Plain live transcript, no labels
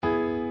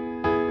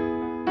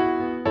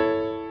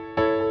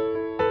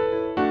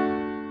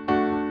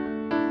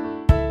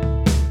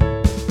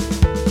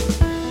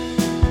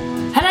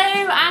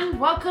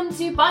welcome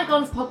to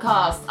Bygones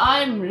Podcast.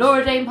 I'm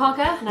Laura Jane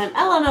Parker. And I'm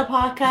Eleanor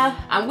Parker.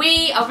 And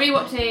we are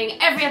rewatching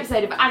every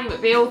episode of Ally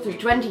McBeal through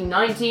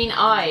 2019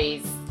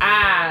 eyes.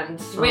 And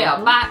we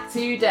are back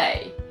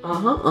today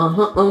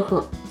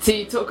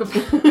to talk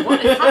about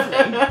what is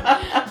happening.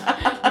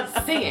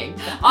 Singing.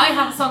 I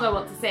have a song I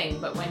want to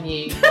sing, but when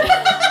you...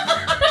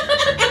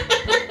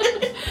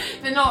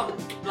 They're not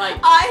like...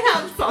 I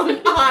have a song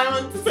I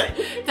want to sing.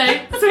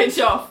 Don't switch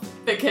off,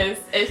 because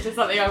it's just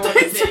something I want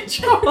to do.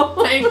 Switch off.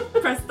 Don't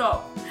press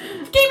stop.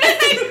 Keep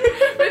listening!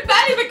 We've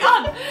barely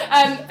begun!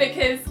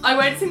 Because I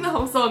won't sing the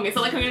whole song. It's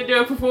not like I'm going to do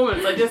a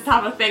performance. I just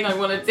have a thing I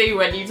want to do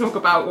when you talk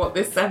about what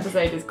this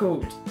episode is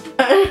called.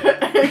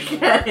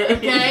 Okay.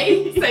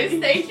 Okay? So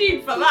stay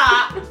tuned for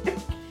that.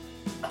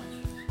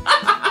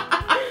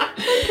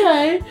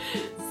 Okay.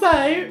 So,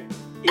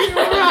 you're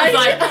right.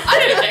 Like,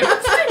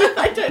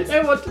 I don't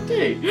know what to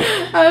do.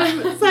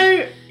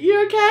 So,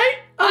 you okay?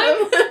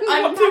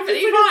 I'm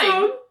perfectly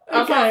fine.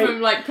 Apart Okay.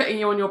 from like putting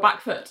you on your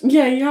back foot.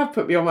 Yeah, you have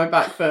put me on my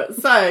back foot.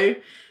 So,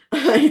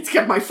 I need to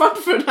get my front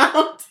foot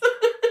out.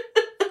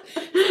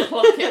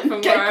 Pluck it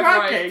from Get wherever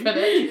I cracking. put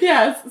it.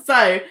 Yes, so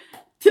I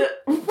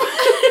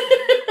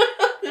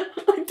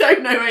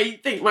don't know where you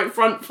think my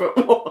front foot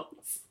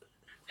was.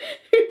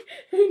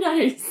 Who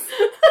knows?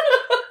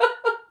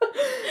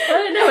 I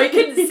don't know, I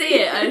couldn't see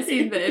it. I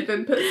assumed that it had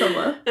been put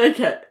somewhere.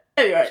 Okay,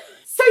 anyway.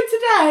 So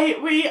today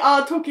we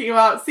are talking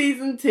about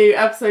season 2,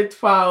 episode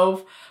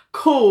 12,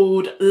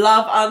 called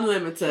Love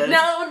Unlimited.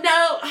 No,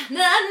 no, no,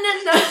 no,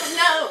 no,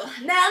 no,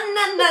 no,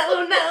 no,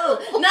 no, no,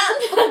 no,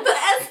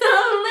 there's no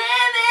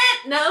limit.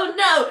 No,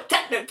 no,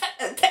 techno,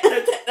 techno,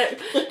 techno,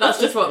 techno. That's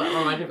just what that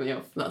reminded me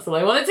of. That's all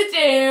I wanted to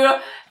do.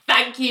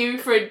 Thank you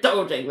for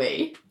indulging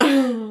me.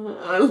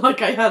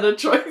 Like I had a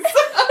choice.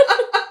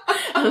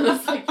 And I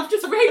was like, you've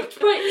just raped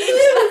my ears.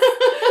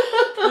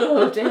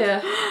 Oh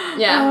dear.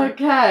 Yeah.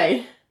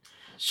 Okay.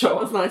 Sure.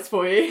 That was nice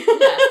for you. Yeah,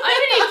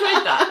 I really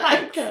enjoyed that.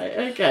 Thanks.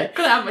 Okay.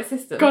 Got it out of my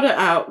system. Got it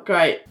out.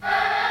 Great.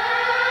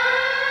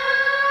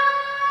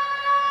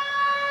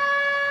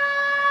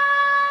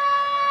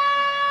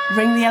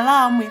 Ring the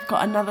alarm. We've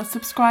got another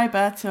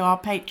subscriber to our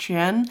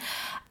Patreon.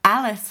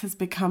 Alice has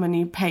become a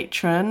new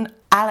patron.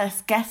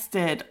 Alice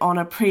guested on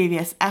a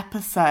previous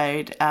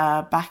episode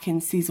back in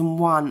season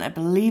 1. I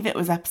believe it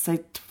was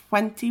episode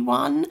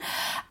 21.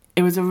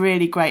 It was a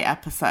really great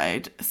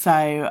episode.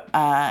 So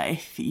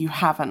if you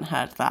haven't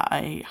heard that,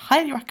 I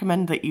highly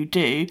recommend that you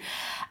do.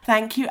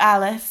 Thank you,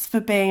 Alice, for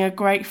being a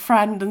great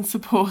friend and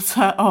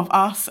supporter of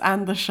us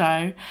and the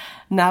show.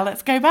 Now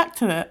let's go back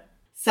to it.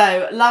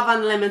 So, Love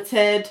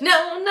Unlimited.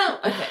 No.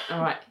 Okay,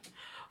 alright.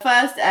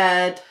 First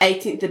aired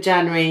 18th of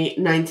January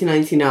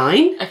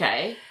 1999.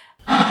 Okay.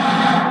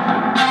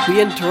 We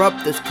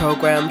interrupt this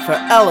program for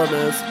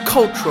Eleanor's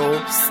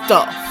Cultural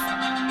Stuff,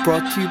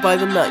 brought to you by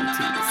the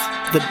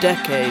 90s, the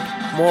decade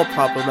more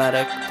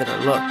problematic than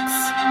it looks.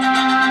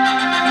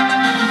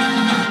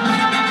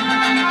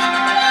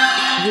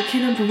 UK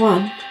number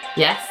 1.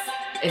 Yes.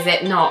 Is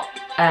it not,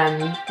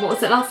 what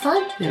was it last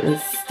time? It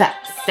was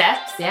Steps.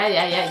 Steps, yeah.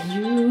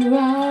 You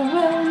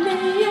are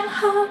only a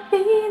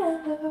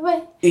heartbeat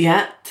away.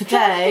 Yeah,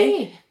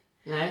 today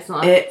No, it's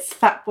not. it's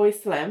Fatboy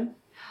Slim.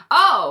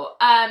 Oh,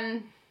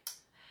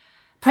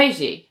 Praise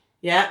You.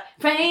 Yeah.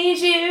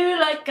 Praise you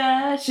like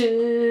I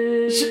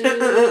should.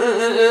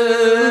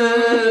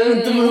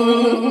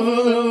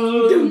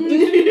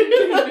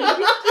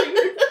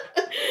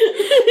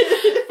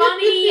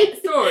 Funny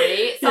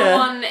story,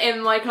 someone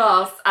in my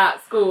class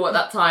at school at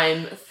that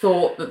time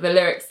thought that the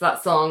lyrics to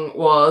that song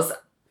was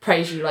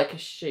praise you like a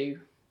shoe.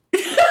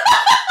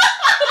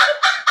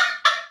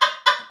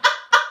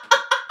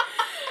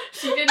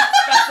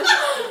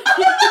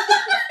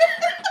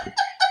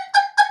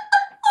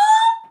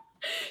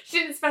 She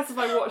didn't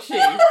specify what shoe,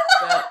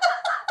 but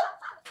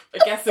I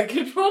guess a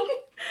good one.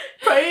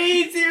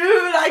 Praise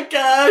you like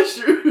a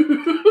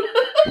shoe.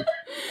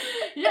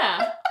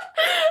 Yeah.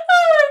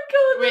 Oh my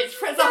god. Which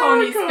puts a whole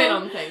new spin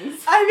on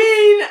things. I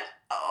mean,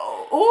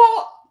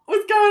 what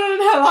was going on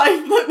in her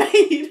life that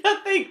made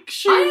her think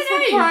shoes were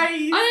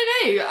praise? I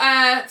don't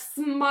know.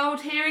 Some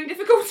mild hearing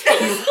difficulties.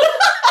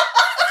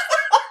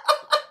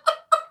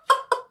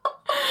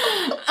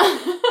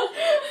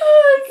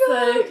 Oh my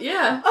god. So,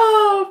 yeah.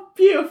 Oh,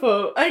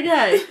 beautiful.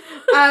 Okay.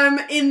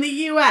 In the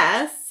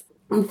US,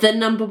 the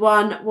number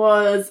 1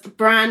 was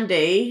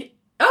Brandy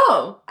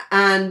Oh.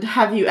 and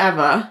Have You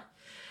Ever?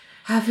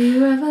 Have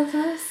you ever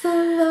loved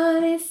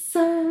somebody so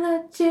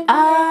that you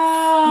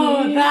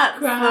Oh, You that's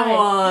cry. the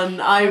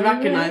one. I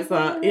recognise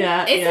that.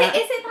 Yeah, Is yeah.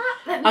 it that?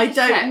 Let me I just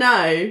don't check.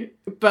 know,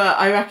 but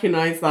I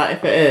recognise that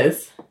if it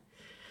is.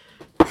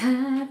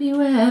 Have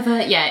you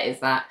ever? Yeah, it is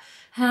that.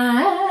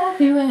 Have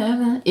you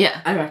ever?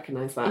 Yeah. I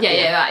recognise that.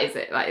 Yeah, that is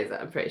it. That is it.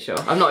 I'm pretty sure.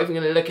 I'm not even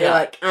going to look it You're up.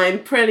 like,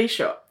 I'm pretty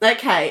sure.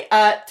 Okay,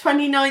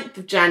 29th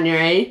of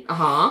January,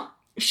 Uh-huh.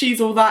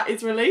 She's All That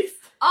is released.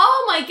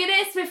 Oh my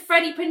goodness, with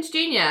Freddie Prinze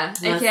Jr.,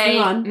 aka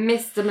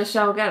Mr.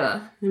 Michelle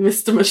Gellar.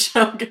 Mr.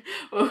 Michelle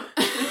Gellar.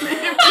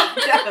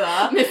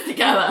 Mr.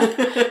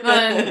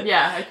 Gellar.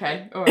 Yeah,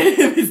 okay. All right.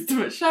 Mr.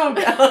 Michelle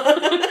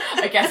Gellar.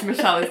 I guess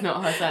Michelle is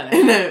not her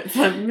surname. No, it's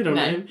her middle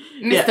name.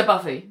 Mr.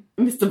 Buffy.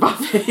 Mr.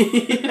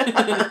 Buffy.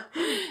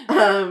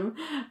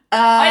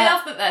 I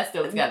love that they're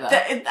still together.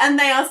 And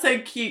they are so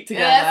cute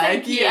together. Yeah, so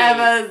Do cute. you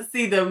ever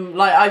see them?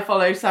 Like, I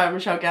follow Sarah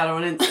Michelle Gellar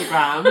on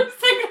Instagram.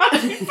 Say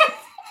what you said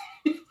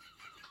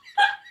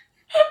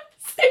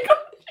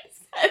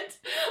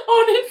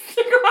on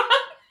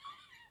Instagram.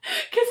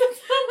 Because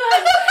it's not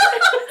that.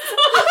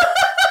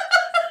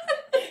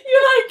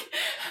 You're like,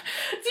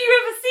 do you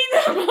ever see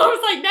them? And I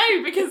was like, no,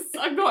 because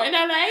I'm not in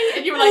LA.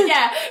 And you were like,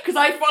 yeah, because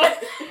I follow.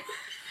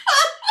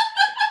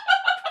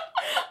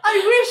 I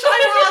wish I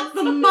had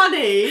the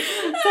money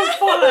to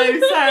follow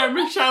Sarah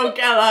Michelle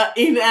Gellar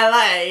in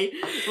LA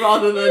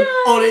rather than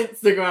on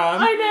Instagram.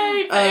 I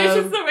know, but it was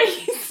just the way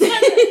you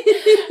said it.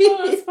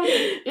 Oh, it's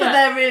funny. But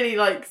they're really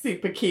like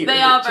super cute. They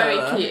with are each very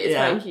other. cute. It's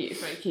very cute.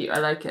 It's very cute. I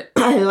like it.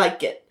 I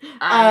like it.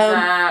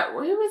 And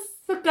who was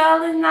the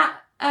girl in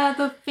that?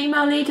 The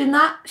female lead in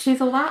that?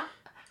 She's all that.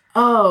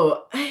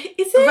 Oh,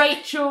 is it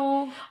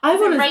Rachel? I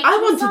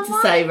wanted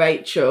to say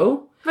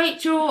Rachel.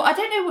 Rachel. I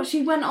don't know what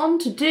she went on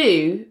to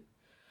do.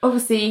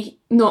 Obviously,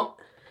 not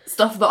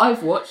stuff that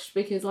I've watched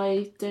because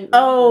I don't.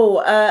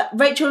 Oh,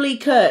 Rachel Lee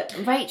Cook.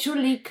 Rachel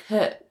Lee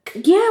Cook.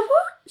 Yeah,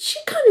 what? She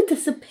kind of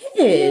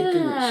disappeared,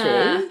 didn't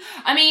she?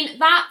 I mean,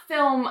 that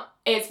film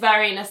is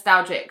very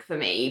nostalgic for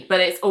me, but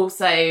it's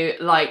also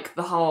like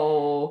the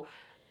whole.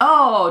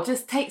 Oh,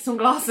 just take some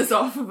glasses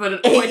off of an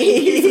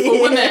already beautiful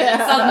woman, and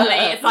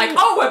suddenly it's like,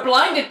 oh, we're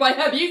blinded by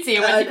her beauty,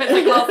 and when she puts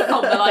her glasses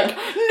on, they're like,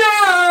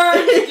 no!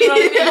 Do you know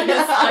what I mean?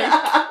 It's like,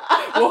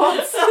 what?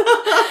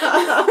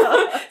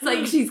 It's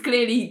like she's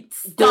clearly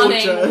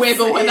stunning Gorgeous. with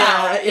or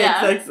without.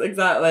 Yeah.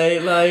 Exactly.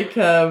 Like,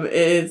 it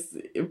is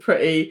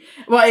pretty.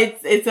 Well,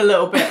 it's a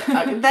little bit.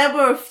 There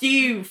were a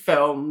few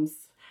films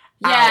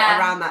out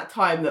around that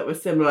time that were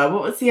similar.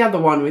 What was the other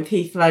one with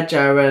Heath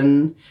Ledger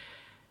and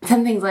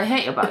 10 Things I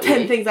Hate About You.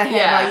 10 Things I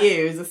Hate About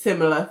You is a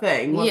similar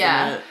thing, wasn't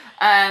it?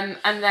 And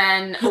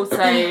then also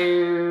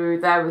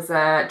there was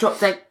a Drop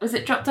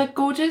Dead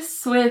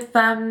Gorgeous with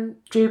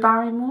Drew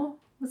Barrymore?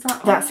 Was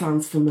that That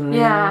sounds familiar.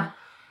 Yeah.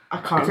 I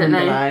can't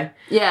remember though.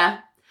 Yeah.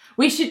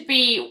 We should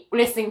be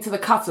listening to the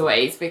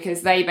Cutaways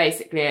because they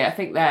basically, I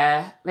think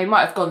they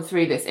might have gone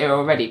through this era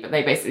already, but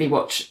they basically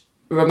watch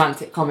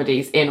romantic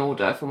comedies in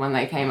order from when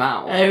they came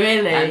out. Oh,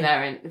 really? And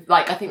they're in,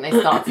 like, I think they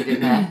started in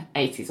their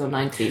 80s or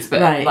 90s,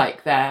 but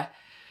like they're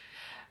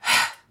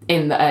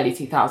in the early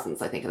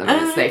 2000s, I think, at the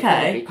moment. So they've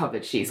probably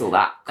covered She's All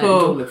That and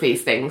all of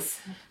these things.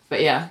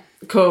 But yeah.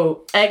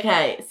 Cool.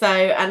 Okay, so,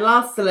 and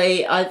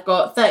lastly, I've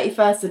got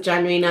 31st of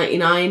January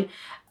 99.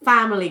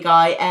 Family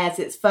Guy airs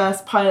its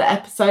first pilot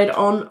episode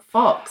on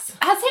Fox.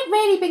 Has it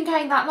really been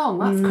going that long?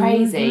 That's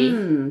crazy.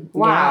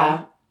 Wow.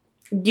 Yeah.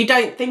 You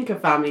don't think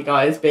of Family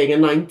Guy as being a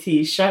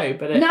 90s show,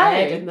 but it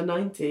aired in the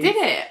 90s. Did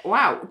it?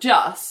 Wow.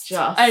 Just.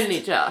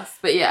 Only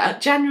just. But yeah.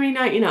 January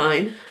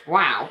 99.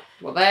 Wow.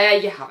 Well, there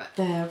you have it.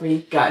 There we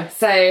go.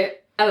 So,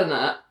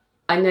 Eleanor,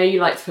 I know you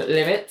like to put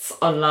limits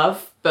on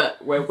love,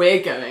 but where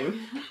we're going,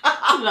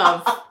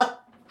 love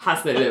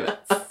has no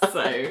limits.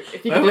 So,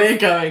 if you we're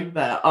going,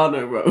 there are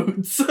no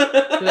roads.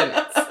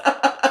 Limits.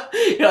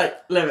 You're like,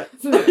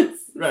 limits.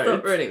 Roads.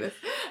 Stop ruining this.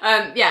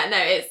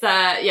 It's,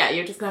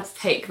 you're just going to have to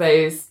take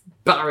those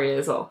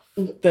barriers off.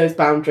 Those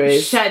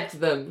boundaries. Shed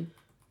them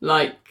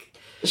like...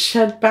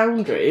 Shed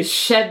boundaries?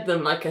 Shed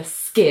them like a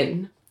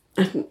skin.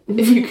 If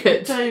you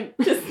could. Don't.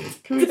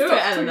 Just Can we do stop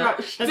it, Eleanor.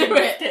 Do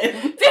it.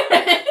 Skin? Do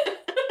it.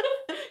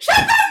 Shed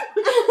them!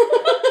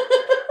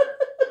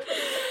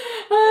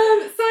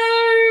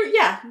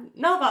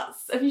 Now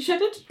that's... Have you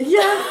shedded?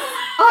 Yeah.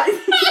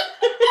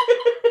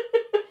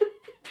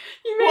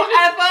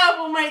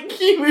 Whatever will make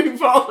you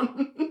move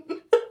on.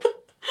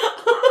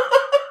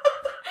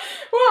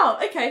 Well,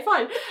 okay,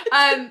 fine.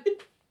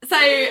 So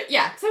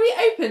we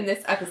open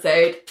this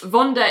episode.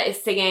 Vonda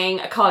is singing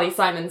a Carly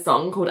Simon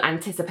song called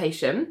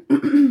Anticipation.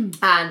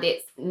 And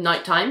it's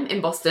nighttime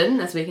in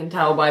Boston, as we can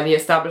tell by the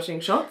establishing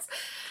shots.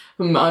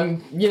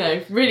 I'm,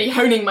 really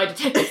honing my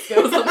detective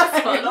skills on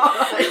this one.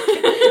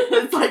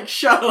 It's like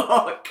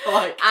Sherlock.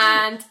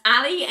 And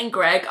Ali and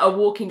Greg are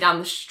walking down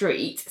the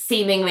street,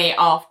 seemingly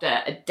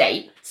after a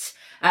date.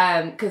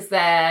 Because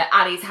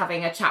Ali's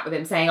having a chat with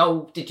him saying,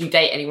 oh, did you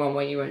date anyone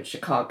when you were in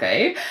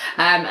Chicago?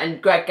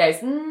 And Greg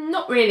goes,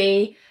 not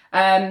really.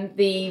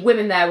 The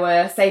women there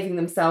were saving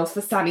themselves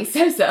for Sammy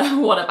Sosa.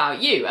 What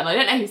about you? And I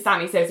don't know who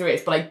Sammy Sosa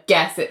is, but I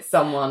guess it's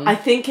someone. I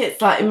think it's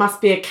it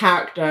must be a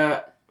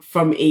character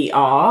from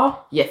ER.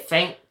 You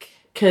think?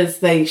 Because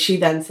she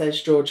then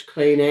says George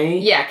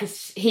Clooney. Yeah,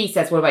 because he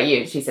says, what about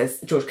you? And she says,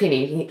 George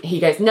Clooney. He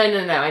goes, no,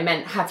 I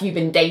meant, have you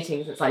been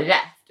dating since I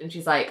left? And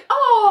she's like,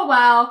 oh,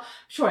 well,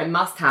 sure I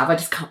must have. I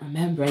just can't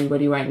remember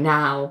anybody right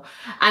now.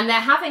 And they're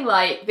having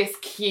this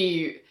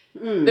cute,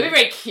 they're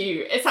very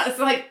cute. It's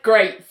like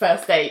great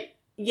first date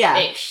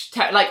ish.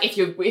 Like if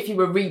you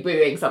were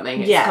rebooing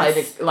something, it's kind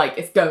of like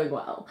it's going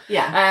well.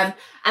 Yeah.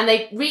 And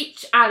they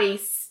reach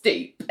Ali's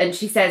stoop, and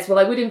she says, "Well,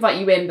 I would invite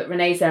you in, but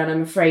Renee's there, and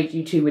I'm afraid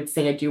you two would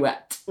sing a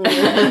duet."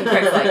 And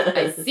Greg's like,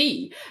 "I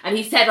see." And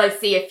he said, "I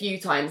see" a few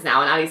times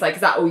now, and Ali's like,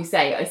 "Is that all you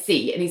say? I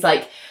see." And he's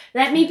like,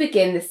 "Let me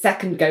begin the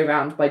second go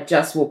round by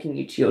just walking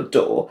you to your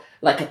door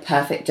like a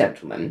perfect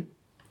gentleman."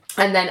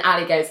 And then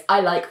Ali goes, "I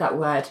like that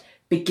word,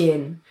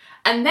 begin."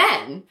 And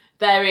then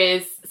there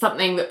is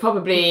something that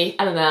probably,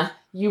 Eleanor,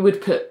 you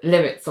would put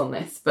limits on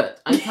this,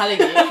 but I'm telling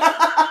you,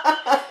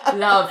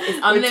 love is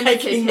unlimited. We're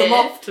taking them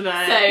off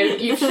tonight. So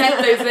you've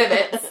shed those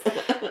limits.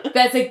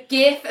 There's a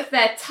gif of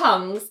their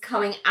tongues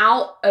coming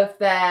out of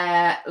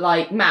their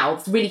like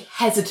mouths really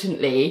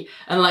hesitantly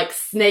and like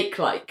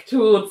snake-like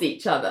towards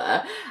each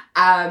other,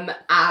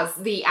 as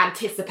the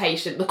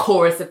anticipation, the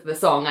chorus of the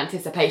song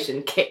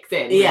Anticipation kicks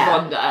in with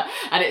Wonder,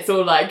 and it's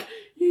all like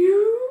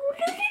you.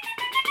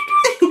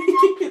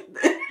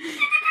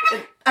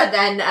 And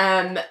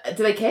then,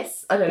 do they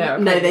kiss? I don't know.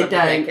 No, they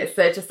don't. Kiss.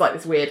 They're just like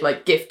this weird,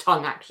 like, GIF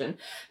tongue action.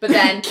 But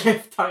then...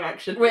 GIF tongue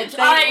action. Which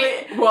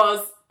I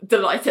was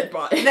delighted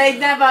by.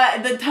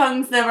 The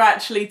tongues never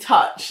actually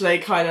touch. They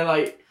kind of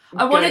like...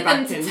 I wanted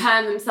them to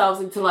turn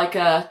themselves into like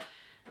a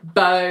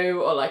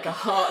bow or like a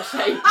heart shape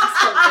or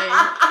something.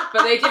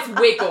 But they just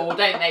wiggle,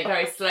 don't they,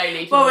 very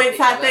slowly. Well, it's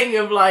that thing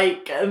of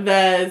like,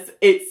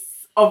 it's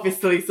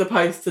obviously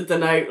supposed to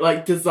denote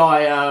like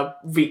desire,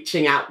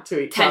 reaching out to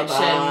each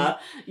other.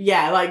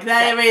 Yeah, like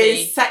there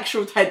is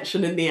sexual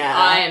tension in the air.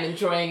 I am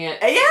enjoying it.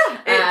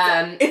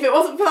 If it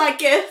wasn't for that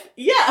GIF,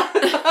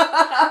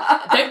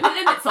 Don't put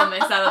limits on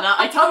this, Eleanor.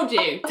 I told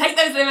you. Take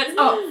those limits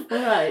off.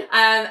 Right.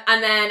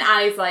 And then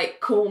Ali's like,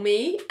 "Call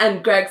me,"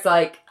 and Greg's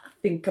like,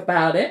 "Think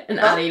about it," and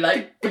Ali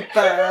like, "Think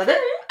about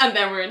it," and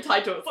then we're in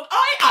titles. And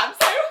I am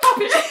so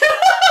happy.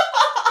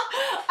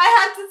 I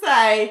had to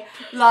say,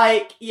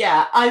 like,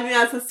 I think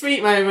that's a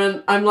sweet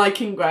moment. I'm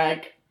liking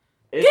Greg.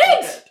 It's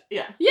good.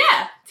 Yeah.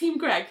 Yeah. Team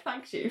Greg,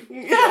 thank you.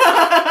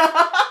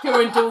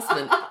 Your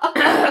endorsement.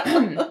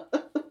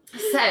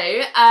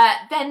 So,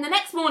 then the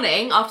next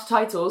morning, after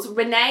titles,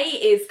 Renee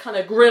is kind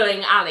of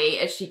grilling Ali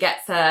as she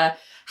gets her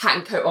hat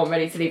and coat on,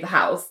 ready to leave the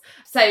house.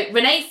 So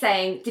Renee's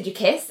saying, "Did you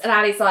kiss?" And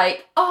Ali's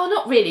like, "Oh,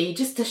 not really,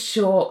 just a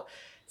short...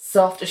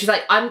 soft." She's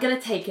like, "I'm going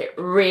to take it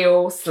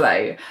real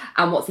slow.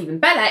 And what's even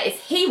better is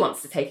he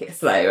wants to take it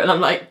slow." And I'm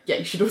like, "Yeah,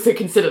 you should also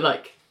consider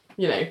like,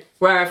 you know,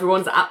 where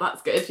everyone's at,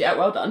 that's good. Yeah,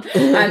 well done."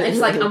 And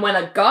she's like, "And when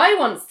a guy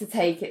wants to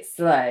take it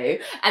slow."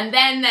 And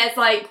then there's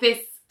like this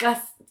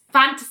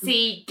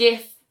fantasy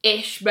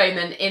GIF-ish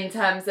moment in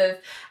terms of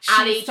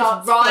Ali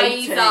just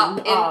rise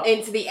up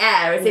into the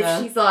air as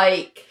if she's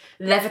like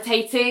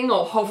levitating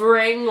or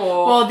hovering,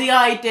 or... Well, the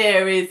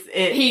idea is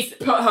he's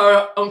put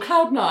her on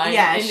cloud nine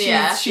in the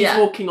air. She's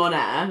walking on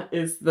air,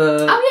 is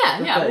the... Oh,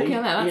 yeah, walking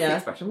on air. That's the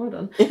expression. Well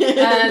done.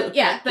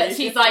 But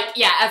she's like,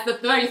 as the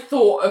very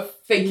thought of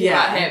thinking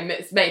about him,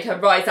 it's made her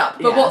rise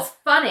up. But what's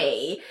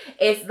funny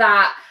is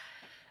that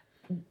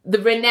the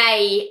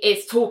Renee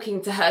is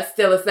talking to her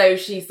still as though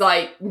she's,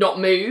 like, not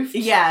moved.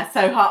 Yeah,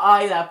 so her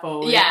eye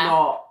level is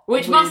not...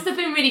 Which must have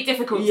been really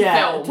difficult to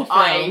film,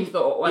 I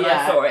thought, when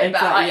I saw it.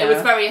 But it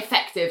was very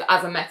effective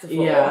as a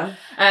metaphor. Yeah.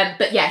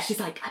 But she's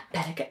like, "I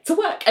better get to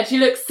work." And she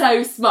looks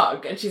so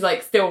smug. And she's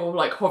like still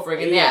like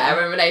hovering in the air.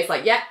 And Renee's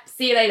like, "Yeah,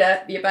 see you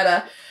later. You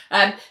better."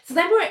 So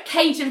then we're at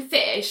Cajun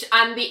Fish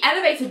and the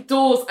elevator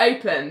doors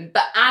open.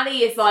 But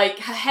Ali is like,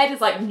 her head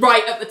is like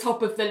right at the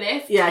top of the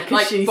lift. Yeah, because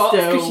like, she's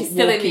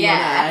still in the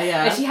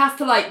air. And she has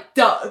to like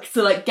duck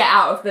to like get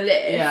out of the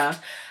lift. Yeah.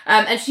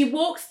 And she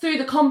walks through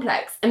the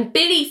complex and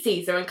Billy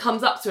sees her and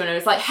comes up to her and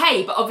is like,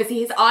 "Hey," but obviously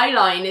his eye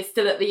line is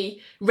still at the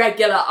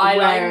regular eye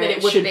line that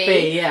it would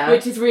be,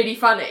 which is really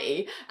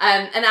funny.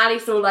 And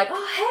Ali's all like,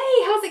 "Oh,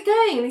 hey, how's it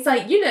going?" And he's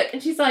like, "You look,"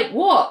 and she's like,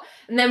 "What?"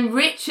 And then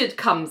Richard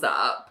comes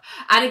up,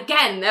 and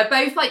again, they're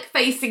both like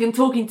facing and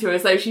talking to her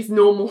as though she's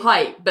normal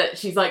height, but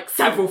she's like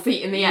several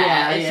feet in the air.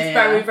 And she's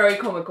very, very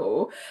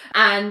comical.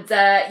 And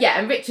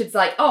and Richard's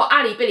like, "Oh,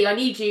 Ali, Billy, I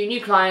need you,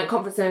 new client,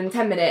 conference in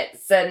 10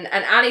 minutes. And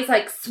Ali's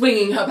like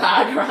swinging her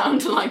bag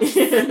around and like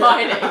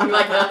smiling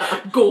like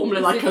a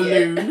gormless like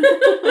idiot. A loon.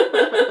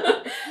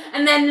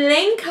 And then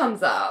Ling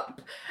comes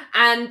up,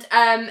 and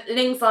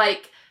Ling's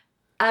like,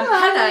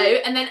 "Hello,"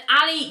 and then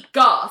Ali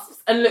gasps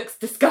and looks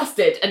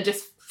disgusted and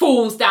just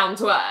falls down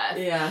to earth.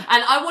 Yeah.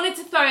 And I wanted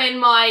to throw in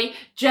my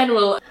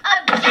general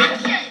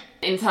objection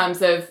in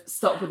terms of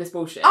stop with this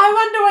bullshit. I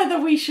wonder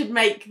whether we should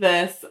make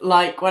this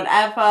like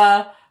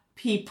whenever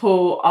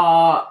people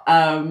are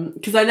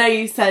because I know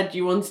you said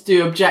you want to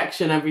do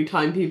objection every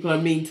time people are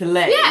mean to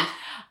Ling. Yeah.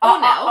 Or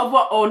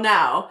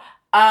now.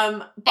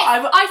 But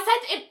I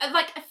said it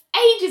like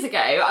ages ago.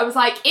 I was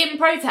like, in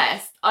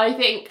protest, I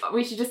think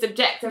we should just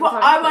object every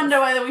time. I wonder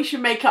whether we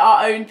should make it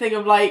our own thing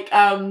of like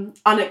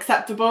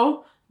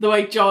unacceptable. The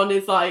way John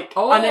is like,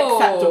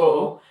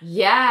 unacceptable.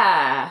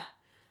 Yeah.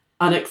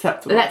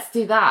 Unacceptable. Let's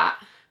do that.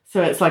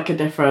 So it's like a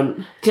different...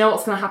 Do you know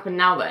what's going to happen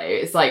now, though?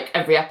 It's like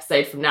every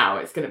episode from now,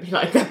 it's going to be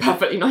like, they're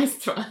perfectly nice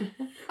to her.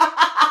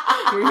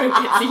 We won't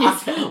get to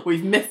use it.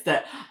 We've missed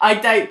it. I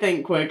don't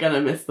think we're going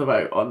to miss the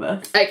vote on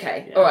this.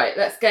 Okay, all right,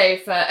 let's go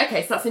for...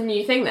 Okay, so that's a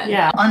new thing then.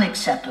 Yeah.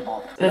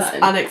 Unacceptable. It's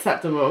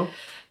unacceptable.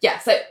 Yeah,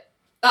 so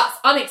that's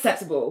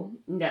unacceptable.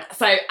 Yeah.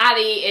 So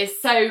Ali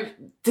is so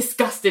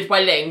disgusted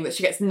by Ling that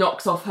she gets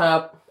knocked off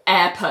her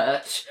air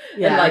perch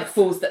and like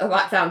falls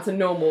back down to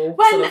normal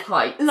sort of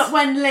height.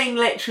 When Ling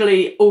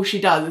literally all she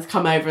does is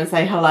come over and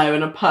say hello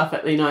in a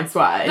perfectly nice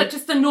way. But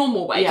just the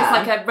normal way, just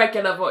like a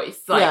regular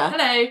voice. Like,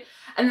 hello.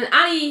 And then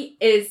Ali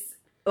is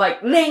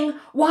like, Ling,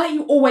 why are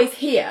you always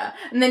here?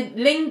 And then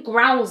Ling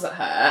growls at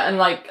her and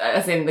like,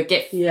 as in the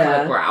GIF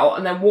kind of growl,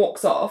 and then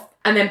walks off.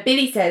 And then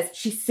Billy says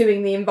she's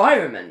suing the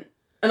environment.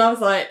 And I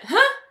was like,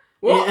 huh?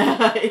 What?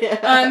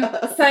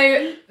 So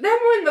then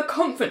we're in the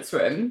conference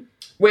room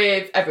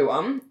with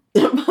everyone.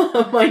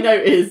 My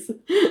note is,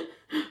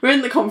 we're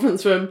in the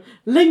conference room.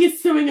 Ling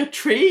is suing a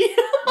tree.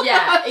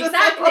 Yeah,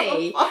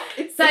 exactly.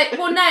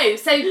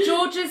 So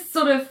George is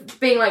sort of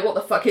being like, what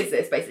the fuck is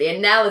this, basically?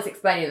 And Nell is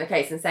explaining the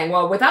case and saying,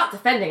 well, without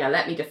defending her,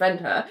 let me defend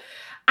her.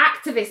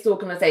 Activist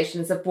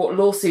organisations have brought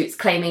lawsuits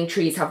claiming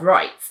trees have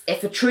rights.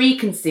 If a tree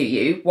can sue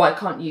you, why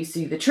can't you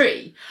sue the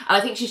tree? And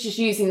I think she's just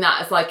using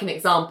that as like an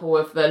example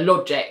of the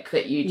logic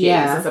that you'd use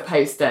as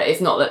opposed to, it's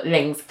not that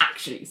Ling's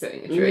actually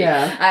suing a tree.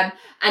 Yeah.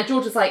 And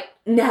Georgia's like,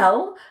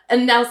 Nell?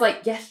 And Nell's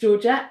like, yes,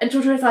 Georgia. And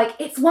Georgia is like,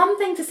 it's one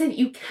thing to say that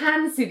you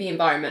can sue the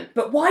environment,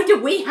 but why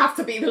do we have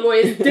to be the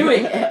lawyers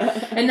doing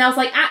it? And Nell's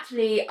like,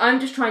 actually,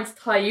 I'm just trying to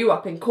tie you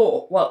up in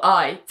court while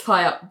I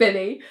tie up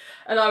Billy.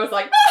 And I was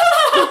like,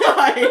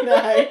 I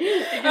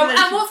know.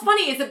 And what's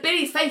funny is that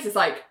Billy's face is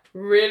like,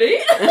 really?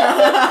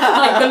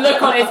 Like the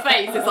look on his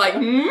face is like,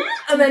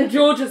 And then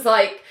Georgia's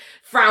like,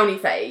 frowny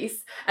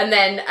face. And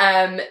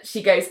then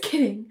she goes,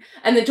 kidding.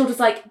 And then Georgia's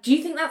like, do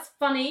you think that's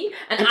funny?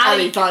 And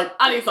Ali's like,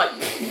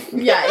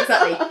 yeah,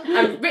 exactly.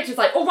 And Richard's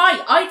like, all right,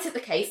 I took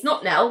the case,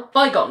 not Nell,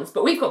 bygones,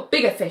 but we've got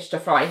bigger fish to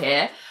fry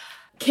here.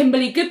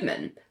 Kimberly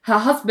Goodman, her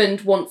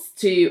husband wants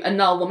to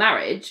annul the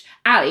marriage.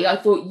 Ali, I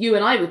thought you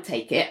and I would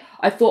take it.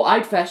 I thought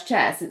I'd first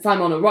chair since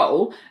I'm on a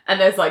roll.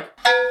 And there's like...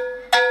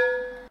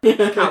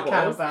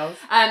 Cowboys.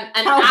 And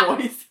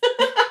Cowboys.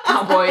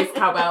 Cowboys,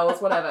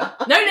 cowbells, whatever.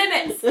 No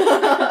limits.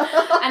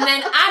 And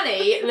then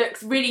Annie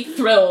looks really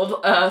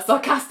thrilled,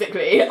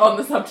 sarcastically, on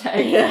the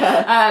subject.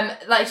 Yeah.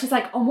 Like, she's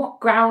like, on what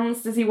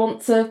grounds does he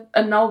want to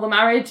annul the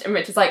marriage? And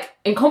Richard's like,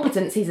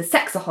 incompetence, he's a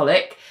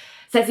sexaholic.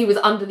 Says he was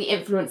under the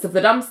influence of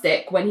the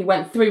drumstick when he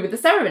went through with the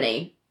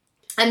ceremony.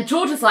 And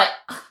George is like,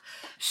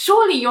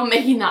 surely you're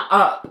making that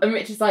up. And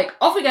Richard's like,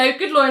 off we go,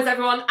 good lawyers,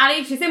 everyone.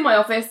 Annie, she's in my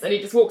office. And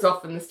he just walks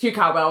off and there's two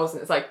cowbells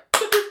and it's like...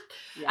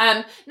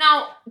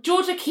 Now,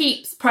 Georgia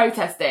keeps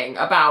protesting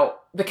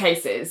about the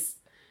cases.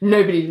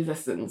 Nobody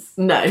listens.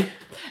 No.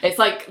 It's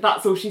like,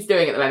 that's all she's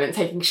doing at the moment,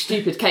 taking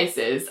stupid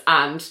cases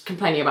and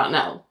complaining about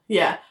Nell.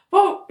 Yeah.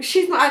 Well,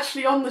 she's not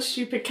actually on the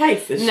stupid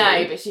case, is she?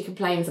 No, but she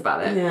complains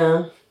about it.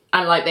 Yeah.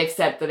 And, like, they've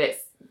said that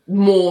it's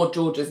more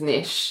Georgia's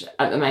niche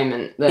at the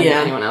moment than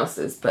anyone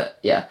else's, but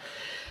yeah.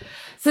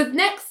 So the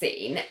next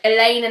scene,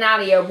 Elaine and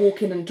Ali are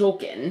walking and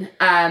talking,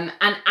 and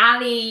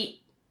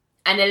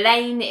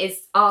Elaine is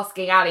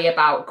asking Ali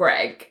about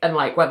Greg and,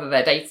 like, whether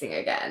they're dating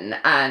again.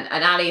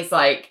 And Ali's,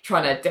 like,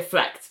 trying to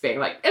deflect, being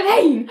like,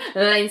 Elaine!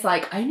 And Elaine's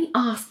like, I only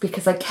ask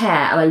because I care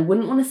and I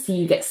wouldn't want to see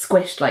you get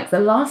squished like the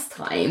last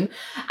time.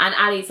 And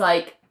Ali's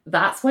like,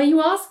 that's why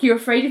you ask? You're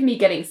afraid of me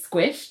getting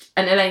squished?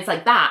 And Elaine's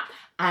like, that.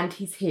 And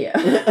he's here.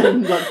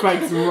 And like,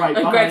 Greg's right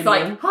behind Greg's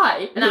like, him.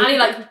 hi. And Ali,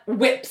 like,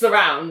 whips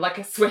around like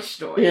a swish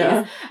noise.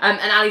 Yeah.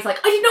 And Ali's like,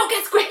 I did not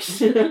get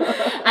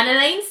squished. And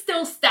Elaine's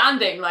still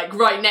standing, like,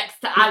 right next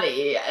to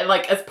Ali,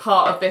 like, as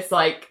part of this,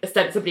 like,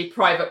 ostensibly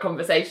private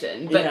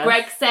conversation. But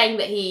Greg's saying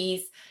that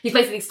he's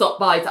basically stopped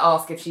by to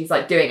ask if she's,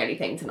 like, doing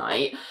anything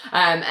tonight.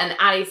 And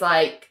Ali's,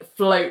 like,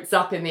 floats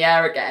up in the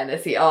air again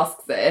as he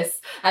asks this.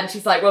 And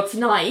she's like, well,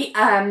 tonight,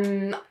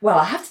 well,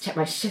 I have to check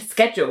my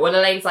schedule. And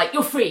Elaine's like,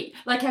 you're free,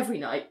 like every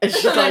night. And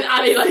she's like,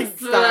 Ali, like,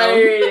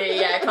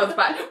 slowly, comes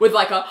back with,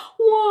 like, a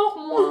wah,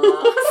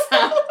 wah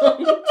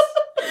sound.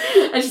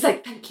 And she's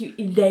like, thank you,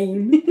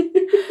 Elaine.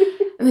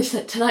 And then she's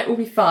like, tonight will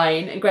be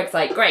fine. And Greg's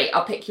like, great,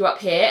 I'll pick you up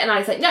here. And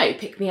Ali's like, no,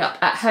 pick me up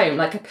at home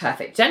like a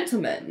perfect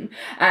gentleman.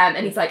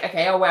 And he's like,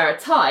 okay, I'll wear a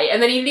tie.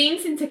 And then he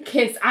leans in to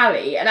kiss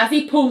Ali. And as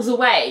he pulls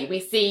away, we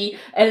see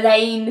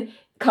Elaine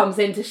comes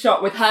into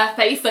shot with her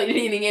face, like,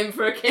 leaning in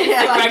for a kiss.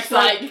 Yeah,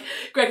 and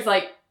Greg's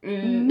like, no.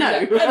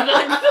 And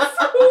like, just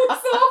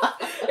walks off.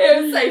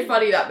 It was so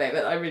funny, that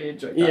moment. I really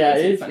enjoyed that. Yeah,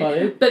 it is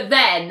funny. But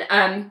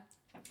then,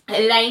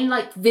 Elaine,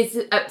 like,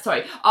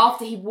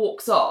 after he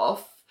walks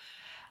off,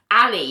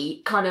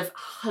 Ali kind of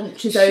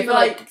hunches over,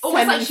 like,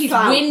 almost like she's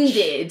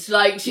winded.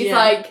 Like, she's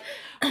like,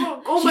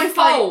 almost she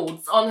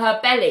folds on her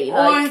belly.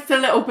 Like, almost a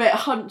little bit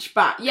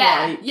hunchback.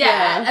 Yeah.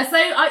 And so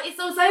it's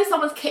as though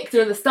someone's kicked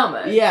her in the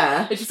stomach.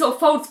 Yeah. And she sort of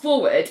folds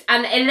forward.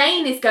 And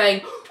Elaine is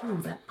going, oh,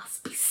 there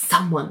must be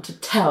someone to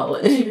tell.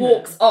 And she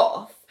walks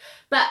off.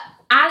 But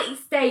Ali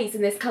stays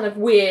in this kind of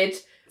weird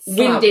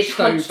winded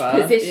Slouched hunched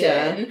over.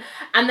 position,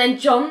 and then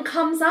John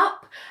comes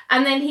up,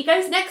 and then he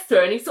goes next to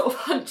her, and he sort of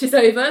hunches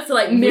over to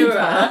like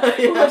mirror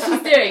what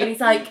she's doing, and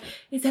he's like,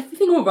 "Is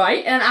everything all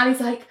right?" And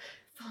Ali's like,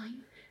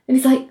 "Fine," and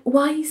he's like,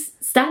 "Why are you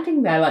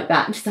standing there like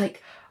that?" And she's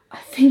like, "I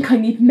think I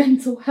need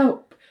mental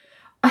help.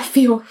 I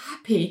feel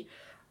happy.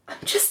 I'm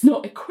just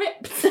not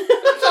equipped."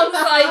 John's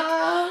like,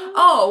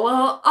 "Oh,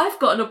 well, I've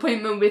got an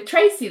appointment with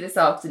Tracy this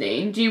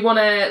afternoon. Do you want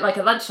to, like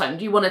at lunchtime,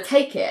 do you want to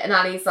take it?" And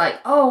Ali's like,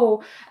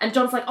 "Oh," and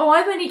John's like, "Oh,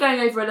 I'm only going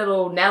over a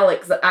little Nell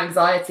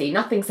anxiety,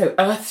 nothing so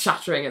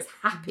earth-shattering as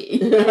happy,"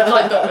 which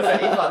I thought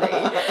was really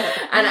funny.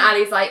 And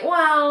Ali's like,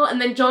 "Well,"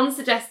 and then John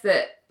suggests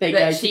that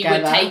she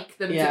together. would take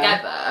them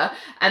together,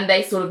 and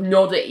they sort of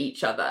nod at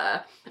each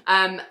other.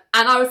 And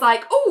I was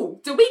like, "Oh,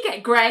 do we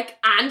get Greg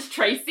and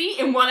Tracy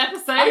in one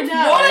episode? I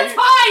know. What a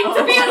time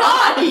to be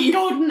alive!"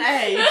 Golden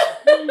age.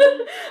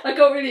 I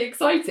got really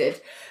excited.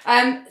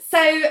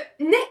 So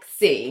next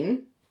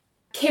scene,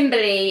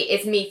 Kimberly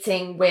is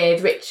meeting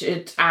with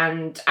Richard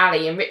and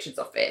Ali in Richard's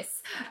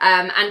office.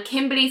 And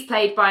Kimberly's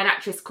played by an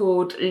actress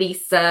called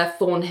Lisa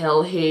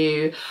Thornhill,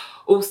 who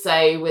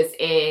also was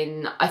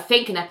in, I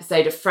think, an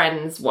episode of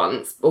Friends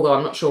once, although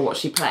I'm not sure what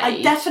she played.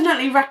 I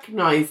definitely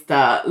recognised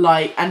her,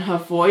 like, and her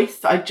voice.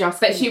 But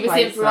she was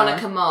in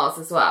Veronica Mars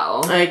as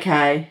well.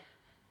 Okay.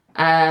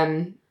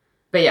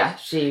 But yeah,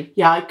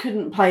 Yeah, I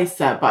couldn't place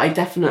her, but I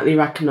definitely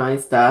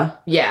recognised her.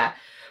 Yeah.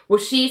 Well,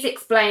 she's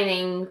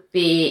explaining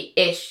the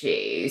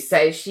issue.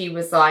 So she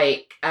was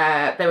like,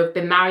 they've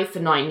been married for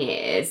 9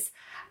 years,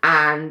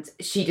 and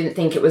she didn't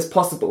think it was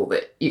possible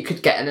that you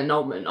could get an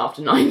annulment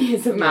after 9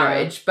 years of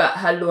marriage. But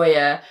her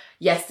lawyer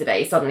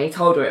yesterday suddenly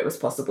told her it was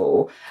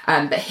possible,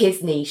 that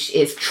his niche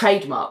is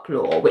trademark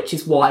law, which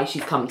is why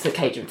she's come to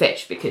Cage and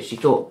Fish, because she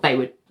thought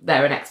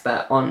they're an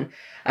expert on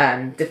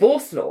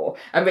divorce law.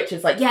 And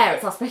Richard's like, "Yeah,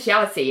 it's our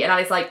speciality." And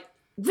Ali's like,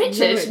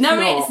 "Richard, no,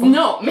 it's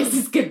not,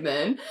 Mrs.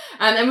 Goodman."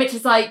 And then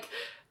Richard's like,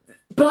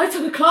 "But I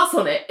took a class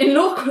on it in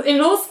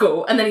law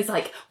school." And then he's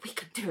like, "We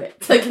could do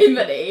it," to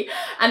Kimberly.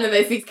 And then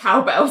there's these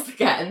cowbells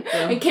again.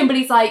 Yeah. And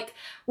Kimberly's like,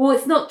 "Well,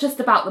 it's not just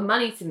about the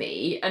money to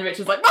me." And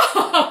Richard's like,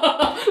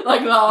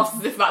 like laughs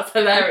as if that's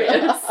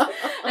hilarious.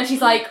 And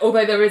she's like,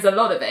 "Although there is a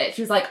lot of it,"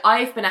 she was like,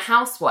 "I've been a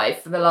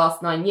housewife for the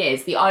last 9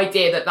 years. The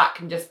idea that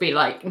can just be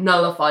like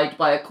nullified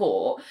by a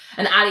court."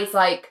 And Ali's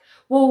like,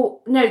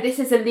 "Well, no, this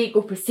is a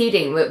legal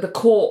proceeding that the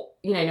court,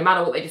 you know, no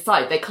matter what they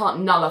decide, they can't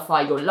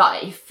nullify your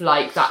life.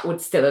 Like, that would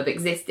still have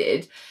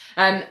existed."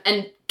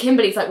 And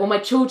Kimberly's like, "Well, my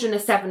children are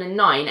 7 and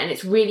 9, and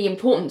it's really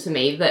important to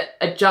me that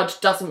a judge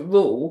doesn't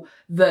rule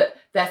that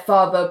their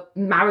father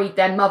married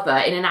their mother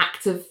in an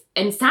act of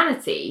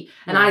insanity."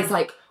 And I was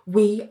like,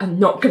 "We are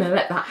not going to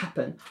let that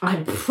happen. I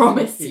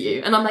promise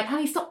you." And I'm like,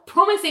 "Honey, stop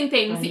promising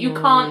things that you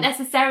can't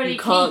necessarily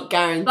can't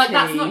guarantee. Like,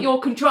 that's not your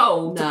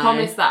control to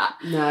promise that."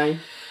 No.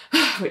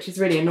 Which is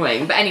really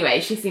annoying. But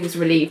anyway, she seems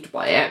relieved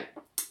by it.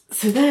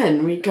 So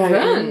then we go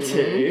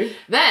into...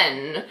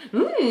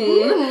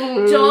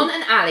 John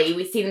and Ali,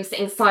 we see them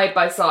sitting side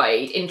by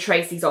side in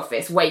Tracy's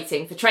office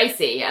waiting for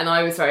Tracy, and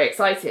I was very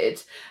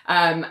excited.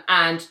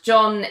 And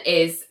John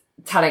is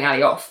telling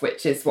Ali off,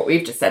 which is what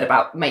we've just said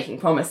about making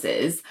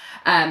promises.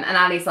 And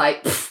Ali's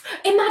like,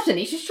 "Imagine,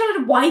 he's just trying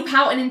to wipe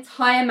out an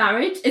entire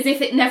marriage as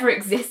if it never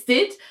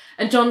existed."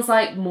 And John's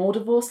like, "More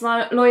divorce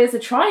lawyers are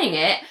trying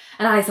it."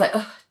 And Ali's like,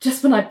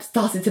 "Just when I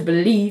started to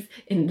believe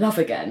in love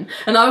again."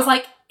 And I was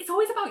like, it's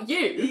always about you.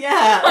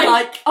 Yeah,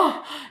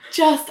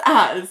 just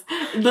as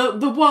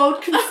the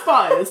world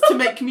conspires to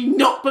make me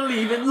not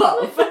believe in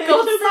love. For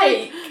God's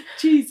sake.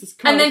 Jesus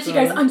Christ. And then she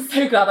goes, "I'm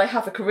so glad I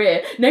have a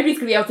career. Nobody's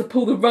going to be able to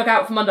pull the rug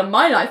out from under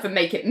my life and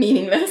make it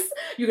meaningless.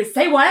 You can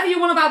say whatever you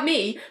want about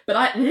me, but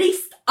at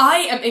least I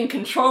am in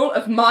control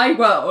of my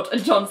world."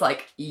 And John's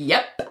like,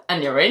 "Yep,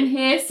 and you're in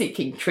here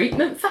seeking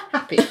treatment for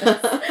happiness."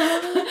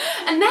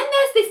 And then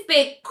there's this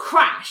big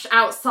crash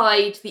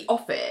outside the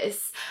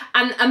office,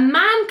 and a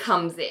man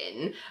comes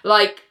in,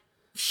 like,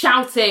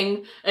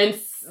 shouting and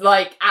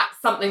like at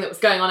something that was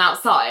going on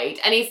outside,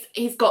 and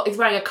he's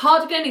wearing a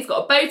cardigan, he's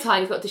got a bow tie,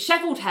 he's got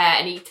dishevelled hair,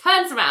 and he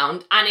turns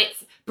around and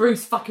it's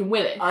Bruce fucking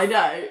Willis. I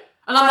know.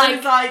 And I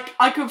was like,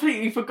 I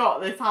completely forgot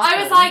this happened.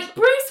 I was like,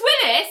 Bruce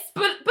Willis,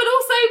 but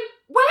also,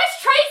 where's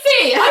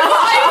Tracy? I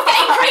thought I was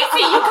getting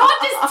Tracy. You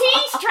can't just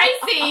tease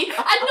Tracy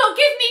and not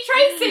give me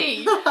Tracy.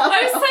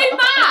 I was so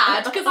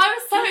mad because I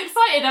was so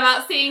excited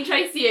about seeing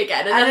Tracy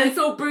again, and then I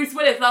saw Bruce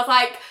Willis, and I was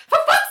like, for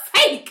fuck's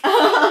sake!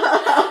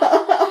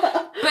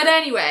 But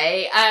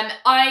anyway,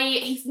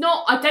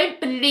 I don't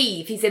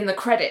believe he's in the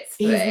credits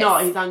for this. He's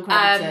not, he's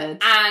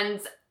uncredited.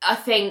 And I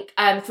think,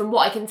 from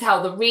what I can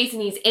tell, the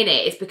reason he's in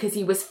it is because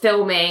he was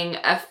filming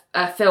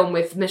a film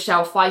with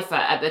Michelle Pfeiffer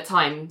at the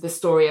time, The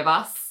Story of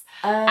Us.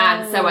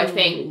 And so I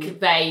think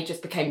they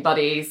just became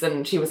buddies,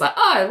 and she was like,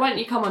 "Oh, why don't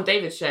you come on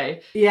David's show?"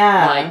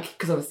 Yeah. Like,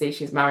 because obviously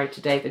she's married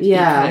to David.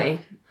 Yeah. Equally.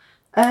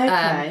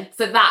 Okay.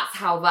 So that's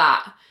how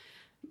that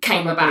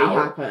came about.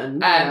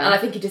 Happened. And I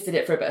think he just did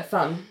it for a bit of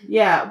fun.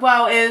 Yeah.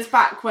 Well, it was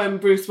back when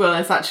Bruce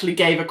Willis actually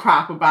gave a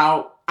crap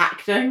about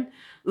acting.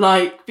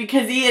 Like,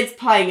 because he is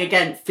playing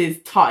against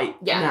his type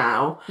Yeah.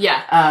 now.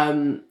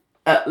 Yeah.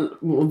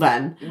 Well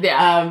then.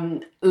 Yeah.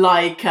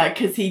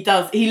 Because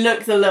he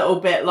looks a little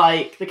bit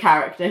like the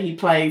character he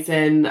plays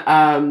in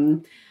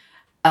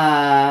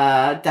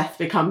Death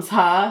Becomes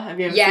Her. Have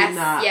you ever seen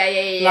that?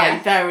 Yeah.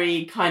 Like,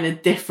 very kind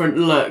of different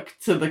look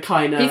to the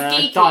kind of He's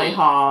geeky.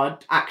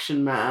 die-hard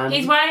action man.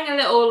 He's wearing a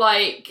little,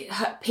 like,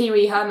 Pee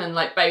Wee Herman,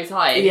 like, bow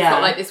tie. And He's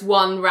got, like, this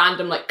one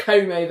random, like,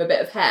 comb-over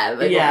bit of hair that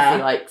they've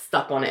obviously, like,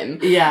 stuck on him.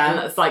 Yeah. And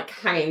that's, like,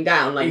 hanging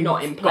down, like,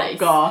 not in place.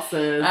 Got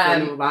glasses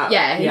and all that.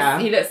 Yeah,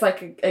 he looks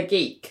like a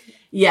geek.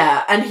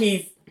 Yeah, and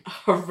he's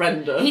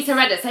horrendous. He's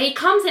horrendous. So he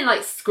comes in,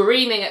 like,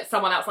 screaming at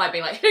someone outside,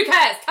 being like, who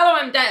cares? Tell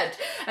them I'm dead.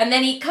 And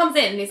then he comes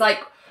in and he's like,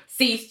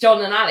 sees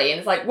John and Ali, and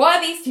is like, why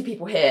are these two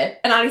people here?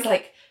 And Ali's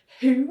like,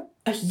 who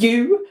are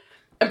you?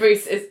 And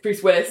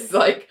Bruce Willis is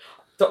like,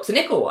 Dr.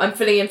 Nickel, I'm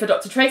filling in for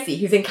Dr. Tracy,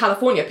 who's in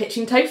California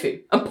pitching tofu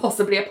and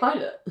possibly a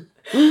pilot.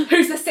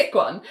 Who's the sick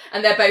one?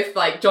 And they're both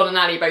like, John and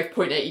Ali both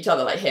point at each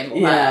other like him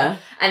or her.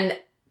 And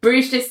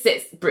Bruce just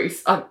sits,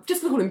 I'm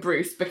just going to call him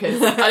Bruce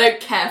because I don't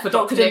care for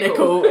Dr.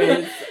 Nickel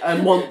is a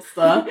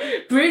monster.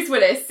 Bruce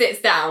Willis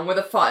sits down with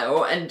a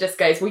file and just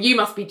goes, well, you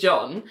must be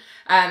John.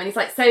 And he's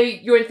like, so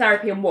you're in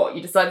therapy and what?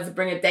 You decided to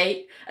bring a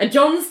date? And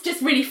John's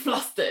just really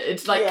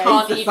flustered, like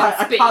can't even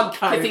speak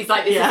because he's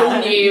like, this is all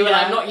new and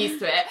I'm not used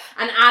to it.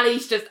 And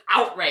Ali's just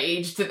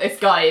outraged that this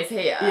guy is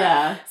here.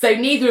 Yeah. So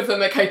neither of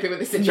them are coping with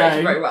this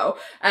situation very well.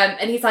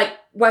 And he's like,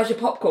 where's your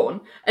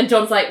popcorn? And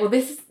John's like, well,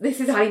 this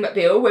is Ally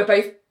McBeal. We're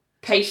both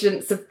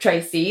patients of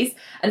Tracy's,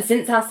 and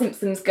since our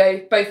symptoms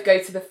both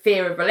go to the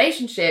fear of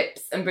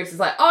relationships, and Bruce is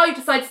like, oh, you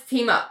decided to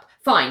team up,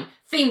 fine,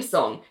 theme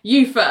song,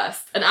 you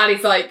first. And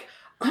Ali's like,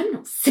 I'm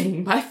not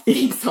singing my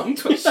theme song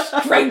to a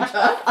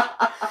stranger.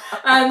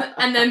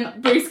 And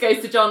then Bruce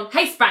goes to John,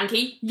 hey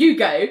Spanky, you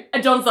go.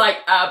 And John's like,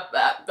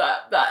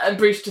 and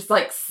Bruce just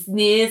like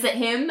sneers at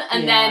him,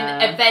 and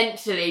then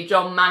eventually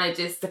John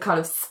manages to kind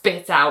of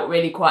spit out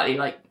really quietly,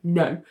 like,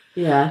 no.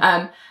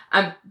 Yeah.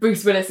 And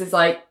Bruce Willis is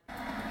like,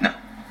 no.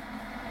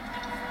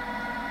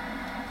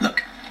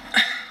 Look,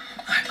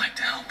 I'd like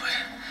to help,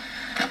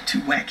 but two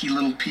wacky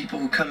little people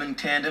who come in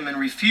tandem and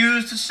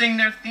refuse to sing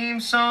their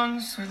theme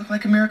songs. Do I look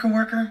like a miracle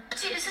worker?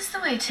 Is this the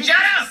way to... Shut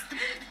up!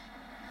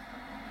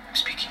 I'm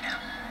speaking now.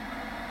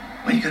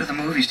 When you go to the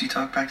movies, do you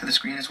talk back to the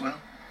screen as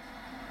well?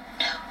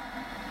 No.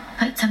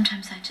 But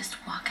sometimes I just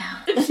walk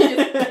out. She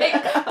just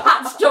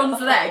pats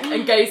John's leg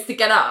and goes to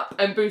get up,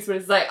 and Bruce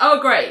Willis is like,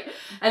 oh great.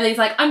 And then he's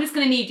like, I'm just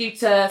going to need you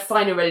to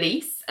sign a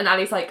release. And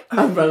Ali's like,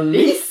 a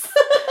release?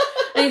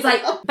 And he's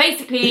like,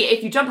 basically,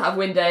 if you jump out of a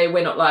window,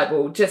 we're not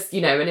liable. Just,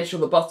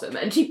 initial the bottom.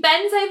 And she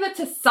bends over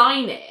to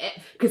sign it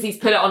because he's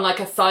put it on like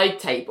a side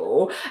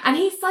table. And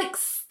he's like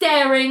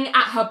staring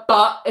at her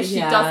butt as she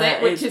does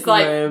it, which is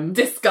grim. like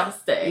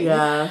disgusting.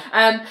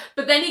 Yeah.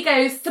 But then he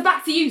goes, so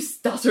back to you,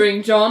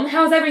 stuttering John.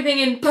 How's everything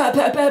in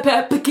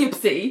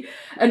Poughkeepsie?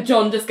 And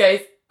John just goes,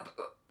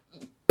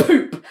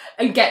 poop,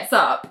 and gets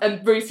up.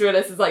 And Bruce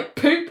Willis is like,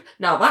 poop?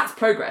 Now that's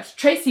progress.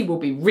 Tracy will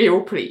be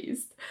real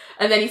pleased.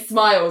 And then he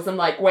smiles and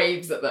like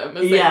waves at them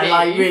as they leave.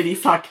 Like really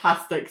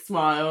sarcastic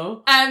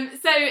smile.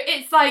 So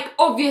it's like,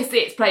 obviously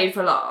it's played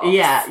for laughs.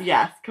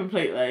 Yes,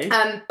 completely.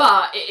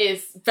 But it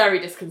is very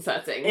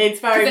disconcerting.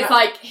 It's very because it's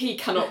like, he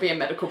cannot be a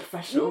medical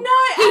professional. No,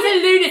 he's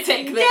a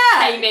lunatic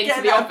that came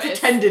into the office.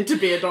 Pretended to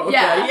be a doctor.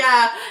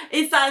 Yeah.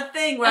 It's that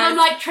thing where... And I'm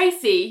like,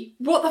 Tracy,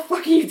 what the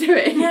fuck are you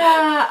doing?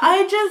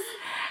 Yeah,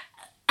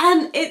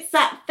 and it's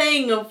that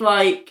thing of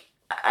like,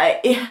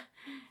 I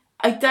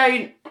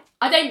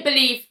don't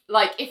believe,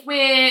 like, if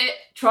we're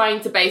trying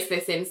to base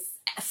this in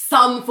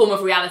some form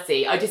of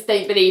reality, I just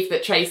don't believe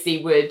that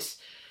Tracy would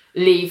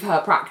leave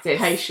her practice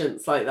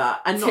patients like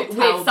that and not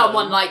with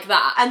someone like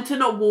that, and to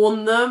not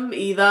warn them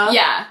either.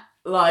 Yeah,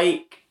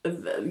 like, you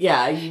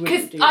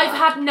because I've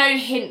had no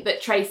hint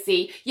that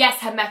Tracy, yes,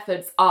 her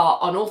methods are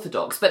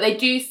unorthodox, but they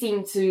do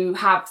seem to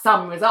have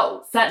some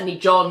results. Certainly,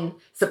 John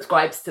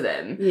subscribes to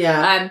them.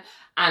 Yeah.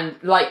 And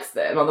likes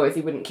them, otherwise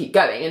he wouldn't keep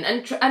going.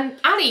 And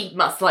Ali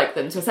must like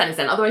them to a certain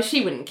extent, otherwise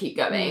she wouldn't keep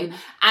going.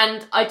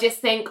 And I just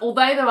think,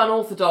 although they're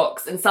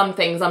unorthodox and some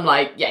things I'm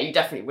like, yeah, you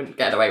definitely wouldn't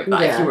get away with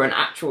that if you were an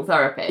actual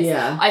therapist.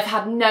 Yeah. I've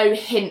had no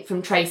hint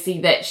from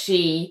Tracy that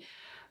she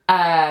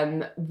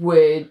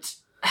would...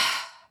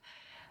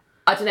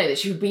 I don't know, that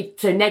she would be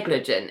so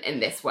negligent in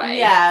this way.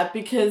 Yeah,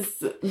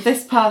 because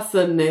this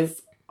person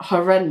is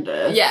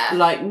horrendous. Yeah.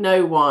 Like,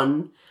 no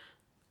one...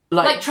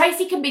 Like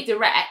Tracy can be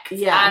direct,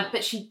 yeah,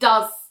 but she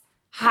does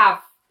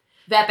have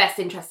their best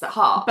interests at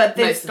heart. But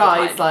this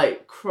guy's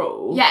like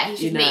cruel. Yeah, he's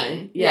just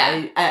mean.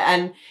 Yeah,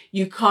 and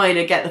you kind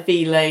of get the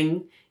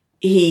feeling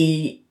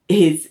his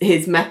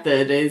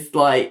method is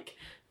like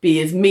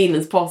be as mean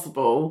as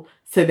possible.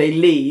 So they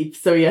leave,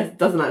 so he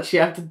doesn't actually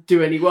have to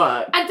do any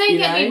work. And don't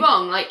get me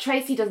wrong, like,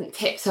 Tracy doesn't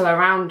tiptoe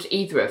around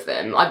either of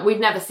them. Like, we've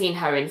never seen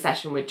her in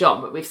session with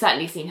John, but we've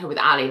certainly seen her with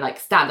Ali,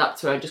 like, stand up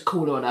to her and just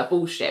call her on her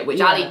bullshit,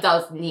 which Ali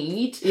does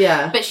need.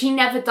 Yeah. But she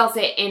never does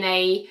it in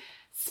a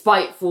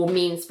spiteful,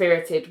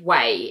 mean-spirited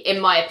way,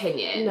 in my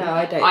opinion. No,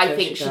 I don't I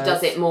think she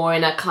does it more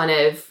in a kind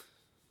of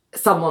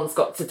someone's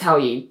got to tell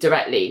you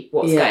directly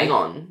what's going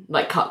on,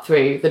 like cut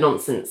through the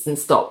nonsense and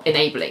stop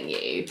enabling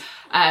you.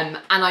 And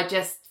I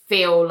just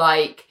feel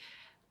like,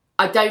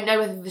 I don't know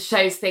whether the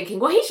show's thinking,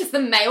 well, he's just the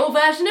male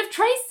version of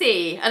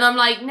Tracy. And I'm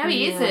like, no,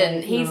 he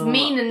isn't. He's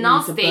mean and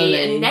nasty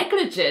and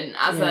negligent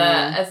as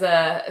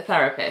a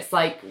therapist.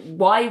 Like,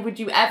 why would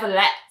you ever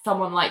let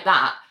someone like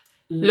that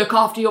look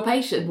after your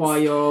patients while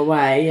you're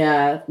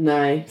away?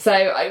 No. So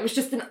it was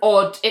just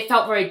it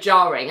felt very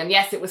jarring. And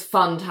yes, it was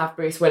fun to have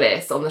Bruce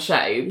Willis on the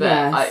show,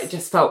 but it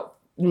just felt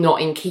not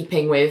in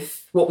keeping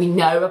with what we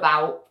know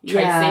about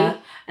Tracy.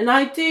 And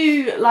I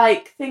do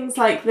like things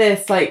like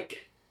this, like,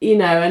 you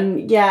know,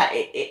 and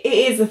it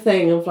is a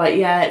thing of like,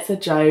 it's a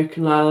joke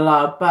and la la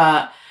la,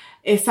 but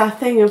it's that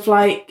thing of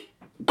like,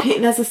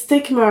 there's a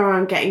stigma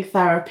around getting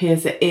therapy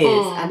as it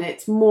is, and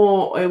it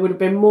would have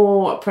been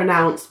more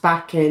pronounced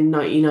back in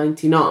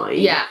 1999.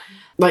 Yeah.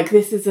 Like,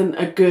 this isn't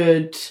a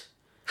good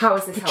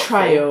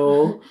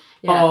portrayal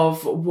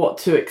of what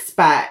to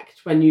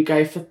expect when you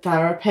go for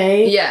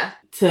therapy. Yeah.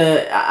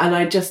 And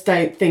I just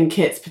don't think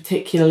it's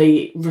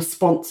particularly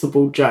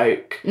responsible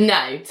joke.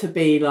 No. To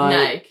be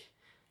like...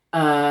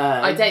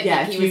 I don't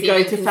think he was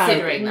even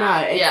considering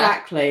that. No,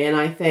 exactly. And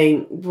I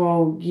think,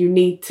 well, you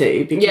need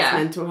to, because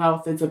mental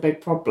health is a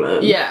big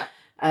problem. Yeah.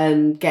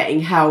 And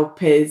getting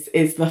help is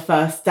the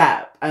first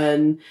step.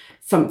 And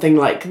something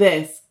like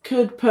this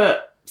could put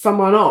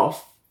someone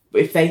off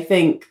if they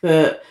think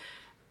that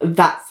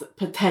that's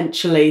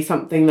potentially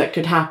something that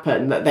could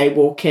happen, that they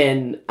walk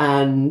in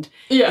and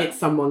it's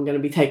someone going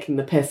to be taking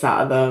the piss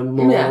out of them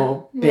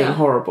or being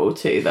horrible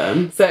to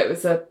them. So it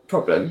was a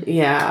problem.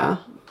 Yeah.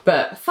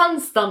 But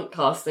fun stunt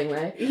casting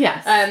though.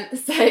 Yes.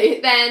 So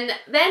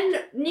then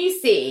new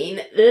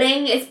scene,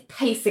 Ling is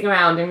pacing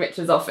around in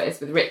Richard's office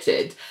with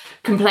Richard,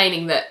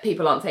 complaining that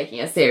people aren't taking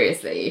her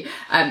seriously.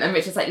 And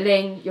Richard's like,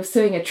 Ling, you're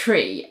suing a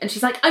tree. And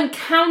she's like, I'm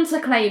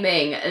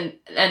counterclaiming.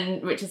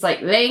 And Richard's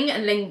like, Ling,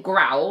 and Ling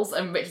growls,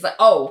 and Richard's like,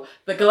 oh,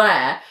 the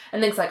glare.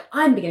 And Ling's like,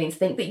 I'm beginning to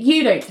think that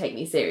you don't take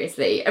me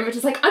seriously. And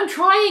Richard's like, I'm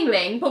trying,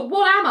 Ling, but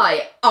what am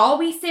I? Are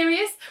we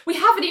serious? We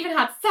haven't even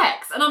had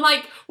sex. And I'm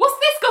like, what's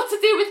this got to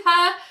do with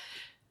her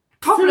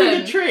problem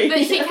that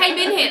she came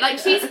in here? Like,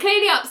 she's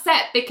clearly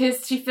upset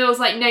because she feels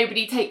like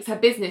nobody takes her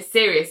business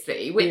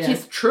seriously, which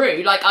is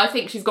true. Like, I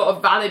think she's got a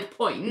valid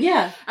point.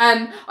 Yeah.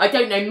 I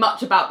don't know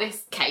much about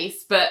this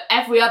case, but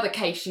every other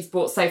case she's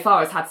brought so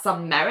far has had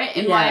some merit,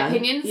 in my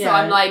opinion. So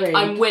I'm like, agreed.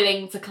 I'm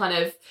willing to kind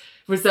of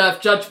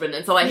reserve judgment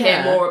until I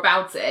hear more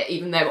about it,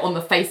 even though on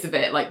the face of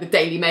it, like, the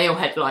Daily Mail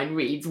headline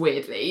reads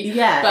weirdly.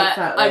 Yeah, but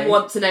exactly. I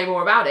want to know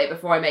more about it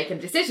before I make a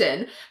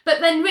decision.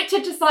 But then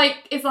Richard just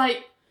is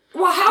like,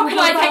 well, how can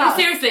I take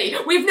you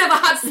seriously? We've never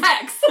had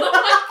sex.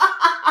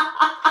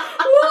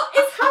 What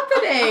is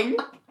happening?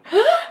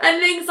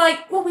 And Ling's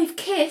like, well, we've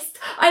kissed.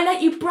 I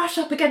let you brush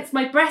up against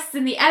my breasts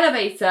in the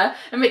elevator.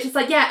 And Richard's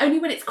like, yeah, only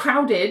when it's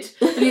crowded.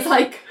 And he's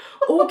like,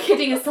 all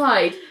kidding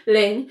aside,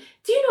 Ling,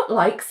 do you not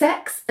like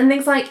sex? And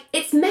Ling's like,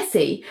 it's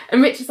messy.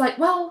 And Richard's like,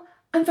 well,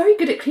 I'm very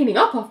good at cleaning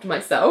up after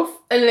myself.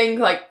 And Ling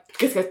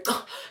just goes,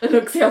 oh, and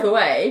looks the other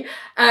way.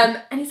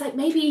 And he's like,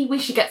 maybe we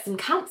should get some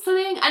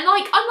counselling. And I'm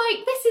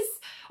like, this is...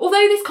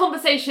 Although this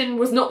conversation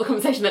was not the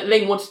conversation that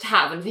Ling wanted to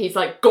have, and he's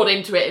got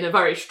into it in a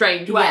very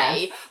strange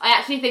way, I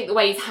actually think the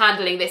way he's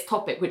handling this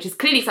topic, which is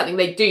clearly something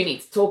they do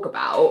need to talk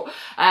about,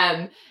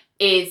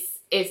 is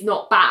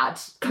not bad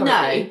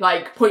currently.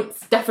 No.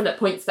 Definite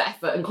points for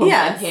effort and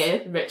content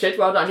here, Richard.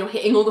 Well done, you're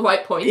hitting all the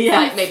right points.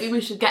 Yes. Maybe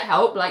we should get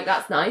help,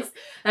 that's nice.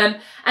 And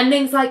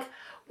Ling's like,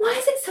 why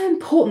is it so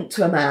important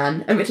to a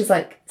man? And Richard's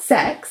like,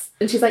 sex?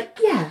 And she's like,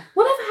 yeah,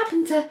 whatever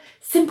happened to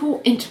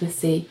simple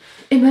intimacy,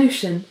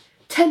 emotion,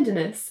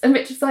 tenderness? And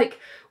Richard's like,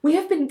 we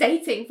have been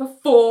dating for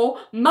 4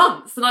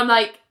 months. And I'm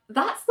like,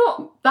 that's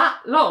not that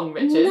long,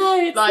 Richard. No,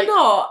 it's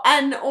not.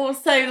 And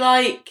also,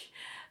 to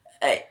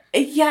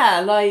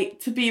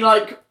be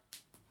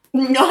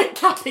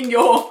tapping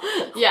your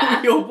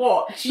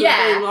watch.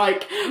 Yeah. And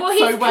being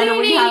so when are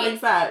we having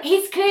sex?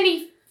 He's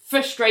clearly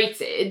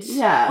frustrated.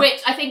 Yeah.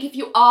 Which I think if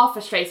you are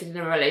frustrated in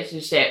a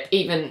relationship,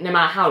 even no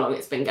matter how long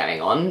it's been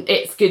going on,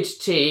 it's good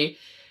to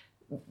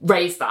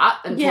raise that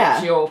and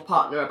talk to your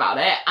partner about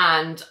it.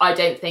 And I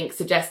don't think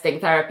suggesting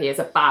therapy is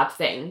a bad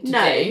thing to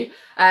do.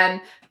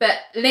 But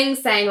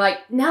Ling's saying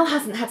Nell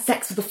hasn't had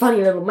sex with a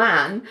funny little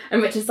man,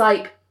 and Richard's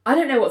like, I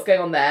don't know what's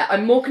going on there.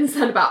 I'm more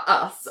concerned about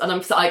us. And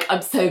I'm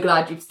so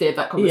glad you've steered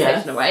that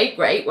conversation away.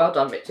 Great, well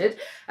done, Richard.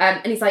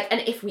 And he's like, and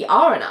if we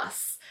are an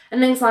us?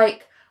 And Ling's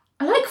like,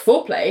 I like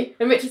foreplay.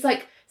 And Richard's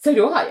like, so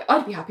do I.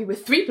 I'd be happy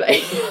with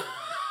 3-play.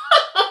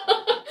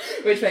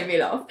 Which made me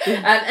laugh.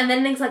 And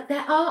then Ling's like,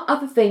 there are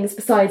other things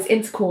besides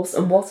intercourse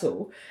and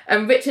wattle.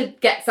 And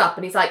Richard gets up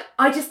and he's like,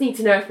 I just need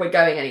to know if we're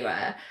going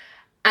anywhere.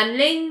 And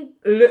Ling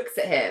looks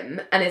at him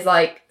and is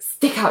like,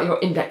 stick out your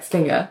index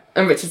finger.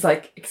 And Richard's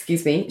like,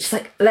 excuse me? She's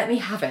like, let me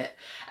have it.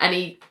 And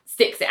he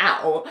sticks it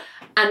out.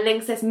 And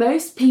Ling says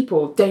most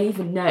people don't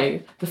even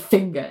know the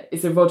finger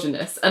is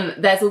erogenous.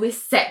 And there's all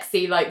this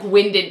sexy, like,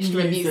 wind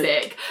instrument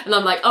music. And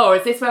I'm like, oh,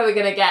 is this where we're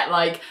going to get,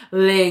 like,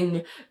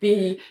 Ling,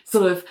 the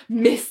sort of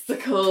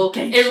mystical,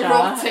 Geisha,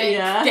 erotic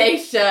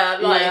geisha,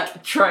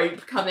 like,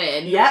 trope come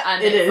in? Yeah,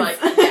 and it it's is. like,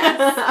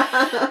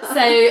 yes.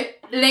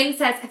 So Ling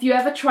says, have you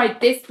ever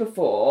tried this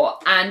before?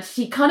 And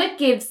she kind of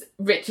gives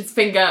Richard's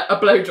finger a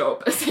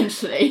blowjob,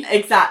 essentially.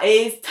 Exactly.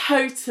 It's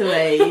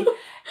totally,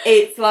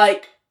 it's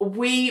like,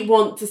 we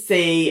want to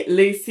see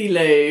Lucy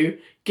Liu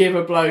give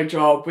a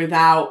blowjob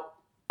without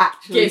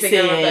actually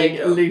seeing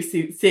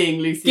Lucy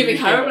giving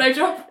Liu her a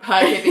blowjob?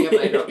 Her giving a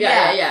blowjob.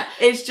 Yeah.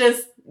 It's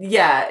just,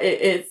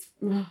 it's...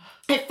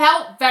 It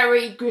felt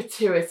very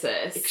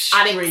gratuitous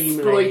Extremely and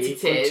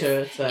exploitative,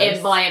 gratuitous.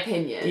 in my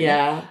opinion.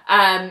 Yeah.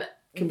 This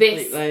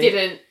Completely.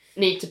 didn't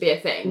need to be a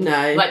thing.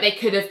 No. Like, they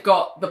could have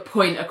got the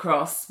point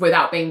across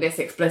without being this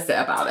explicit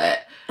about it.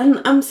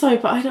 And I'm sorry,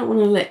 but I don't want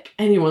to lick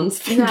anyone's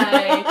finger.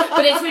 No.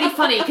 But it's really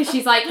funny because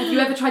she's like, have you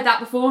ever tried that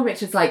before? And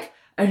Richard's like,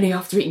 only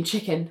after eating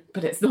chicken,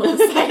 but it's not the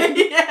same.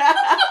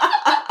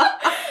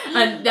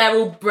 And they're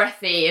all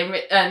breathy,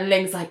 and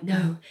Ling's like,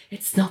 no,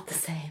 it's not the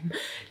same.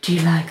 Do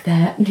you like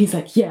that? And he's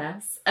like,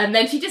 yes. And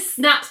then she just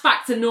snaps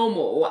back to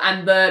normal,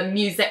 and the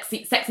music,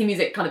 sexy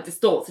music kind of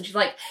distorts. And she's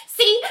like,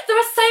 see, there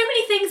are so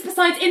many things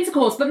besides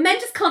intercourse, but men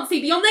just can't see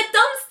beyond their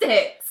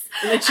thumbsticks.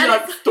 And then she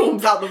like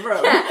storms out the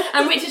room. Yeah,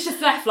 and Richard's just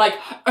left like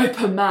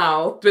open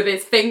mouthed with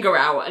his finger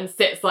out and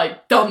sits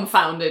like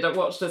dumbfounded at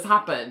what's just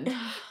happened.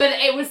 But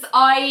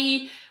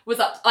I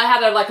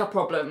had a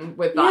problem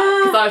with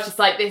that because I was just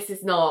like, this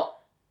is not.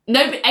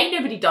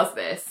 Nobody does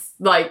this,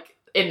 like,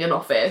 in an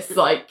office.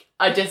 Like,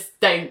 I just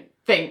don't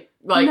think,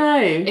 like, No.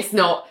 it's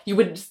not, you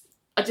wouldn't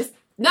just,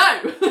 no!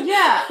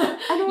 Yeah.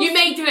 You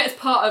may do it as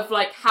part of,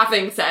 like,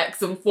 having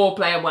sex and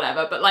foreplay and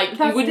whatever, but, like, you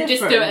That's wouldn't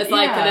just do it as,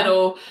 like, different, a yeah.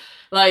 little,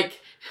 like,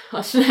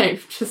 I don't know,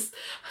 just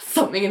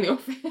something in the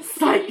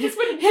office. Like, you just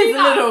wouldn't do here's a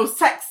that. little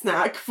sex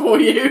snack for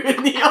you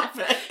in the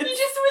office. You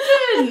just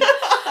wouldn't.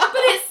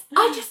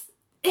 But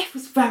it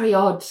was very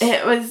odd.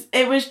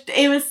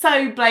 It was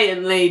so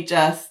blatantly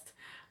just,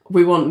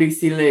 we want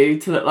Lucy Liu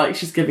to look like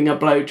she's giving a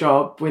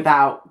blowjob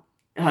without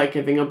her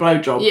giving a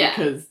blowjob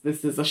because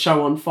this is a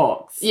show on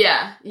Fox.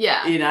 Yeah.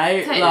 You know?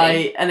 Totally.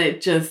 Like, and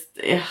it just...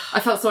 I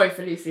felt sorry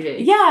for Lucy Liu.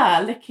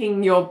 Yeah,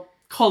 licking your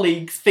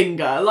colleague's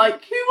finger.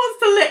 Like, who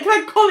wants to lick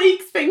their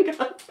colleague's finger?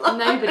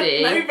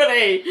 Nobody.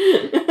 Nobody.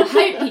 I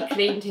hope he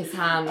cleaned his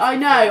hands. I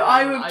know,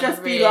 I would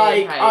just be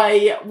like,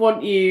 I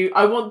want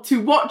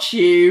to watch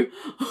you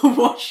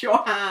wash your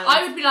hands.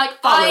 I would be like,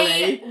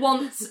 thoroughly. I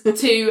want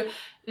to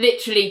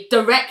literally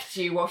direct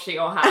you washing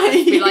your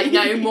hands. Be like,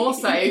 no, more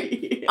soap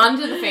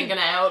under the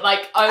fingernail.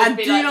 Like, I would and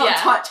be do like, not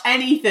touch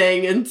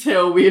anything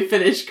until we have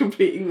finished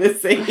completing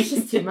this scene. It's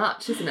just too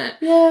much, isn't it?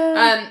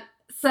 Yeah.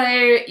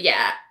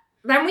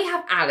 Then we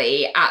have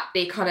Ali at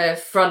the kind of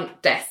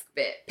front desk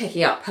bit,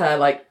 picking up her,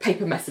 like,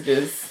 paper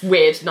messages,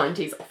 weird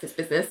 90s office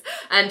business,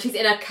 and she's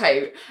in a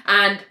coat,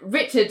 and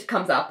Richard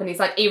comes up, and he's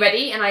like, are you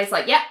ready? And I was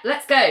like, yeah,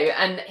 let's go,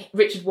 and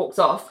Richard walks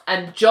off,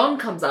 and John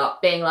comes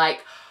up, being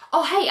like,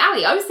 oh, hey,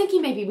 Ali, I was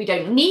thinking maybe we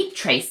don't need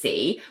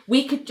Tracy,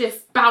 we could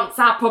just bounce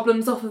our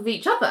problems off of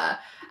each other.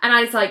 And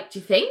I was like, do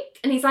you think?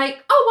 And he's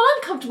like, oh, well,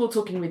 I'm comfortable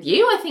talking with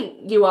you, I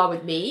think you are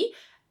with me.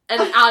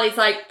 And Ali's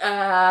like,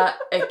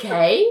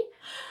 okay.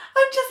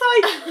 I'm just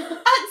like,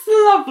 that's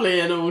lovely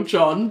and all,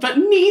 John, but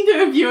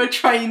neither of you are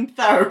trained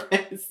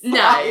therapists.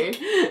 No.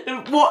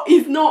 Like, what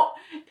is not,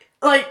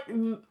 like,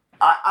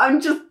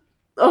 I'm just,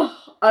 I'm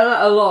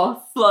at a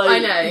loss. Like, I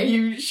know.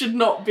 You should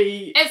not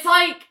be. It's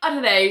like, I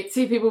don't know,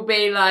 two people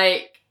being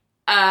like,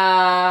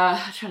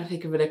 I'm trying to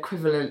think of an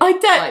equivalent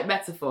like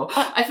metaphor.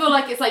 I feel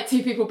like it's like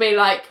two people being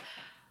like,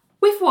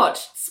 we've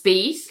watched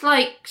Speed,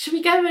 like, should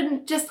we go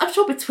and just, I'm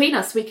sure between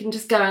us we can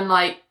just go and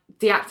like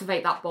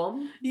deactivate that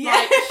bomb. Yeah.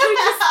 Like, should we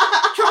just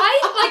try?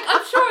 Like,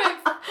 I'm sure I've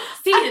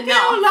seen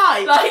enough.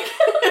 Like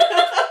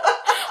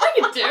I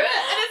can do it.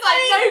 And it's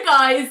like, no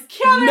guys,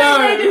 Keanu no.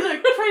 made it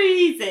look pretty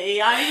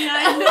easy. I mean,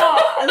 I'm not,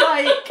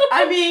 like,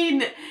 I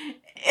mean,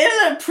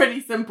 it looked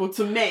pretty simple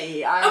to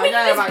me. And we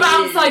can just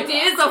bounce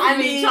ideas off of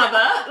each other.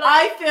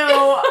 I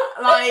feel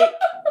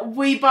like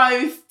we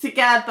both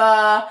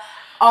together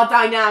are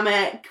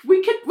dynamic.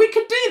 We could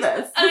do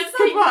this. And This it's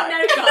could like, work.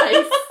 no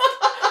guys,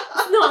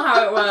 that's not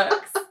how it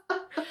works.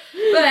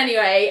 But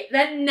anyway,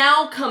 then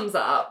Nell comes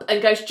up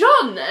and goes,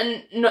 John,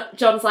 and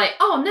John's like,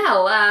 oh,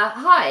 Nell,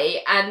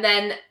 hi. And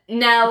then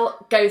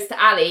Nell goes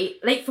to Ali,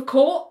 late for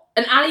court,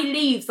 and Ali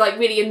leaves, like,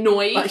 really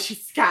annoyed. Like, she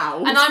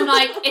scowls. And I'm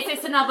like, is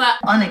this another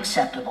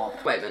Unacceptable.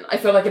 moment? I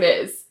feel like it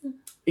is.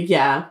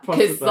 Yeah,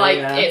 possibly, Because, like,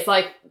 yeah. it's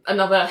like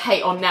another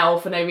hate on Nell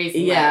for no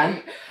reason. Yeah.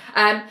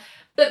 moment.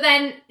 But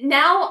then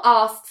Nell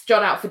asks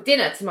John out for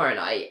dinner tomorrow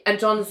night, and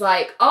John's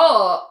like,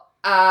 oh,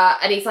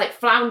 and he's like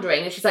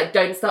floundering, and she's like,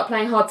 don't start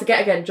playing hard to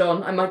get again,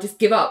 John. I might just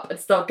give up and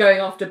start going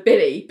after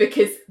Billy,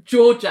 because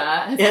Georgia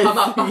has come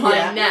up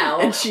behind Nell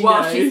and she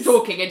while knows. she's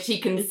talking, and she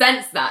can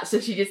sense that, so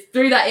she just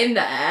threw that in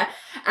there,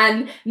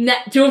 and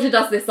Georgia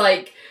does this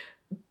like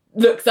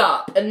looks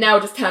up and Nell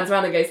just turns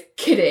around and goes,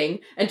 kidding.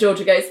 And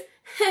Georgia goes,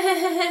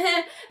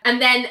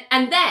 and then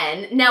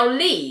Nell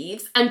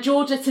leaves and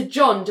Georgia to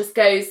John just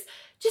goes,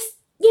 just,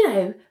 you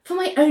know, for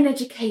my own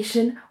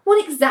education,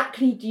 what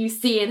exactly do you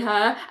see in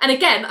her? And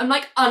again, I'm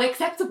like,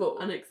 unacceptable.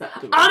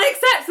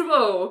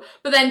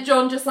 But then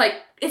John just like,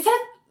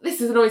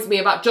 this annoys me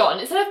about John,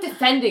 instead of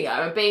defending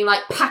her and being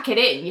like, pack it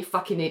in, you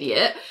fucking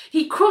idiot,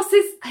 he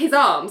crosses his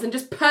arms and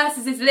just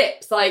purses his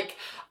lips, like,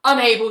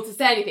 unable to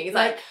say anything. He's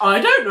like, I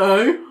don't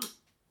know.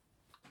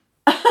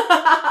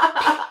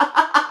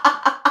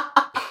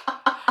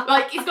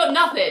 Like, he's got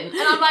nothing. And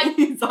I'm like,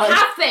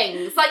 have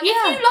things. Like, if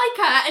you like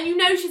her and you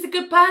know she's a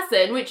good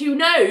person, which you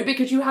know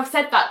because you have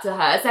said that to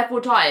her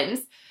several times,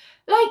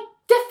 like,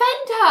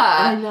 defend her.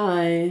 I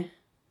know.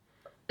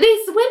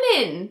 These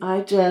women.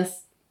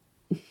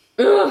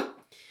 Ugh.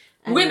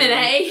 Women,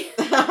 eh?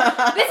 This is what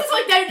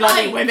I don't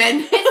Bloody like.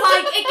 women. It's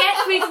like, it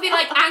gets me to be,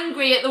 like,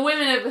 angry at the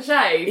women of the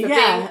show for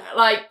being,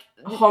 like,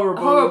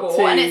 horrible.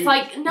 And it's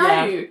like,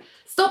 no,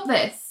 stop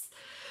this.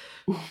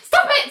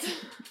 Stop it!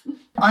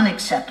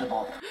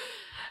 Unacceptable.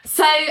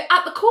 So,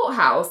 at the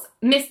courthouse,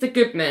 Mr.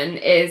 Goodman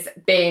is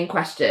being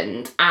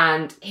questioned,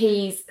 and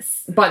he's,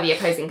 by the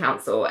opposing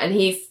counsel, and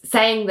he's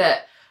saying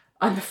that,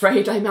 I'm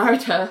afraid I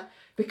married her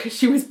because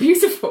she was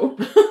beautiful.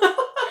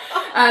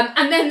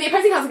 And then the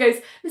opposing counsel goes,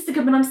 Mr.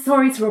 Goodman, I'm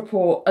sorry to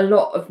report a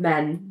lot of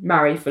men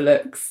marry for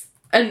looks.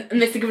 And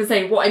Mr. Goodman's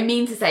saying, what I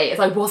mean to say is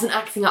I wasn't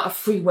acting out of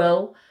free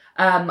will.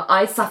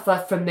 I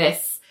suffer from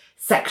this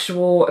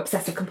sexual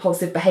obsessive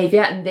compulsive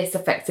behaviour and this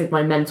affected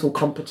my mental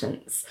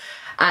competence.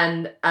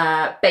 And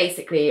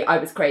basically I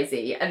was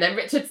crazy. And then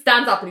Richard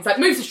stands up and he's like,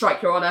 move to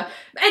strike, Your Honour.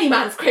 Any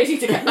man's crazy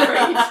to get married.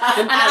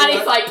 and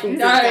Annie's like,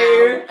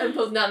 no. And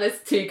pulls down there's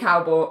two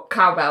cowbells.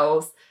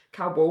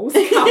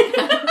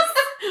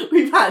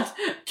 We've had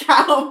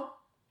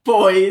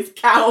cowboys,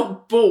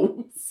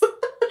 cowballs.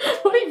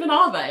 What even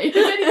are they? I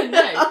don't even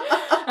know.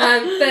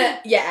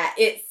 But yeah,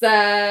 it's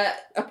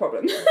a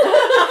problem.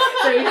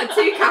 So we had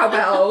two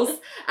cowbells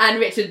and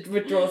Richard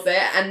withdraws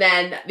it, and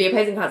then the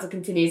opposing counsel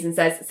continues and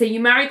says, so you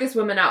married this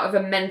woman out of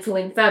a mental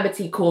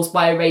infirmity caused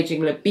by a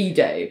raging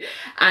libido.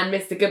 And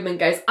Mr. Goodman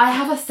goes, I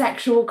have a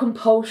sexual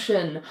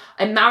compulsion.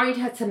 I married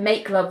her to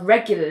make love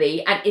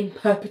regularly and in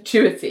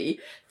perpetuity,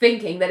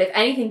 thinking that if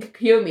anything could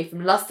cure me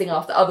from lusting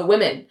after other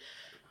women.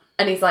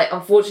 And he's like,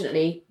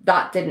 unfortunately,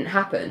 that didn't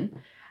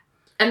happen.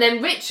 And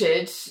then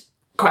Richard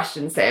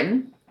questions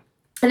him.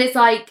 And it's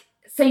like,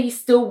 so you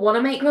still want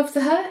to make love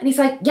to her? And he's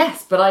like,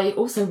 yes, but I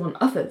also want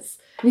others.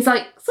 And he's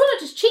like, so not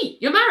just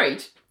cheat, you're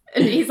married.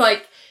 And he's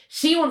like,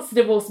 she wants to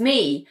divorce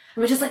me.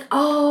 And we're just like,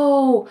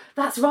 oh,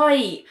 that's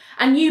right.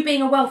 And you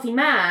being a wealthy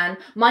man,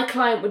 my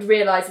client would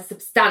realise a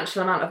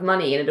substantial amount of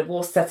money in a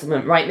divorce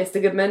settlement, right,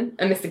 Mr. Goodman?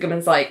 And Mr.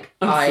 Goodman's like,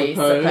 I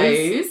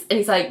suppose. And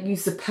he's like, you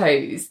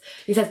suppose.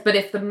 He says, but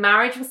if the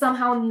marriage was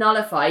somehow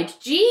nullified,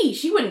 gee,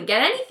 she wouldn't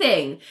get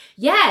anything.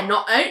 Yeah,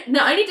 not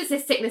only does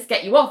this sickness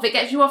get you off, it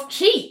gets you off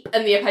cheap.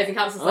 And the opposing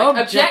counsel's like,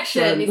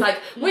 objection. He's like,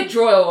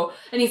 withdrawal.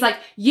 And he's like,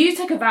 you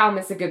took a vow,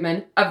 Mr.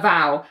 Goodman, a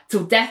vow,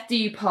 till death do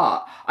you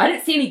part. I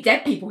don't see any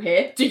dead people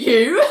here, do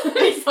you?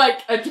 He's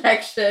like,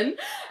 objection.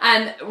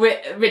 And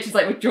Richard's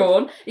like,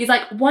 withdrawn. He's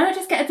like, why not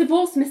just get a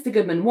divorce, Mr.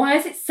 Goodman? Why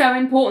is it so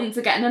important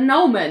to get an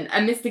annulment?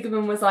 And Mr.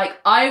 Goodman was like,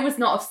 I was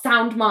not of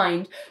sound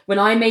mind when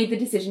I made the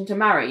decision to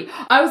marry.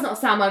 I was not of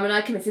sound mind when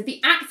I committed the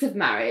act of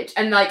marriage.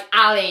 And like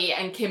Ali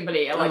and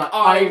Kimberly are like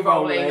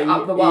eye-rolling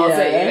up the wazoo.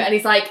 Yeah. And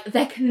he's like,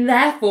 there can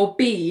therefore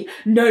be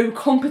no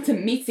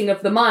competent meeting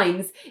of the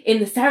minds in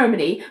the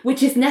ceremony,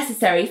 which is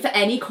necessary for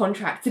any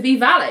contract to be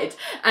valid.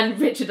 And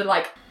Richard are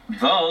like,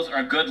 those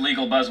are good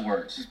legal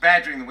buzzwords. He's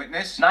badgering the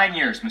witness. 9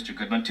 years, Mr.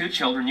 Goodman, 2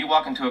 children. You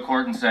walk into a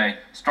court and say,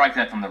 strike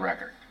that from the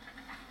record.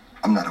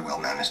 I'm not a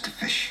well-managed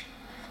fish.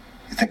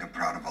 You think I'm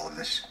proud of all of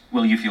this?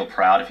 Will you feel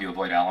proud if you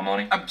avoid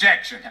alimony?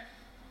 Objection.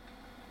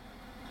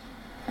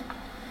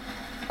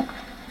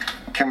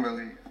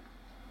 Kimberly,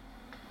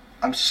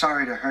 I'm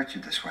sorry to hurt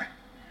you this way.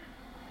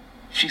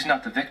 She's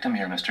not the victim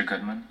here, Mr.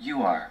 Goodman.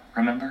 You are,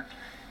 remember?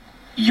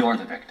 You're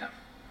the victim.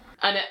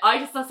 And I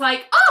just was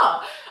like,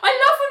 I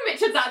love when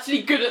Richard's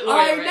actually good at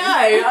lawyering.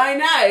 I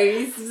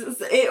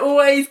know. It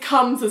always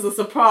comes as a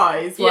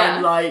surprise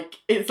when, like,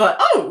 it's like,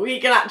 oh,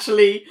 we can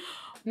actually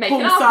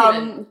pull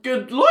some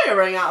good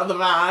lawyering out of the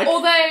bag.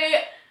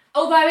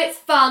 Although it's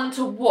fun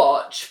to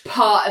watch,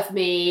 part of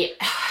me,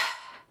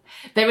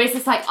 there is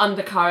this, like,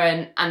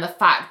 undercurrent and the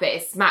fact that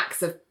it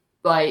smacks of,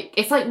 like,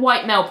 it's like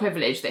white male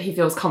privilege that he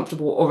feels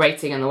comfortable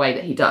orating in the way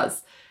that he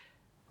does,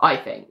 I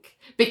think.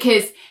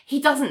 Because he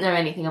doesn't know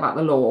anything about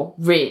the law,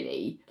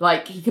 really.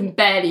 Like, he can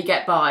barely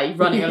get by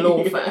running a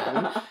law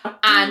firm.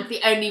 And the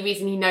only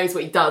reason he knows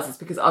what he does is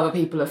because other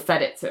people have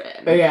fed it to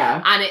him.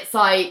 Yeah. And it's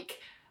like,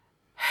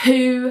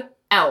 who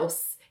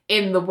else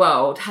in the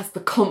world has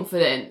the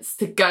confidence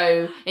to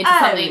go into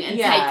something and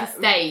take a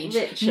stage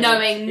Richard,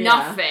 knowing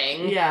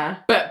nothing,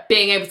 but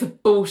being able to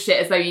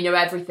bullshit as though you know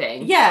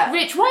everything. Yeah.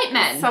 Rich white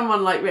men.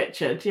 Someone like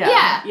Richard,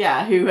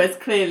 yeah, who has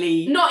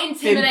clearly not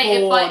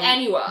intimidated by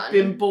anyone.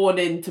 Been born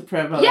into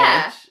privilege.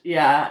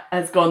 Yeah,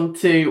 has gone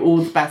to all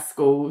the best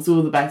schools,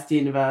 all the best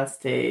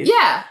universities.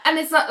 Yeah, and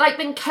it's like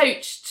been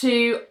coached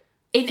to,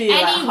 in feel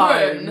any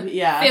room,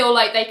 feel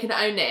like they can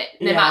own it,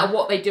 no matter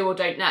what they do or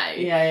don't know.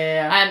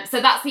 Yeah. So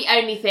that's the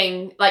only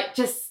thing, like,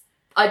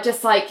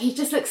 he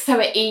just looks so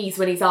at ease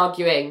when he's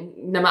arguing,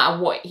 no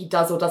matter what he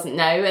does or doesn't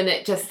know, and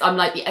I'm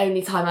like, the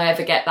only time I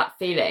ever get that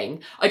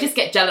feeling, I just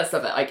get jealous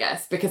of it, I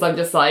guess, because I'm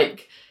just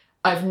like,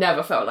 I've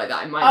never felt like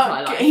that in my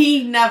entire life.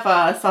 He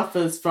never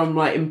suffers from,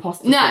 like,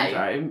 imposter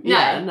syndrome.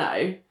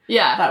 No.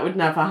 Yeah. That would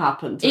never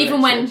happen to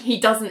even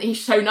Richard. when he's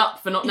shown up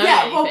for not knowing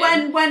anything.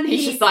 Well, when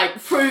he's just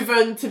like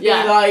proven to be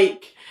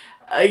like,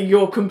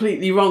 you're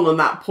completely wrong on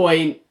that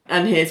point,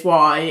 and here's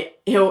why,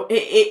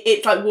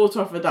 it's like water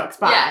off a duck's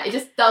back. Yeah, it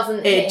just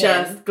doesn't It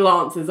just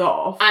glances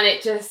off. And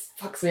it just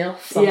fucks me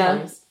off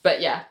sometimes.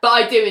 But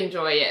I do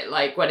enjoy it,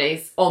 like, when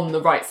he's on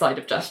the right side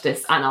of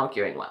justice and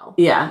arguing well.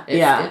 Yeah,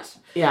 it's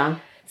good. Yeah.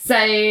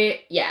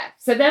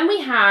 So then we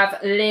have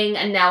Ling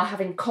and Nell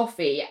having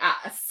coffee at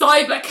a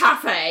cyber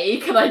cafe.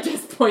 Can I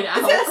just point out?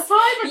 Is it a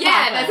cyber cafe?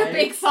 Yeah, there's a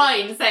big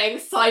sign saying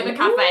cyber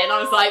cafe, and I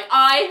was like,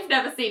 I've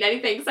never seen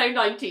anything so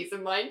 90s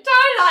in my entire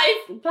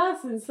life.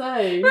 That's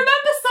insane. Remember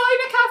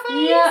cyber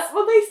cafes? Yeah,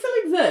 well, they still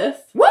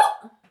exist.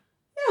 What?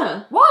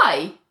 Yeah.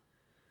 Why?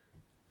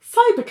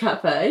 Cyber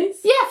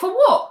cafes? Yeah, for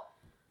what?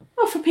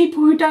 Well, for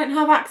people who don't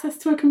have access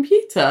to a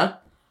computer.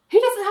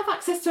 Who doesn't have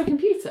access to a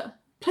computer?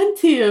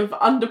 Plenty of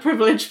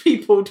underprivileged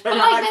people don't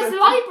have access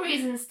there's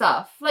libraries and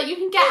stuff. Like, you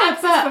can get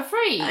access for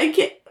free.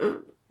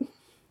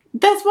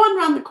 There's one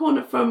round the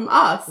corner from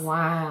us.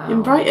 Wow.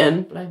 In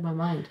Brighton. Blow my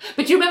mind.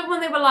 But do you remember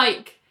when they were,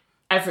 like,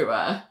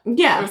 everywhere?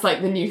 Yeah. It was,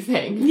 like, the new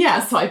thing.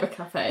 Yeah. A cyber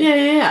cafe.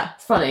 Yeah.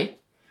 It's funny.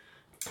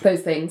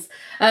 Those things.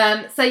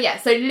 So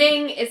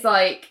Ling is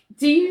like,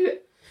 do you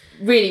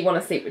really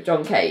want to sleep with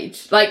John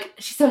Cage? Like,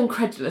 she's so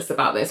incredulous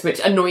about this, which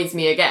annoys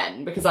me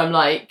again, because I'm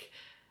like,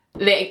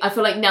 Ling, I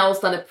feel like Nell's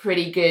done a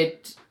pretty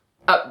good,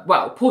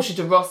 Portia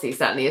de Rossi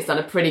certainly has done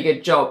a pretty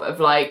good job of,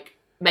 like,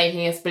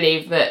 making us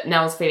believe that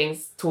Nell's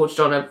feelings towards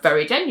John are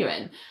very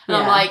genuine. And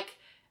I'm like,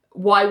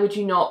 why would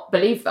you not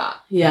believe that?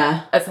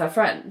 Yeah. As her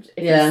friend,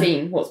 if you've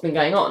seen what's been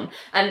going on.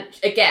 And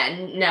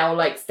again, Nell,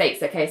 like, states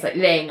their case, like,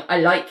 Ling, I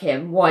like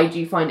him. Why do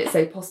you find it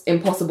so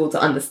impossible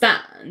to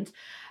understand?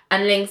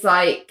 And Ling's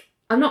like,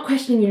 I'm not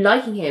questioning you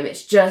liking him.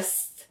 It's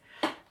just...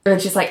 And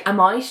it's just like,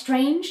 am I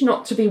strange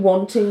not to be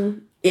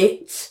wanting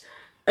it?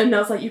 And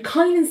Nell's like, you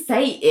can't even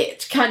say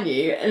it, can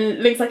you?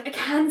 And Ling's like, I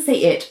can say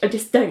it, I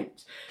just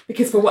don't.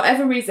 Because for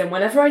whatever reason,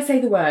 whenever I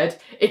say the word,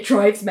 it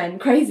drives men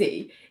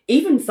crazy.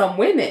 Even some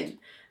women.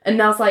 And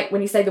Nell's like,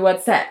 when you say the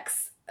word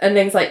sex. And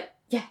Ling's like,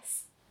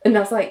 yes. And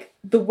Nell's like,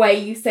 the way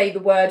you say the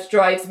word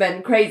drives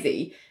men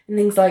crazy. And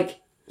Ling's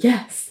like,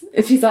 yes.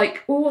 And she's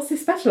like, well, what's so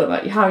special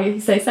about you? How you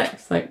say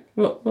sex? Like,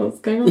 what's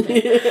going on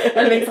here?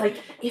 And Ling's like,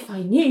 if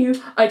I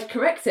knew, I'd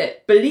correct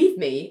it. Believe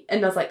me.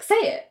 And Nell's like, say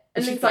it.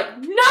 And Ling's like,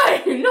 no,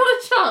 not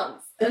a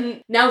chance.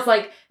 And Nell's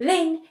like,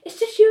 Ling, it's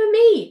just you and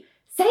me.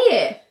 Say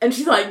it. And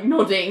she's like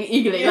nodding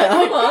eagerly. Yeah,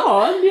 like, come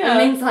on. Yeah. And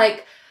Ling's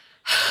like,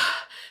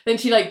 then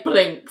she like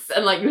blinks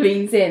and like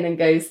leans in and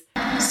goes,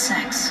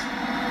 sex.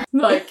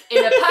 Like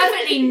in a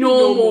perfectly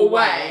normal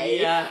way.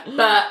 Yeah.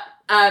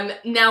 But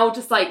Nell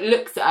just like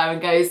looks at her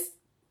and goes,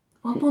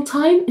 one more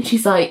time? And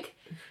she's like,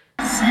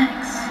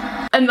 sex.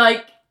 And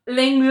like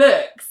Ling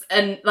looks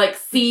and like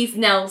sees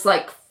Nell's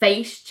like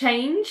face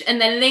change,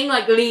 and then Ling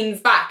like leans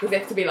back as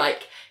if to be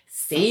like,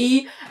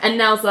 see? And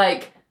Nell's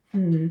like,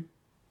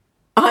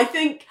 I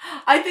think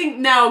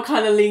Nell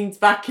kind of leans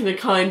back in a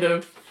kind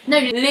of... No,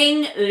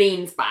 Ling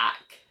leans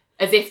back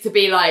as if to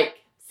be like,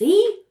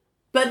 see?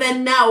 But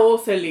then Nell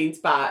also leans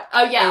back.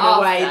 Oh yeah, in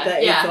a way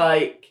that is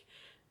like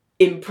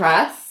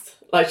impressed.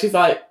 Like she's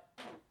like,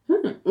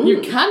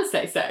 you can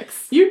say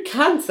sex. You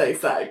can say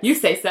sex. You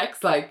say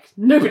sex like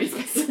nobody's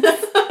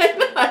business. I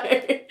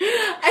know.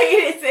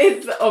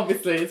 It's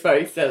obviously it's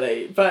very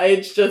silly, but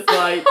it's just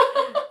like,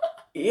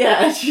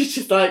 yeah, she's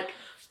just like,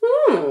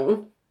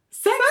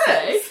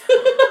 sex.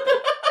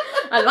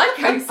 I like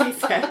how you say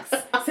sex.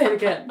 Say it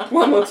again.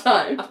 One more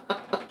time.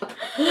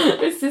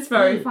 This is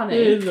very funny.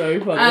 It is very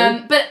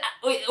funny. But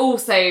it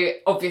also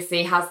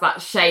obviously has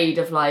that shade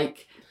of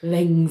like,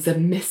 Ling's a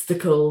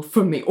mystical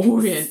from the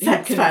Orient.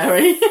 Sex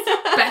fairy.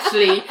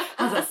 Especially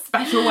has a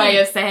special way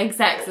of saying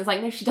sex. It's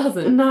like, no, she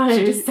doesn't. No,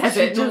 she just says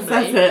it normally.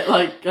 Says it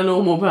like a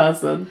normal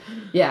person.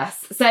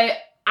 Yes. So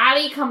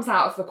Ali comes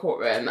out of the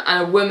courtroom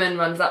and a woman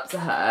runs up to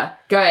her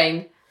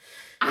going,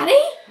 Ali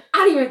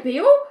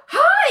McBeal?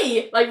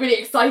 Hi! Like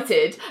really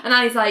excited. And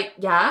Ali's like,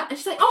 yeah. And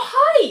she's like, oh,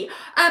 hi.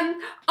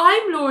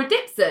 I'm Laura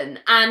Dipson.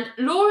 And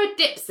Laura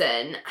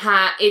Dipson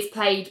is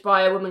played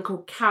by a woman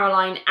called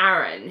Caroline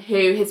Aaron,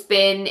 who has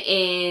been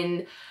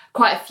in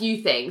quite a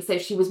few things. So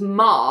she was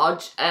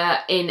Marge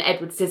in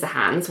Edward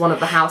Scissorhands, one of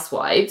the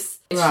housewives.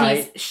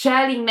 Right. She's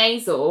Shirley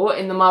Maisel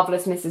in The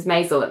Marvellous Mrs.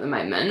 Maisel at the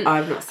moment.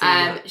 I've not seen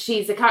that.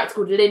 She's a character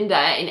called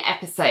Linda in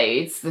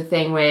Episodes, the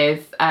thing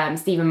with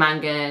Stephen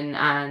Mangan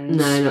and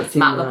not seen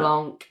Matt that.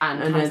 LeBlanc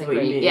and I know Tamsin what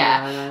you Greene. mean,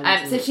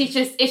 Yeah. So it's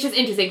it's just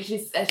interesting.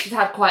 She's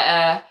had quite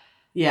a...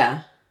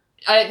 Yeah.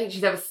 I don't think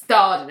she's ever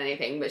starred in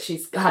anything, but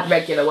she's had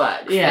regular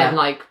work Yeah. and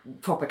like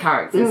proper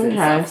characters and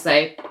stuff.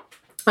 So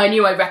I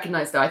knew I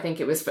recognised her. I think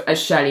it was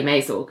as Shirley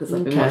Maisel because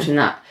I've been watching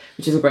that,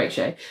 which is a great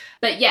show.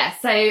 But yeah,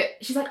 so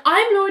she's like,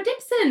 I'm Laura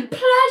Dibson.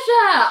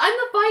 Pleasure. I'm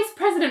the Vice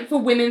President for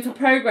Women for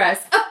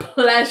Progress. A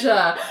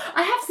pleasure.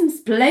 I have some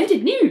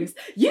splendid news.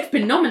 You've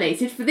been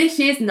nominated for this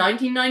year's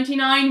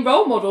 1999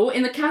 role model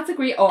in the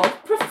category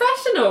of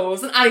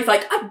professionals. And Ali's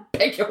like, I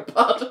beg your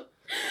pardon.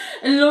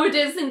 And Laura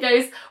Dibson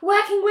goes,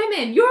 working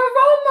women, you're a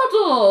role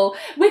model.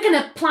 We're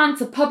going to plan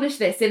to publish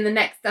this in the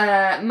next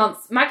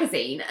month's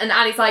magazine. And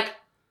Ali's like,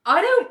 I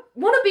don't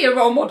want to be a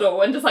role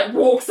model, and just like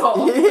walks off.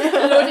 And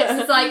Laura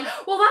Dibson's like,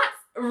 well, that's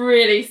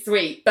really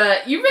sweet,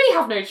 but you really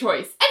have no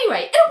choice.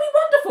 Anyway, it'll be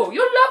wonderful.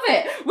 You'll love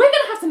it. We're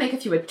going to have to make a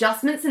few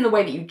adjustments in the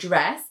way that you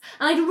dress,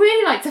 and I'd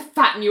really like to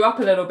fatten you up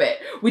a little bit.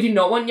 We do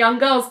not want young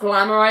girls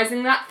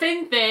glamorizing that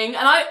thin thing.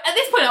 And at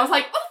this point, I was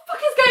like, what the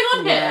fuck is going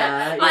on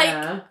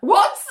here?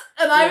 What?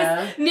 And I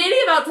was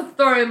nearly about to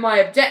throw in my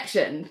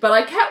objection, but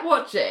I kept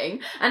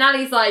watching, and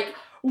Ali's like,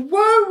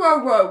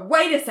 whoa,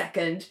 wait a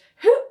second.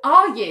 Who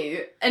are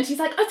you? And she's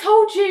like, I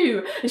told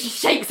you. And she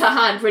shakes her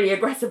hand really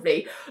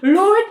aggressively.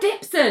 Laura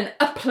Dibson,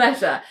 a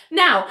pleasure.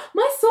 Now,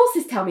 my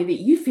sources tell me that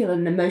you feel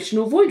an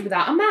emotional void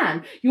without a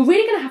man. You're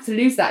really going to have to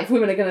lose that if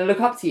women are going to look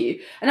up to you.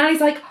 And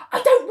Ali's like,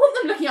 I don't want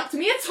them looking up to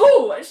me at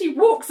all. And she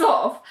walks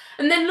off.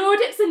 And then Laura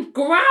Dibson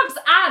grabs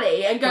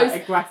Ali and goes...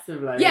 Quite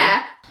aggressively.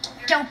 Yeah.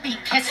 Don't be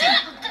pissy.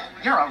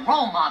 You're a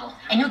role model,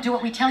 and you'll do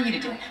what we tell you to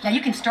do. Now, you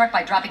can start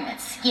by dropping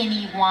that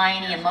skinny,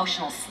 whiny,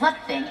 emotional slut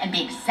thing and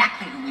be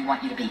exactly who we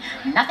want you to be.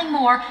 Nothing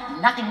more,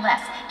 nothing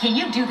less. Can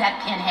you do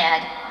that,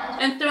 Pinhead?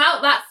 And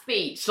throughout that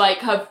speech, like,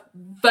 her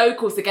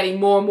vocals are getting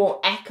more and more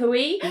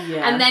echoey.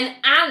 Yeah. And then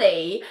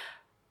Ali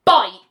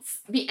bites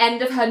the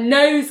end of her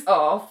nose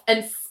off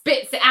and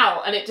spits it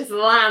out, and it just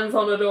lands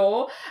on a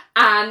door.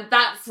 And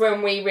that's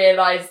when we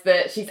realise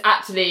that she's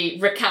actually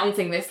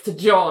recounting this to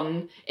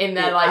John in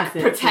their like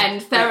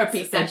pretend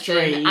therapy session,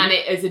 and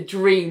it is a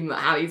dream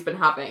that Ali's been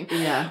having.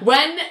 Yeah.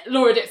 When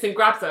Laura Dibson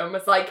grabs her and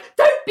was like,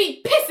 "Don't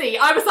be pissy,"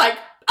 I was like,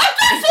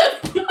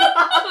 "Objection!" And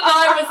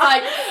I was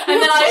like,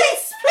 and then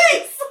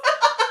Peace!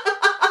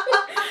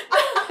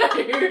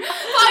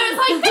 I was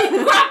like,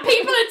 don't grab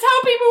people and tell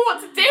people what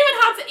to do and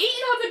how to eat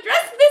and how to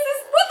dress.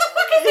 What the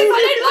fuck is this? I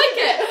don't like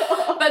it.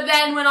 But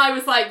then when I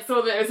was like,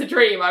 saw that it was a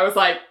dream, I was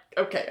like,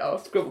 okay, I'll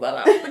scribble that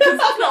out because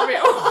that's not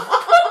real.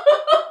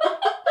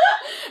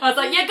 I was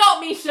like, you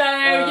got me,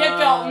 show. You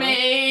got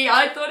me.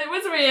 I thought it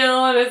was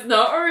real and it's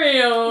not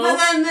real. But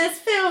then this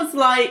feels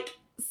like,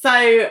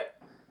 so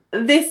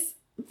this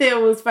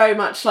feels very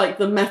much like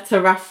the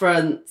meta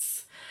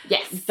reference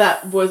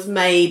that was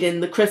made in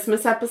the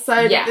Christmas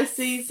episode of this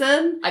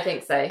season. I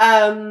think so.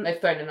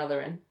 They've thrown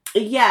another in.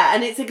 Yeah,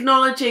 and it's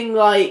acknowledging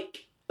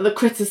like the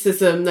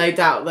criticism, no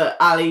doubt, that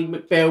Ally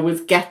McBeal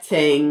was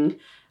getting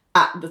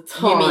at the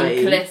time. You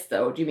mean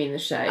Callisto, or do you mean the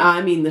show?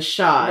 I mean the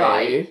show.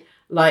 Right.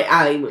 Like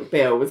Ally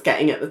McBeal was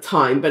getting at the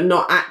time, but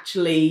not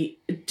actually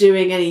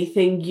doing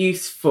anything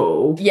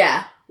useful.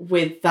 Yeah.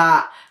 With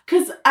that.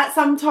 Because at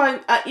some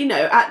time,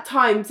 at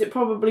times it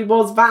probably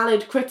was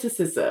valid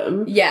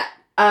criticism. Yeah.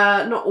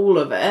 Not all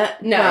of it,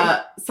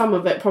 but some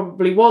of it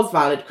probably was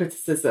valid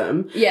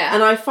criticism. Yeah.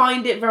 And I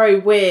find it very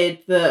weird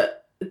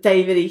that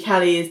David E.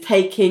 Kelley is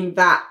taking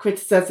that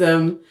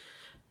criticism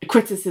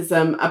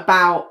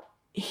about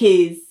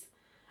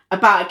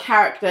a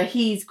character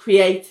he's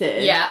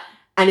created. Yeah.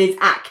 And is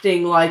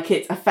acting like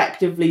it's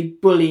effectively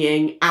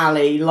bullying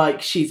Ali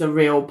like she's a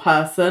real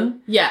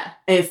person. Yeah.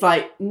 It's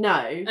like, no.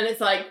 And it's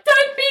like,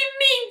 don't be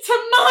mean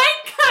to my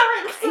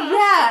character.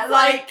 Yeah,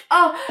 like,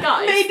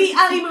 guys. Maybe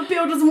Ally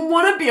McBeal doesn't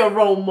want to be a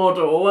role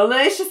model. And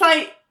then it's just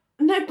like,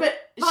 no, but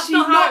that's she's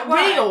not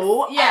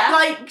real. Yeah.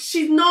 Like,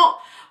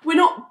 we're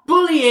not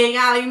bullying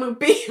Ally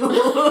McBeal.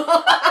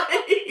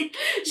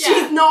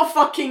 She's not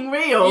fucking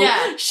real.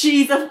 Yeah.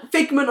 She's a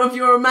figment of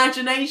your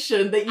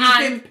imagination that you've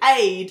been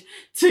paid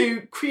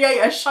to create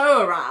a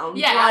show around.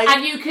 Yeah,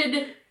 and you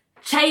could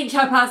change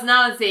her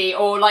personality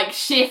or like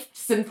shift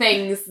some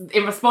things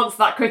in response to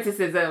that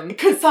criticism.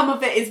 Because some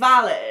of it is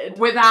valid.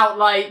 Without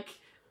like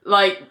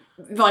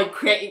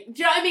creating,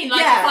 do you know what I mean?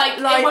 Like,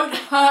 it's like it won't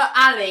hurt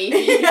Ali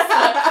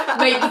to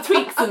make the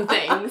tweaks and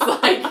things.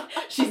 Like,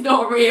 she's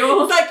not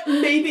real. It's like,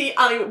 maybe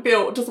Ally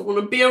McBeal doesn't want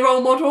to be a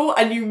role model,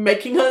 and you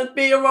making her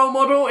be a role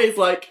model is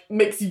like,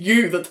 makes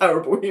you the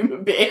terrible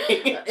human being.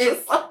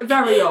 It's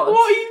very odd.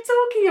 What are you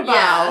talking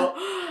about?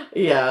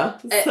 Yeah.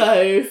 So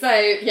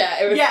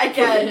yeah, it was... Yeah,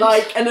 again,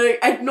 like, an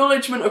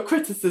acknowledgement of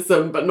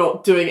criticism, but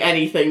not doing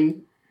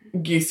anything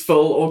useful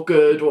or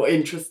good or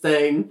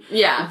interesting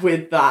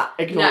with that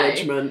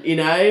acknowledgement, you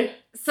know?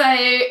 So,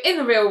 in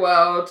the real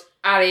world,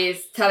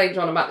 Ally's telling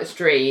John about this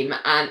dream,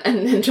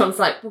 and then John's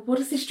like, well, what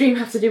does this dream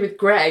have to do with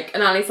Greg?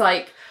 And Ally's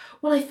like,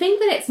 well, I think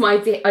that it's my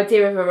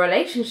idea of a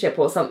relationship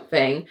or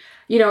something.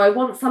 You know, I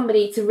want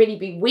somebody to really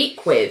be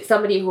weak with,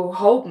 somebody who will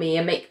hold me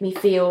and make me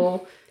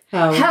feel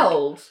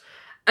held.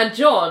 And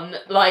John,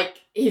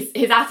 like, his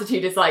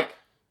attitude is like,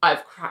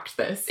 I've cracked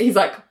this. He's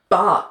like,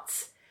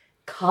 but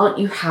can't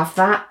you have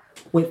that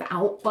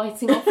without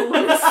biting off all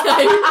the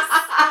stones?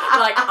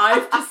 Like,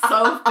 I've just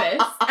solved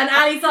this. And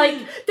Ally's like,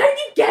 don't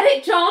you get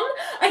it, John?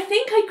 I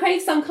think I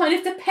crave some kind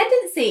of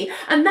dependency,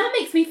 and that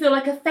makes me feel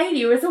like a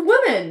failure as a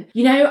woman.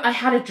 You know, I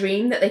had a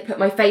dream that they put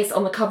my face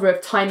on the cover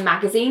of Time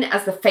magazine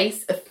as the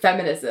face of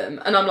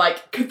feminism. And I'm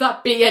like, could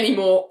that be any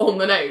more on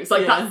the nose?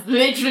 Like, that's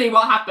literally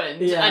what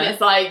happened. Yeah. And it's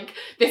like,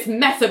 this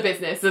meta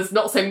business is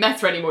not so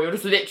meta anymore. You're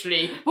just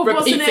literally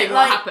repeating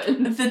what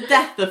happened. The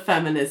death of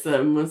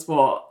feminism was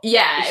what?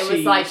 Yeah, it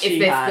was like, is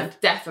this the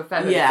death of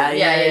feminism?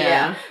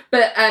 Yeah.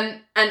 But,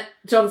 and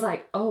John's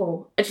like,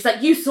 oh. And she's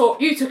like,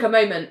 you took a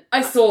moment.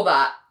 I saw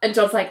that. And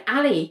John's like,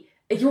 Ally,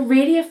 you're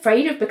really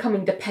afraid of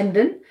becoming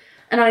dependent?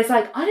 And Ally's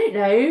like, I don't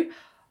know.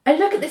 I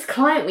look at this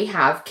client we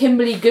have,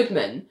 Kimberly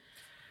Goodman,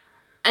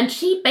 and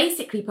she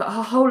basically put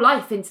her whole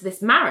life into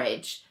this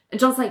marriage. And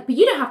John's like, but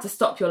you don't have to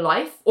stop your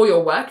life or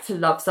your work to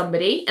love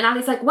somebody. And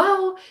Ally's like,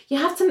 well, you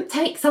have to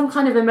take some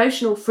kind of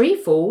emotional free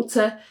fall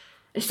to...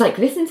 And she's like,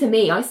 listen to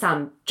me, I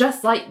sound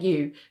just like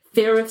you.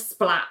 Fear of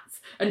splats.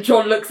 And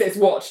John looks at his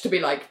watch to be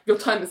like, your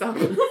time is up.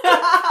 And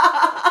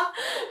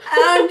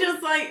I'm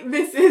just like,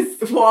 this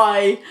is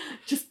why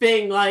just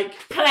being like...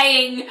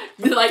 Playing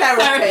like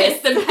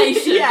therapist and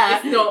patient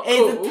is not cool.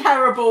 It's a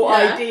terrible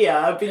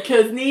idea,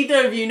 because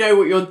neither of you know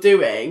what you're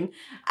doing.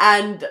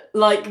 And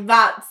like,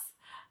 that's...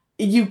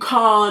 You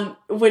can't,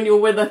 when you're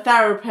with a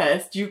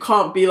therapist, you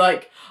can't be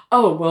like,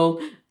 oh,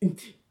 well...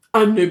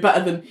 I'm no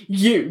better than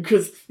you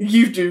because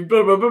you do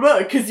blah, blah, blah, blah,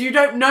 because you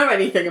don't know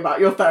anything about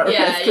your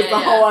therapist, because the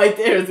whole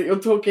idea is that you're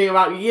talking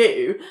about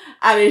you,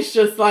 and it's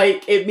just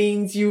like, it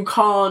means you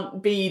can't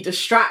be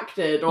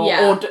distracted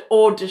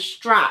or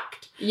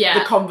distract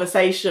the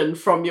conversation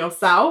from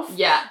yourself.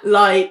 Yeah.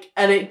 Like,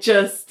 and it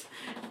just,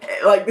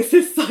 like, this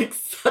is like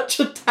such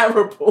a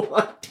terrible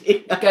idea.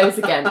 It goes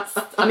against.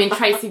 I mean,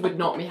 Tracy would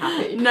not be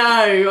happy.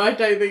 No, I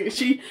don't think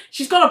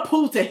she's got a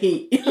pool to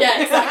heat.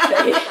 Yeah,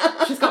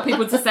 exactly. She's got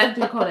people to send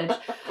to college.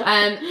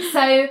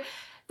 So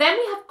then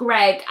we have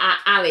Greg at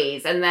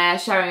Ally's, and they're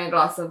sharing a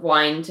glass of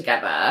wine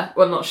together.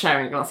 Well, not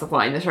sharing a glass of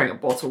wine, they're sharing a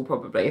bottle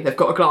probably. They've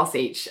got a glass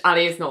each.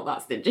 Ally is not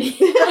that stingy.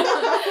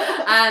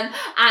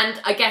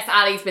 And I guess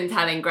Ally's been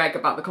telling Greg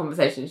about the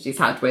conversation she's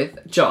had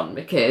with John,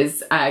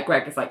 because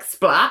Greg is like,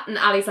 splat, and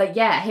Ally's like,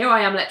 yeah, here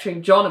I am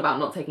lecturing John about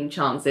not taking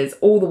chances.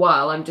 All the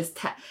while I'm just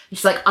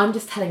she's like, I'm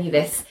just telling you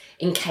this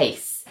in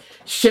case.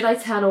 Should I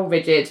turn all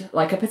rigid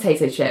like a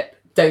potato chip?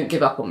 Don't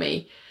give up on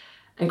me.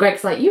 And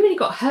Greg's like, you really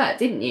got hurt,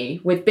 didn't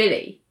you, with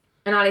Billy?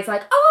 And Ally's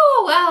like,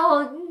 oh,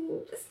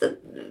 well, just a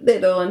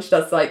little. And she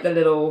does like the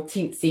little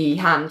teensy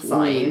hand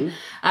sign.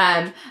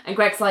 And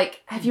Greg's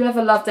like, have you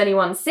ever loved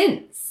anyone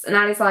since? And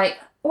Ally's like,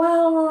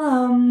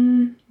 well,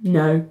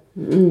 no.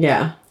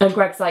 Yeah. And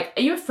Greg's like,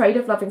 are you afraid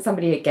of loving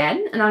somebody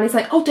again? And Ally's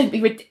like, oh, don't be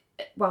ridiculous.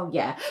 Well,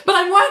 yeah, but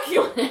I'm working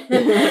on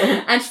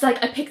it. And she's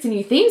like, I picked a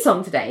new theme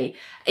song today.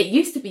 It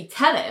used to be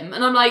Tell Him.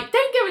 And I'm like,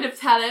 don't get rid of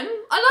Tell Him.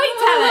 I like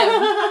Tell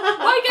Him.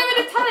 Why get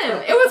rid of Tell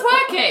Him? It was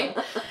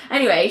working.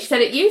 Anyway, she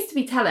said it used to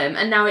be Tell Him,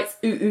 and now it's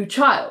Ooh Ooh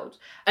Child.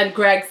 And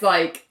Greg's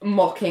like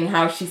mocking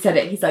how she said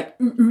it. He's like,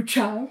 ooh ooh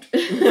child.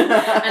 And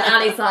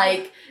Ally's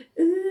like,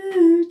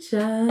 ooh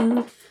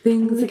child,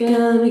 things are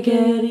gonna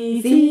get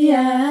easier.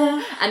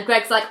 And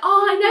Greg's like,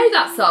 oh, I know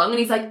that song. And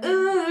he's like,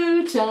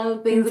 ooh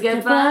child, things are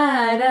getting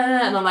brighter.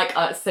 And I'm like,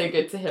 oh, it's so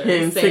good to hear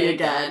him sing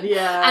again.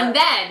 Yeah. And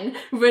then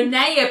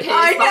Renee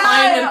appears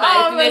behind them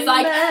both, and is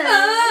like,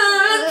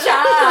 ooh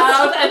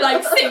child, and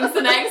like sings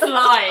the next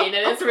line,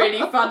 and it's really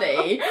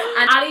funny.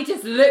 And Ally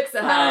just looks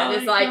at her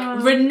and is like,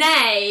 God.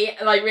 Renee,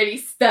 like really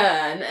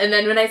stern. And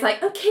then Renee's like,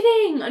 oh,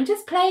 kidding, I'm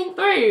just playing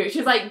through.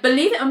 She's like,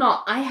 believe it or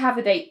not, I have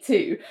a date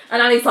too.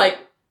 And Ally's like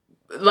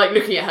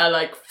looking at her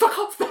like, fuck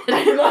off then.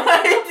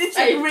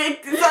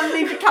 It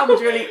suddenly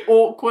becomes really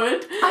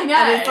awkward. I know.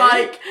 And it's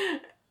like,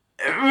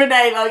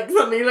 Renee like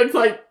suddenly looks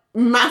like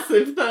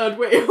massive third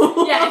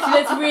wheel. Yeah, she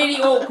looks really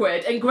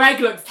awkward. And Greg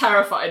looks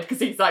terrified because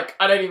he's like,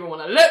 I don't even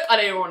want to look, I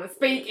don't even want to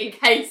speak in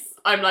case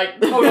I'm like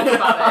told off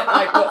about it,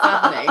 like what's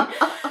happening.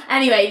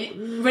 Anyway,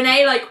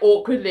 Renee like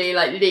awkwardly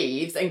like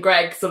leaves, and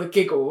Greg sort of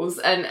giggles,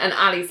 and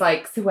Ally's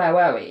like, so where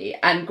were we?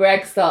 And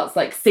Greg starts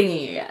like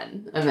singing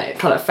again, and then it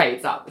kind of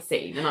fades out the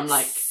scene, and I'm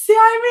like, see,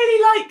 I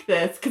really like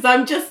this, because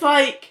I'm just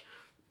like,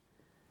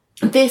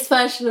 this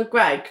version of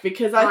Greg,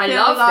 because I feel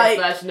love like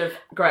this version of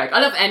Greg.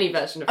 I love any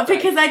version of Greg.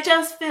 Because I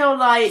just feel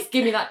like, just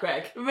give me that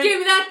Greg. Give me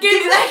that, give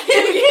me that,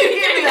 give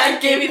me that,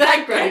 give me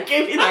that Greg.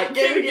 Give me that,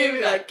 give me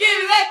that, give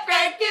me that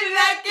Greg. Give me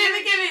that, give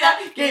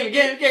me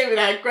that, give me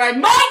that Greg.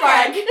 My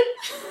Greg.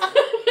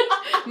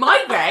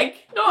 My Greg,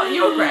 not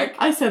your Greg.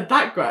 I said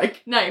that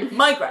Greg. No,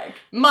 my Greg.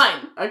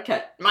 Mine.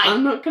 Okay. Mine.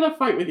 I'm not gonna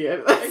fight with you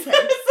over this.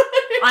 Okay.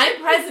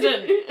 I'm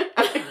president.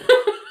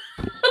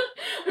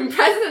 I'm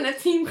president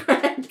of Team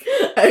Greg.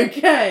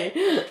 Okay.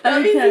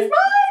 That means it's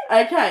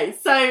mine. Okay,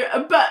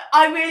 so, but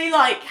I really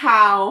like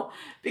how,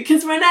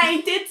 because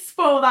Renee did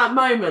spoil that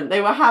moment.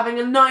 They were having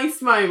a nice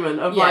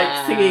moment of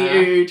like singing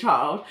Ooh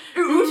Child.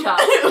 Ooh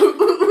Child.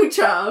 Ooh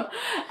Child.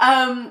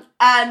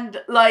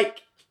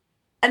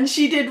 And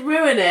she did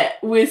ruin it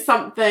with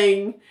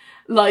something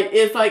like,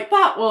 it's like,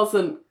 that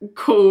wasn't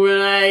cool,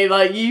 Renee.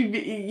 Like,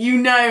 you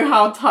know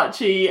how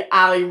touchy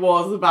Ali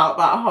was about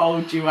that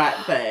whole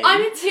duet thing.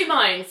 I'm in two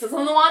minds. So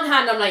on the one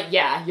hand, I'm like,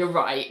 yeah, you're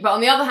right. But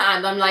on the other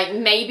hand, I'm like,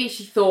 maybe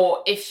she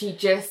thought if she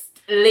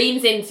just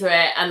leans into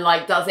it and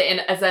like does it in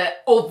as a,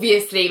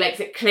 obviously makes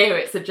it clear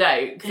it's a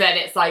joke, then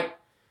it's like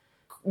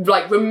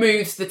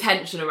removes the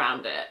tension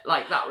around it.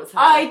 Like, that was her.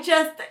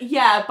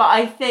 But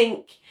I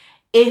think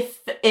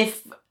if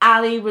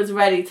Ali was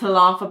ready to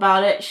laugh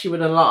about it, she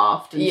would have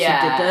laughed, and she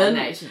didn't.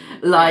 No, she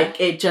didn't.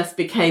 It just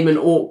became an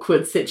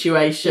awkward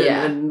situation,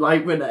 and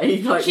like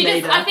Renee, like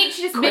I think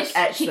she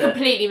just she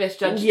completely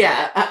misjudged it.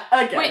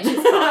 Okay. Which is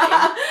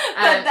fine.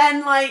 But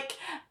then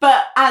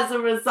but as a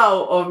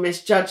result of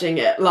misjudging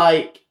it,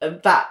 like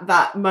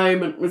that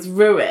moment was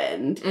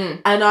ruined,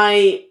 but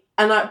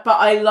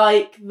I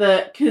like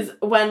that, because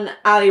when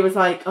Ali was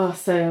like, oh,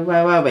 so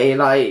where were we?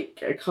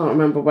 Like, I can't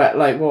remember where,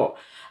 like what.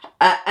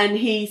 And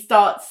he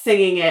starts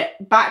singing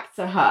it back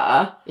to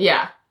her.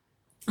 Yeah.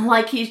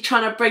 Like he's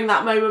trying to bring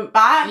that moment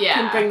back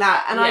and bring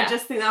that. And I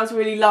just think that was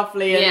really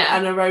lovely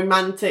and a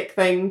romantic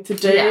thing to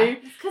do. Yeah.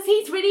 Because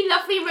he's really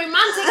lovely romantic.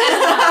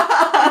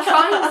 I'm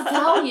trying to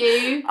tell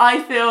you.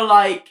 I feel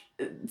like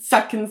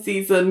second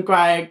season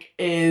Greg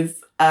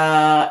is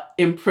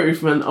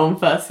improvement on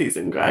first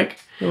season Greg.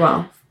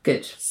 Well,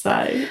 good.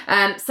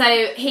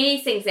 So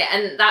he sings it,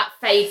 and that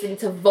fades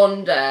into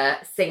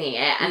Vonda singing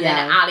it, and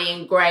then Ali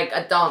and Greg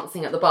are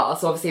dancing at the bar.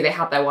 So obviously they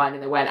had their wine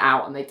and they went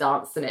out and they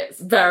danced, and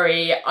it's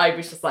I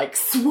was just like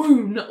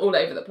swoon all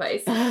over the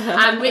place.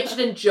 And Richard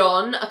and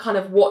John are kind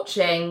of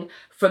watching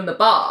from the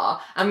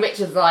bar, and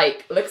Richard's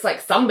like, looks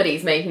like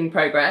somebody's making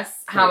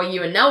progress. How are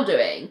you and Nell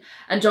doing?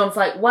 And John's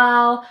like,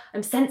 well,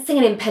 I'm sensing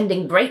an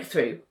impending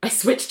breakthrough. I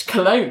switched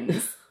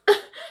colognes.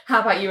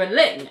 How about you and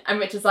Ling? And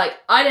Richard's like,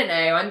 I don't know,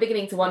 I'm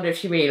beginning to wonder if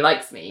she really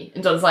likes me.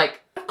 And John's like,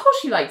 of course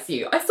she likes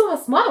you. I saw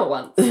her smile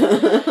once.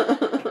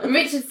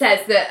 Richard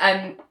says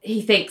that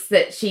he thinks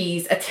that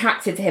she's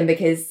attracted to him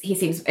because he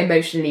seems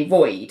emotionally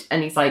void.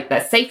 And he's like,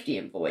 there's safety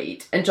in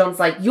void. And John's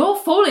like, you're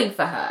falling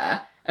for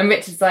her. And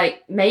Richard's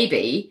like,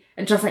 maybe.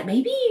 And John's like,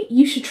 maybe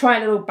you should try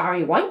a little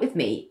Barry White with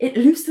me. It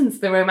loosens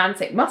the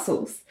romantic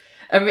muscles.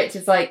 And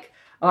Richard's like,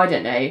 oh, I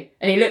don't know.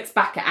 And he looks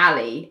back at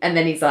Ali, and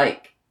then he's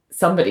like,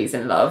 somebody's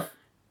in love.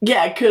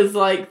 Yeah, because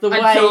like the way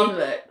John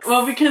looks.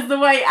 Well, because the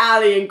way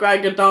Ali and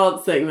Greg are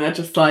dancing, they're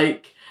just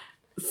like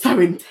so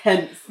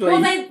intensely.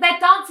 Well, they're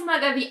dancing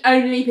like they're the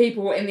only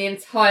people in the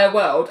entire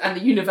world, and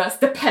the universe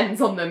depends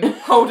on them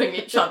holding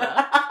each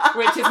other,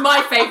 which is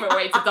my favourite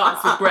way to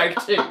dance with Greg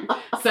too.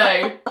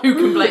 So who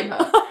can blame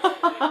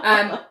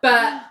her?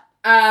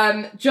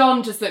 But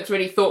John just looks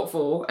really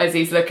thoughtful as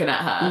he's looking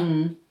at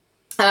her.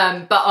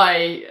 But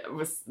I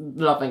was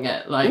loving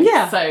it. Like,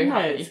 so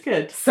happy. It's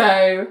good.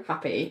 So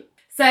happy.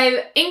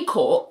 So in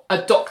court,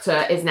 a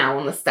doctor is now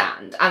on the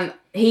stand, and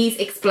he's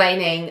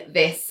explaining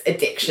this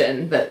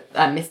addiction that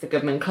Mr.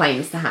 Goodman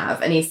claims to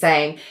have. And he's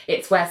saying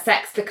it's where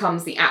sex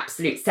becomes the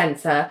absolute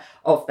centre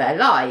of their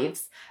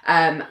lives.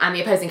 And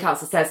the opposing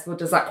counsel says, well,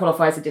 does that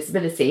qualify as a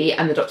disability?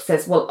 And the doctor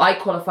says, well, I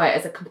qualify it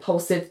as a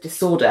compulsive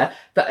disorder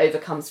that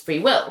overcomes free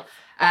will.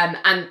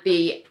 And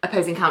the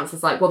opposing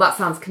counsel's like, well, that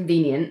sounds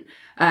convenient.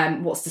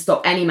 What's to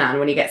stop any man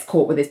when he gets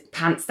caught with his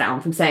pants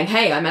down from saying,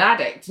 hey, I'm an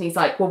addict? And he's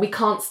like, well, we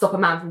can't stop a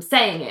man from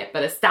saying it,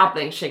 but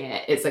establishing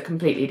it is a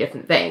completely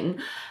different thing.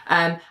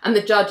 And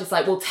the judge is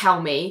like, well,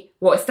 tell me,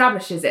 what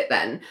establishes it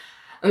then?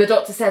 And the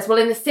doctor says, well,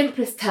 in the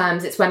simplest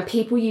terms, it's when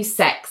people use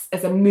sex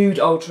as a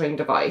mood-altering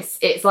device.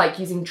 It's like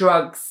using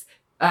drugs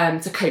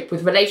to cope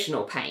with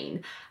relational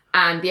pain.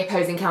 And the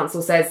opposing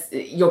counsel says,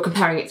 you're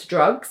comparing it to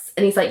drugs?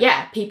 And he's like,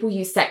 yeah, people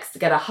use sex to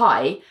get a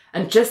high.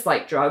 And just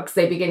like drugs,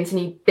 they begin to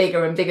need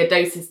bigger and bigger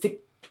doses to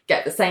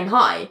get the same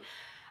high.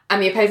 And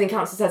the opposing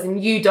counsel says,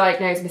 and you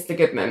diagnosed Mr.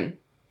 Goodman?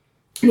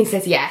 And he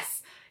says,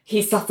 yes.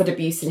 He suffered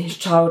abuse in his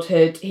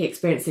childhood. He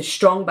experiences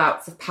strong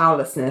bouts of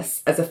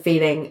powerlessness as a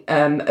feeling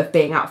of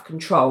being out of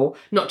control,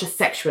 not just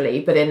sexually,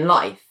 but in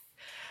life.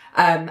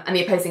 And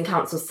the opposing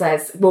counsel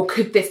says, well,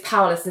 could this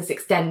powerlessness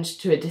extend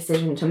to a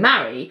decision to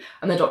marry?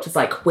 And the doctor's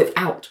like,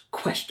 without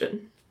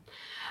question.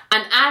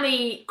 And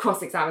Ali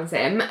cross-examines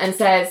him and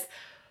says,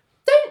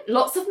 don't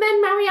lots of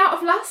men marry out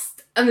of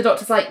lust? And the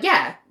doctor's like,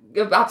 yeah,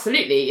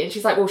 absolutely. And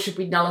she's like, well, should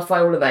we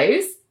nullify all of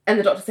those? And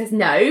the doctor says,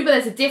 no, but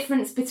there's a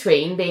difference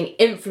between being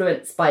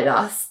influenced by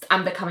lust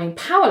and becoming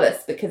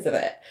powerless because of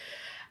it.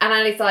 And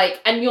Ali's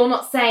like, and you're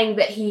not saying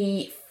that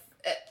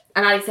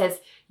and Ali says,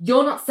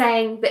 you're not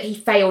saying that he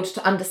failed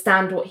to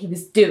understand what he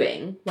was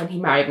doing when he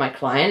married my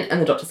client?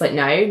 And the doctor's like,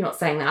 no, not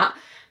saying that.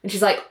 And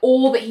she's like,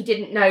 or that he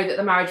didn't know that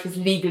the marriage was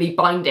legally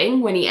binding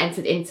when he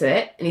entered into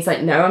it? And he's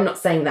like, no, I'm not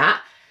saying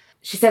that.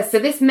 she says, so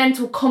this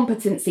mental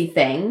competency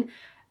thing,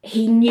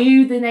 he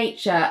knew the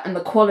nature and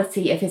the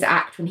quality of his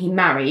act when he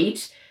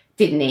married,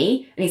 didn't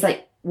he? And he's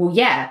like, well,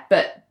 yeah,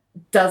 but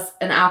does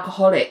an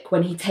alcoholic,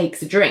 when he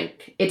takes a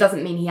drink, it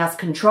doesn't mean he has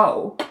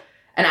control.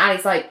 And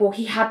Ali's like, well,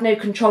 he had no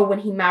control when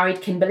he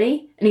married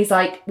Kimberly. And he's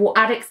like, well,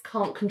 addicts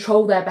can't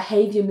control their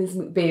behaviour, Ms.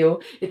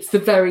 McBeal. It's the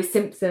very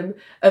symptom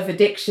of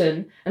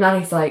addiction. And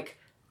Ali's like,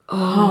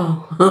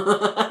 oh,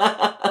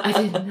 I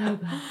didn't know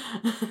that.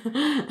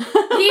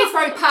 He is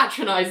very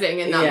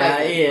patronising in that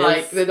moment, he is.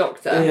 like the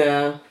doctor.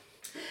 Yeah.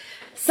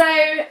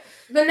 So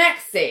the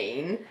next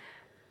scene,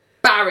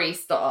 Barry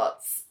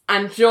starts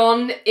and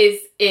John is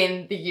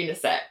in the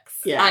unisex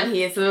and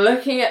he is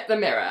looking at the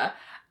mirror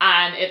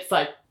and it's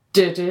like,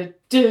 and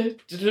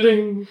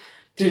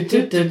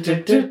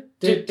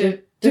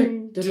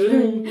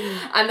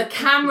the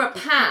camera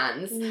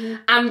pans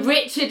and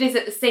Richard is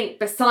at the sink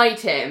beside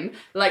him,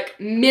 like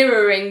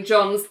mirroring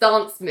John's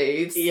dance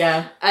moves.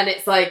 Yeah. And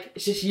it's like,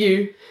 it's just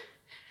you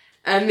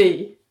and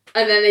me.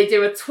 And then they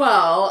do a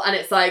twirl and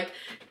it's like,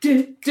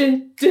 he's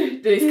clicking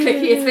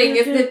his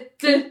fingers.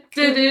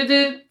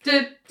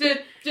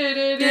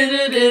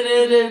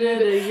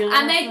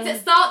 And they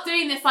start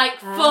doing this like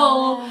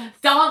full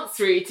dance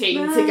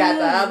routine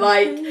together,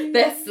 like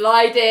they're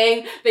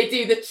sliding, they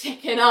do the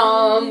chicken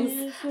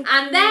arms,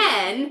 and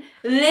then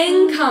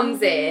Ling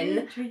comes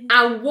in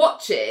and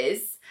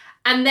watches,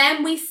 and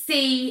then we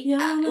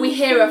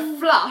hear a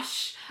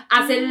flush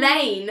as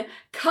Elaine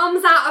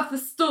comes out of the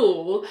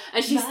stool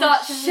and she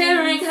starts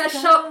shimmying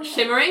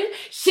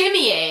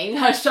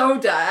her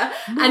shoulder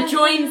and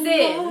joins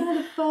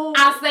in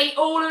as they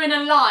all are in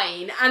a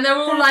line and they're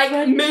all like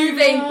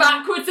moving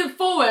backwards and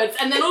forwards,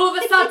 and then all of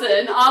a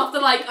sudden after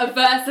like a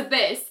verse of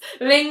this,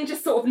 Ling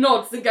just sort of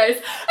nods and goes,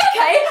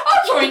 okay,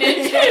 I'll join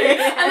in too,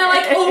 and they're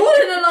like all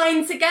in a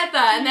line together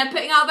and they're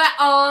putting out their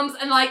arms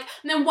and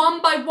then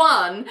one by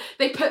one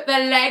they put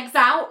their legs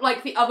out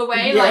like the other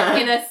way, like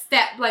in a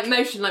step like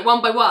motion, like one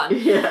by one.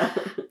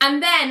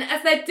 And then,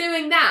 as they're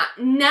doing that,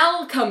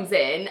 Nell comes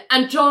in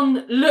and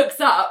John looks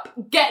up,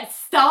 gets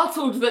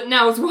startled that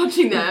Nell's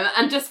watching them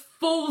and just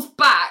falls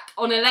back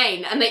on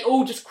Elaine and they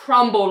all just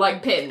crumble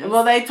like pins.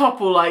 Well, they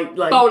topple like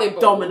bowling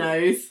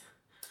dominoes.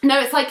 No,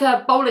 it's like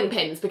bowling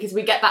pins because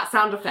we get that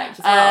sound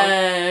effect as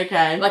well.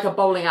 Okay. Like a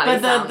bowling alley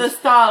sound. But the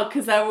style,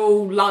 because they're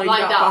all lined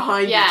up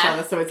behind each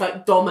other, so it's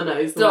like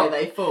dominoes the way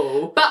they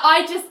fall. But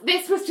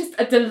this was just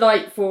a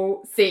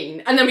delightful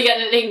scene. And then we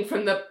get Ling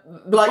from the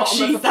like bottom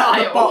she's of the at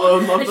pile. the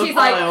bottom of and the she's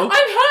pile. like,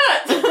 I'm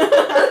hurt!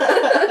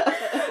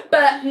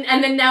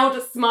 And then Nell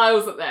just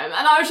smiles at them.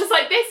 And I was just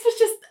like, this was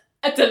just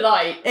a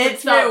delight.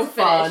 It's real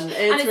fun.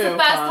 And it's the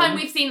first time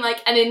we've seen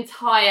like an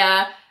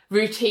entire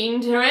routine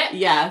to it.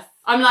 Yes.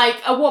 I'm like,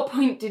 at what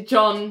point did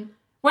John...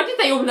 When did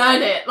they all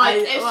learn it? Like,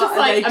 it's just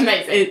like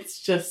amazing. It's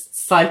just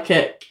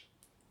psychic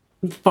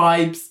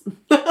vibes.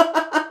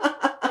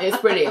 It's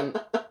brilliant.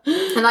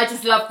 And I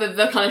just love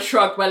the kind of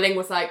shrug where Ling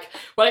was like,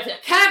 well, if you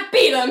can't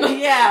beat them, join them.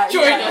 Yeah,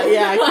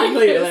 like,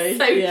 completely.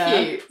 So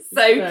cute.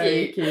 So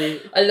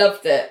cute. I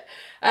loved it.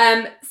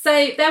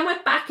 So then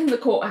we're back in the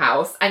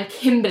courthouse and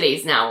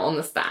Kimberly's now on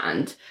the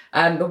stand,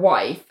 the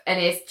wife,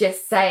 and is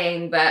just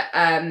saying that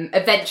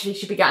eventually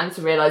she began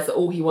to realise that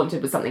all he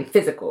wanted was something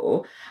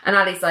physical. And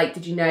Ali's like,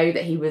 did you know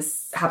that he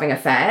was having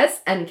affairs?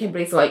 And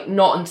Kimberly's like,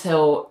 not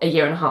until a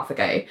year and a half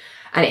ago.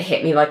 And it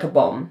hit me like a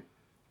bomb.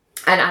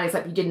 And Ali's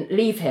like, you didn't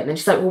leave him? And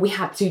she's like, well, we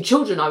had 2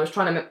 children. I was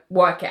trying to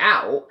work it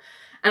out.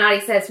 And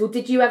Ali says, well,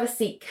 did you ever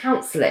seek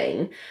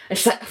counselling? And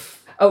she's like,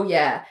 oh,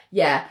 yeah.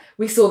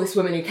 We saw this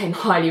woman who came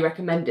highly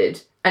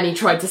recommended and he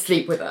tried to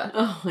sleep with her.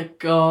 Oh, my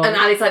God. And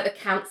Ali's like, the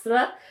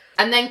counsellor?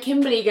 And then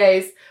Kimberly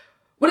goes,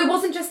 well, it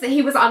wasn't just that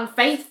he was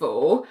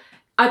unfaithful.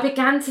 I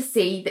began to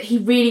see that he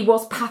really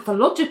was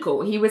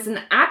pathological. He was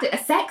a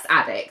sex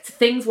addict.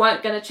 Things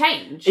weren't going to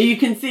change. You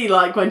can see,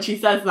 like, when she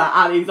says that,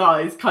 Ali's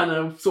eyes kind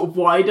of sort of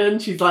widen.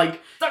 She's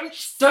like, don't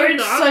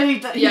say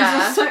that he's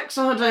a sex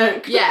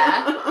addict.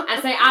 Yeah.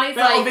 And so Ali's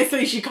but like...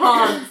 obviously she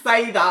can't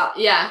say that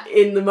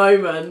in the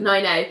moment. No,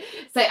 I know.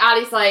 So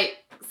Ali's like,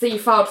 so you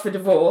filed for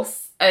divorce?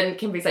 And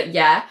Kimberly's like,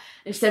 yeah.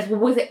 And she says, well,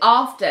 was it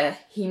after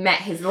he met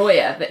his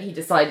lawyer that he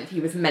decided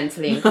he was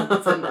mentally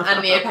incompetent?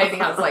 And the opposing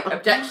house like,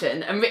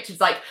 objection. And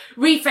Richard's like,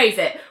 rephrase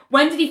it.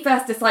 When did he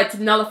first decide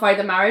to nullify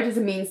the marriage as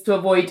a means to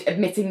avoid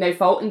admitting no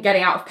fault and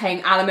getting out of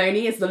paying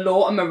alimony as the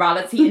law and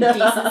morality and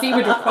decency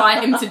would require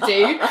him to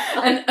do?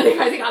 And the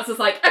opposing house was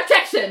like,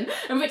 objection.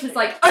 And Richard's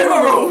like,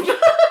 overruled.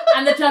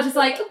 And the judge is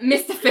like,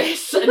 Mr.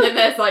 Fish. And then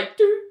there's like,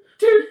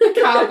 the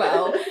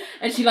cowbell.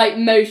 And she like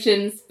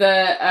motions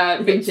for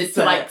Richard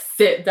to like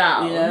sit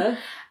down. Yeah.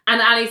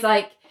 And Ali's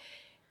like,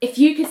 if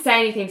you could say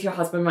anything to your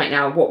husband right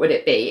now, what would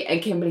it be?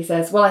 And Kimberly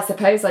says, well, I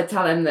suppose I'd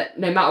tell him that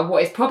no matter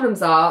what his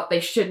problems are, they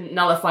shouldn't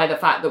nullify the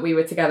fact that we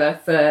were together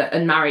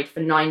and married for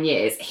 9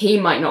 years. He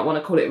might not want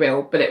to call it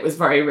real, but it was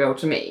very real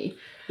to me.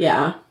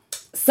 Yeah.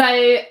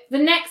 So the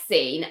next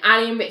scene,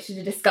 Ali and Richard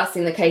are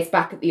discussing the case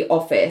back at the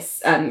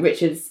office.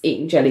 Richard's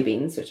eating jelly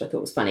beans, which I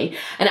thought was funny.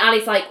 And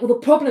Ali's like, well, the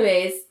problem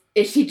is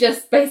she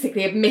just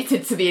basically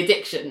admitted to the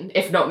addiction,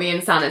 if not the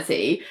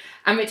insanity.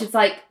 And Richard's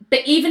like,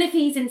 but even if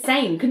he's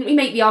insane, couldn't we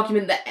make the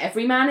argument that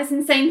every man is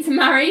insane to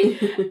marry?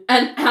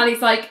 And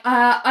Ali's like,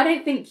 I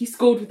don't think you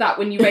scored with that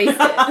when you raised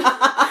it.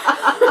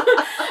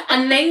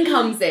 And Ling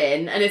comes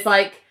in and is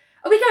like,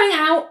 are we going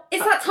out?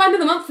 It's that time of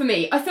the month for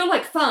me. I feel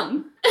like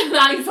fun. And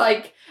Ali's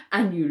like,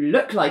 and you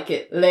look like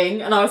it,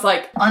 Ling. And I was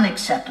like,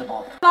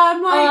 Unacceptable.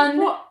 I'm like,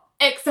 what?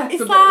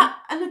 Acceptable. Is that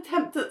an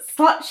attempt at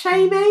slut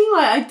shaming?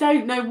 Like, I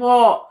don't know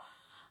what.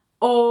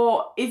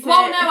 Or is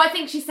Well, it... no, I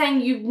think she's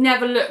saying you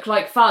never look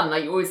like fun.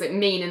 Like, you always look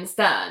mean and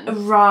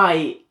stern.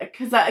 Right.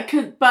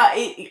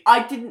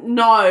 I didn't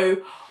know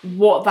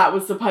what that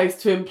was supposed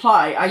to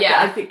imply.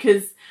 I think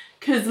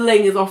because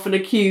Ling is often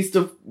accused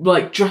of,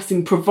 like,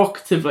 dressing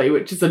provocatively,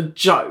 which is a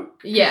joke.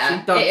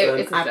 Yeah, she doesn't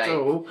it's a at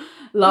joke. all.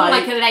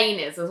 Like Elaine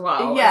is as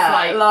well.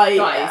 Yeah, it's like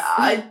guys.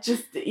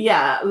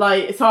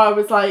 so I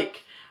was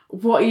like,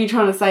 what are you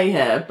trying to say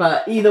here?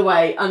 But either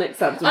way,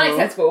 unacceptable.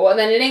 Unacceptable. And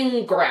then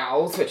Ling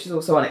growls, which is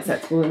also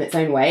unacceptable in its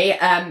own way.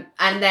 And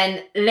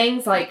then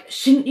Ling's like,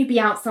 shouldn't you be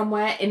out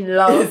somewhere in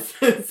love?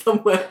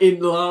 Somewhere in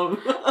love.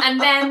 And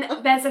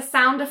then there's a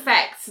sound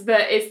effect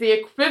that is the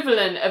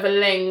equivalent of a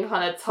Ling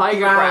kind of tiger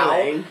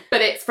Growling. growl,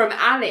 but it's from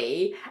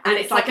Ali, and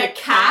it's like a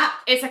cat.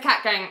 It's a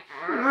cat going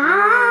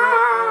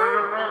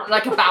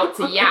like about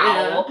to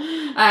yowl.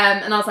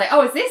 Yeah. And I was like,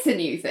 oh, is this a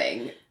new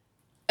thing?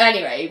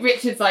 Anyway,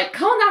 Richard's like,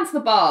 come on down to the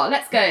bar,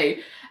 let's go.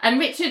 And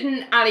Richard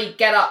and Ali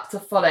get up to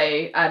follow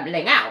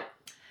Ling out.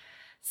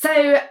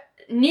 So,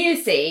 new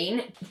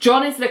scene,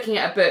 John is looking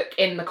at a book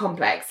in the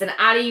complex and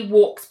Ali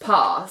walks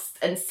past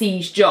and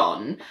sees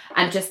John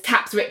and just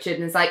taps Richard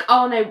and is like,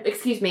 oh no,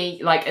 excuse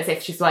me, like as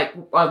if she's like,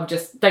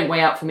 don't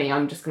wait out for me,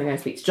 I'm just going to go and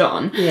speak to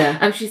John. Yeah.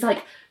 And she's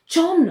like,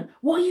 John,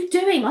 what are you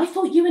doing? I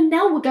thought you and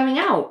Nell were going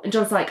out. And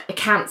John's like, I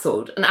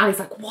cancelled. And Ali's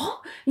like,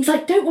 what? And he's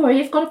like, don't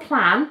worry, I've got a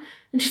plan.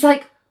 And she's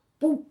like,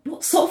 well,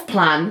 what sort of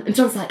plan? And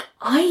John's like,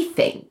 I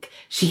think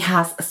she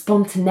has a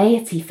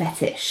spontaneity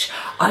fetish.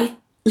 I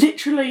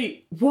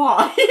literally, why?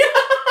 Where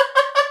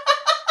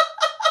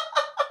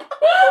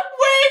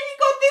have you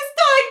got this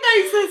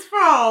diagnosis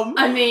from?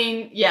 I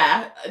mean,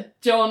 yeah,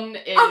 John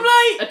is I'm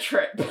like, a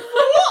trip. What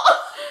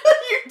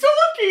are you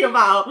talking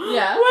about?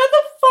 Yeah. Where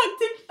the fuck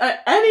did...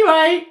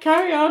 anyway,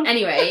 carry on.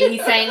 Anyway,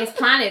 he's saying his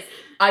plan is,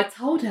 I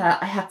told her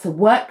I had to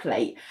work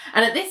late.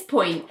 And at this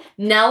point,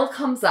 Nell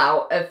comes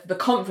out of the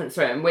conference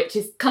room, which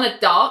is kind of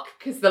dark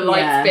because the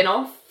light's been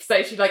off.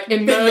 So she like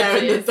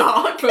emerges in the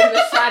dark from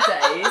the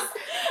shadows.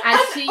 And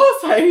she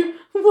also,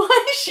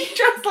 why is she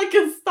dressed like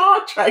a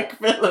Star Trek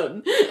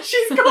villain?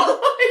 She's got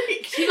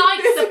like... She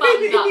likes the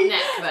buttoned up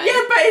neck though.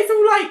 Yeah, but it's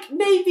all like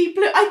navy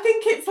blue. I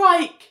think it's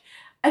like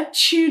a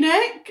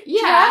tunic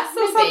dress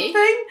or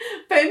something,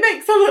 but it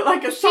makes her look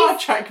like a Star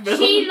Trek villain.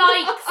 She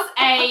likes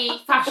a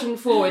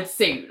fashion-forward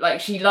suit.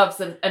 Like she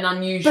loves an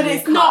unusual. But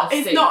it's cut not. of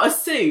It's suit. not a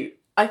suit.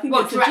 I think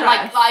it's a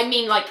dress.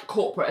 Like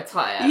corporate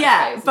attire.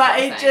 Yeah, but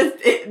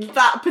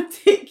that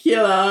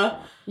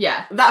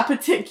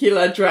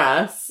particular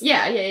dress.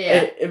 Yeah.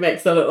 It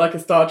makes her look like a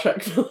Star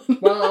Trek villain.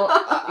 Well,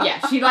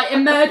 yeah, she like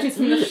emerges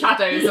from the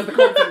shadows of the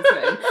conference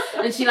room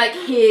and she like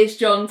hears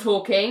John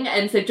talking,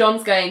 and so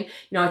John's going,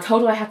 I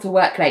told her I had to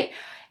work late.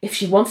 If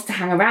she wanted to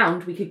hang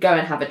around, we could go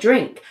and have a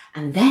drink,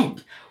 and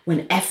then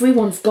when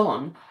everyone's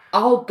gone,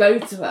 I'll go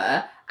to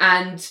her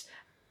and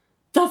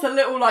does a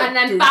little like... And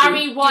then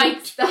Barry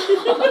White starts,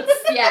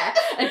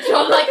 and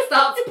John like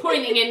starts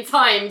pointing in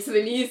time to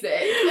the music.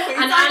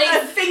 And Ali's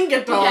like a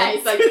finger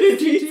dance. Yeah,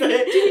 it's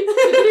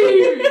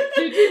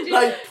like...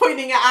 like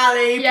pointing at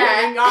Ali,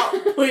 pointing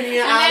up, pointing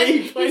at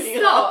Ali, pointing he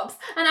stops,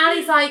 and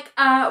Ali's like,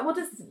 what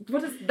does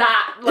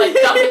that, like,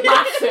 does it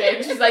back to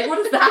him? She's like,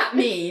 what does that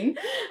mean?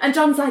 And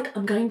John's like,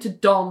 I'm going to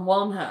Don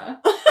Juan her.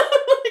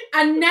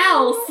 And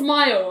Nell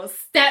smiles,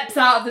 steps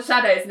out of the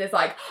shadows and is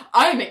like,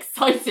 I'm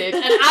excited.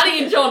 And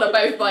Ali and John are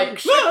both like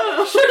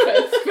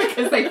shooketh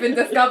because they've been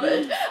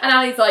discovered. And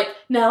Ali's like,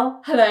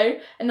 Nell, hello.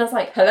 And Nell's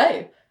like,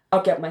 hello.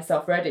 I'll get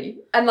myself ready.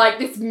 And like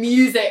this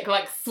music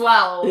like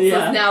swells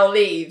as Nell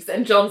leaves.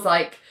 And John's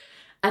like,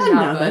 and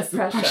now there's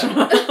pressure.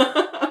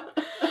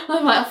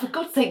 I'm like, oh, for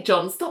God's sake,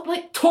 John, stop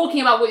like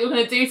talking about what you're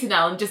going to do to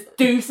Nell and just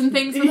do some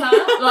things with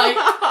her. Like,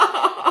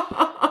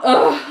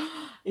 ugh.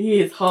 He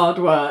is hard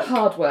work.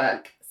 Hard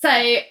work. So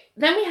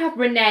then we have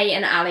Renee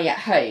and Ali at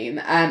home,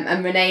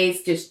 and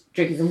Renee's just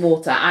drinking some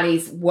water.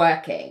 Ali's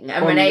working,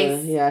 and Renee's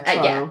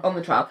on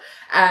the trial.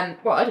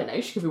 Well, I don't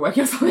know. She could be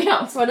working on something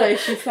else. I know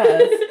she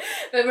says.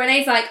 But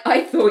Renee's like,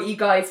 I thought you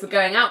guys were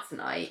going out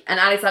tonight,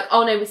 and Ali's like,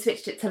 oh no, we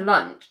switched it to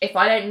lunch. If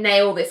I don't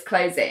nail this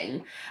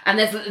closing, and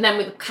then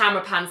with the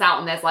camera pans out,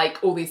 and there's like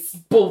all these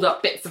balled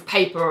up bits of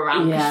paper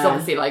around because she's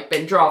obviously like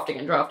been drafting.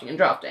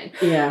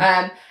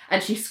 Yeah.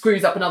 And she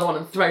screws up another one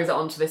and throws it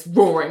onto this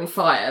roaring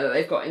fire that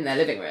they've got in their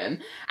living room.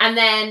 And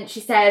then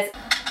she says,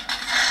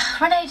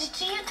 Renee,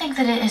 do you think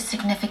that it is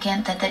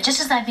significant that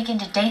just as I begin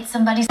to date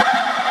somebody...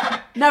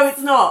 No,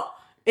 it's not.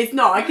 It's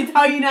not. I can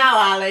tell you now,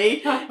 Ali.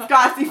 It's got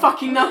absolutely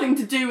fucking nothing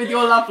to do with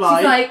your love life.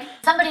 She's like,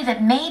 Somebody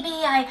that maybe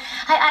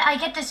I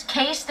get this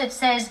case that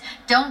says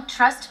don't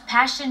trust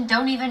passion,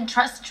 don't even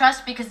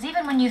trust, because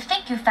even when you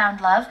think you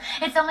found love,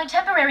 it's only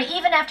temporary,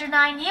 even after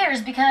 9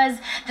 years, because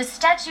the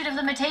statute of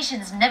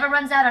limitations never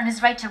runs out on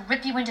his right to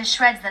rip you into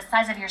shreds the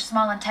size of your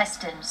small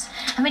intestines.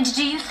 I mean,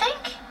 do you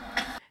think?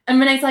 and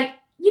Renee's like,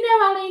 you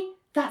know, Ali,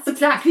 that's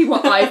exactly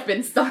what I've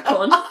been stuck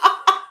on.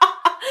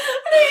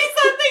 It's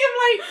that thing of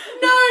like,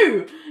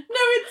 no,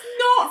 it's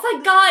not. It's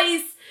like,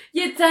 guys,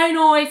 you don't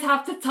always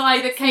have to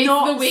tie the case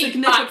not of the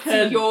week back to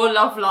significant. your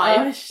love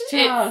life. It's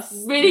just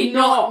it's really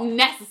not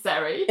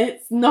necessary.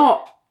 It's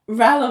not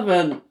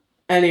relevant.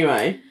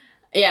 Anyway.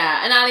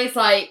 Yeah, and Ali's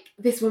like,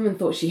 this woman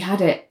thought she had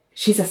it.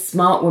 She's a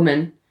smart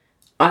woman.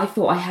 I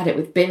thought I had it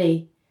with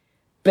Billy.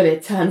 But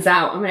it turns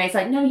out, and Renee's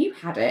like, no, you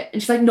had it.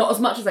 And she's like, not as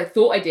much as I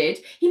thought I did.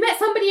 He met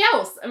somebody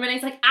else. And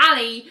Renee's like,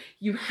 Ali,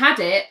 you had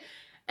it.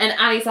 And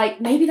Ali's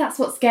like, maybe that's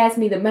what scares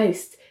me the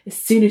most. As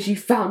soon as you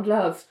found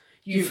love,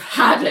 you've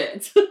had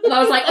it. And I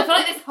was like, I feel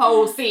like this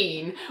whole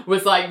scene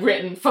was like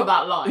written for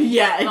that line.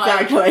 Yeah,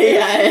 Like, exactly.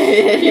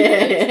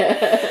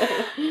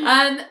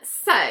 Yeah.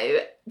 So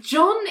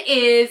John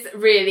is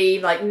really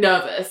like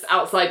nervous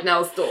outside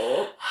Nell's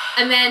door,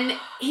 and then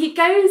he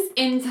goes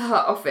into her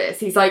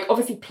office. He's like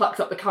obviously plucked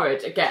up the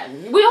courage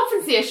again. We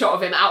often see a shot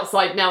of him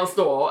outside Nell's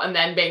door and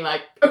then being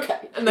like,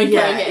 okay, and then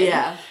going in.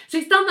 Yeah. So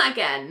he's done that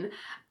again,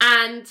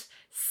 and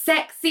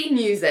sexy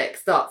music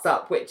starts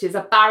up, which is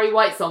a Barry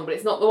White song, but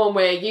it's not the one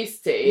we're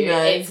used to.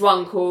 No. It's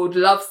one called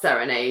Love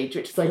Serenade,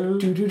 which is like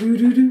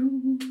do-do-do-do-do.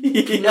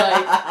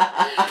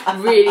 Like,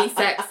 really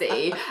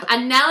sexy.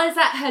 And Nell is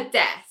at her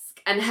desk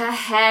and her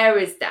hair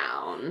is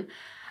down,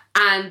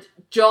 and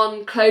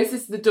John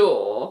closes the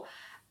door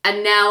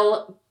and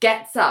Nell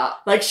gets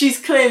up. Like, she's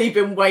clearly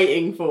been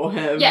waiting for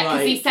him. Yeah, because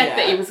like, he said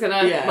that he was going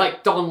to,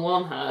 like, Don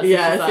one her. So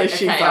Yeah, she's like, so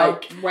she's okay,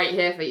 like, I'll wait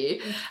here for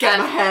you. Get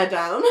my hair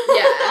down.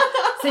 Yeah.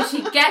 So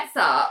she gets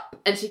up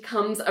and she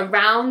comes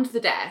around the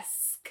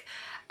desk,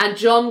 and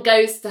John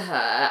goes to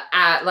her,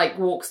 like,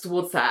 walks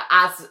towards her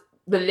as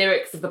the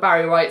lyrics of the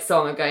Barry White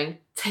song are going,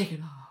 take it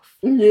off.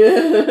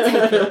 Yeah.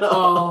 Take it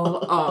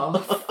all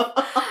off.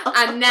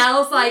 And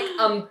Nell's like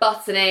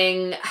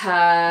unbuttoning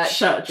her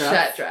Shirt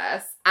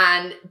dress.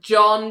 and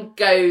John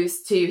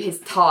goes to his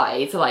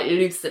tie to like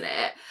loosen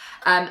it.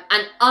 And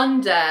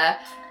under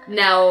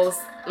Nell's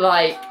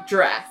like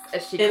dress,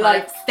 as she It, kind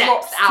like, of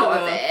steps drops out to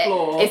of the it,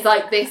 floor. it's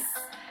like this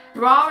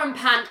bra and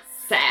pants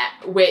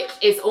set, which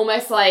is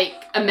almost like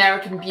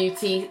American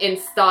Beauty in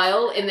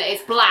style, in that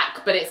it's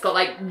black, but it's got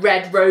like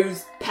red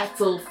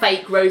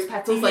fake rose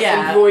petals, like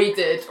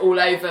embroidered all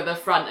over the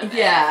front of it.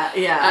 Yeah.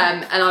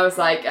 And I was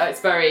like, oh,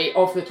 it's very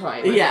of the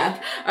time. I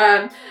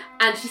think.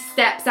 And she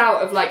steps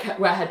out of like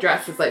where her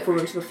dress is like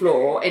falling to the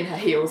floor in her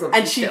heels,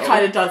 And she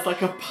kind of does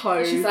like a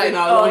pose She's like, in her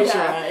oh, lingerie.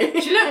 yeah.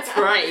 She looks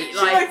great, She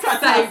like looks so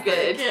fantastic,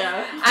 good.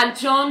 yeah. And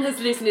John has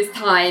loosened his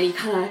tie and he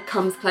kind of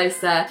comes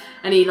closer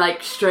and he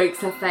like strokes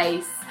her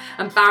face.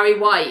 And Barry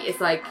White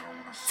is like,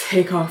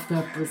 take off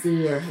that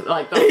brassiere.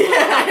 Like that's the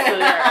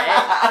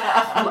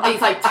lyric.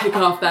 He's like, take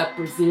off that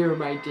brassiere,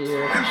 my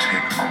dear. And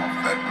take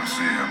off that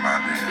brassiere,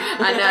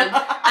 my dear.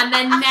 And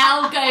then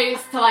Nell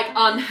goes to like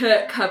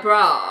unhook her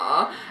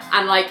bra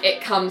and like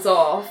it comes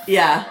off.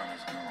 Yeah.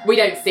 We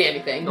don't see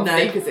anything,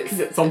 obviously, because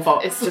it's on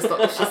Fox. It's just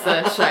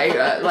a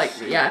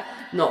show.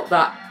 Not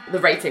that the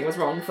rating was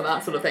wrong for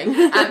that sort of thing.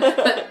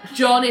 But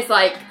John is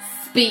like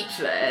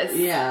speechless.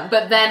 Yeah.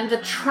 But then the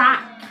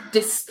track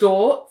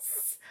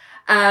distorts,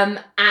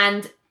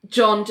 and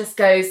John just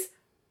goes,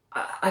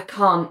 I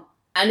can't.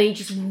 And he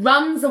just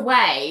runs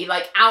away,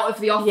 like out of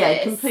the office.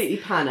 Yeah, completely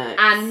panicked.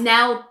 And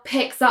Nell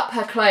picks up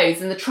her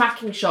clothes. In the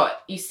tracking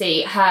shot, you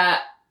see her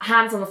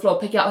hands on the floor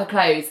picking up her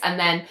clothes, and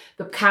then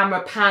the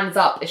camera pans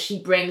up as she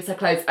brings her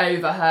clothes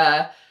over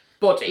her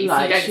body,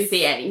 so you don't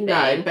see anything.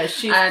 No, but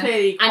she's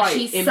clearly quite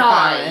she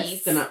embarrassed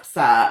sighs, and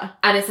upset.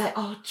 and it's like,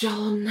 oh,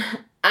 John.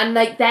 And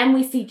like then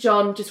we see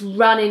John just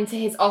run into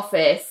his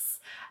office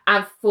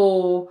and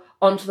fall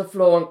onto the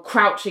floor and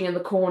crouching in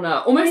the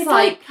corner, almost He's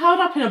like curled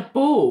up in a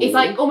ball. He's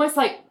like almost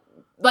like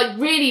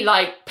really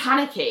like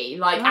panicky,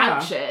 like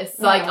anxious.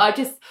 Yeah. Like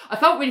I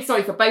felt really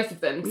sorry for both of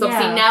them, because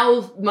obviously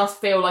Nell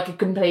must feel like a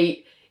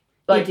complete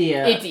like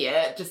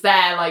idiot just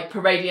there like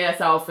parading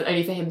herself, and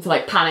only for him to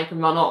like panic and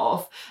run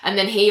off. And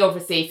then he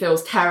obviously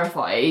feels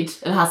terrified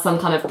and has some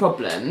kind of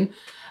problem.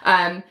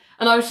 And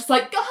I was just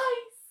like, guys!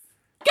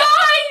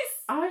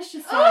 I was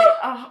just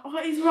like,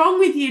 what is wrong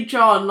with you,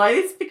 John? Like,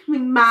 this is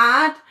becoming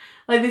mad.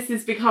 Like, this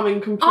is becoming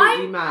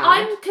completely mad.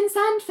 I'm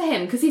concerned for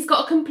him because he's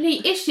got a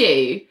complete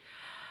issue.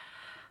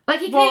 Like,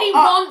 he clearly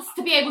wants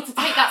to be able to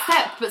take that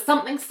step, but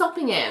something's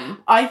stopping him.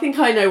 I think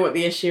I know what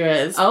the issue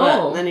is.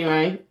 Oh. But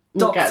anyway,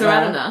 we'll get Dr.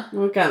 there. Eleanor.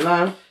 We'll get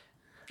there.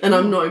 And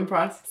I'm not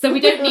impressed. So we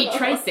don't need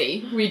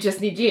Tracy. We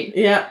just need you.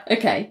 Yeah.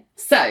 Okay.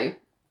 So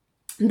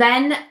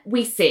then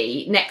we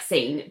see, next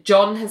scene,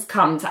 John has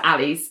come to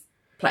Ali's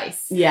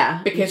place.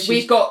 Yeah. Because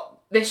we've got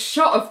this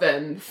shot of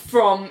them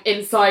from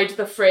inside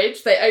the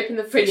fridge. They open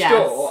the fridge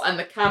door and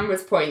the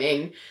camera's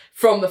pointing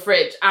from the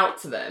fridge out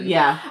to them.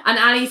 Yeah. And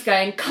Ali's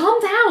going, calm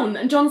down.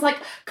 And John's like,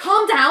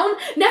 calm down?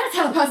 Never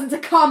tell a person to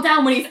calm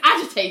down when he's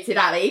agitated,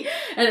 Ali.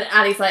 And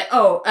Ali's like,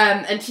 oh,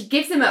 and she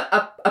gives him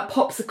a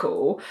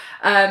popsicle.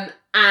 And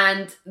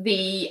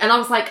I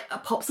was like, a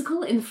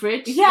popsicle in the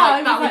fridge? Yeah,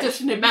 like, that would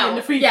just melt in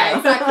the freezer. Yeah,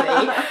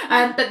 exactly.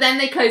 But then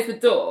they close the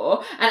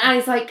door, and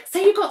Ali's like, so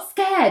you got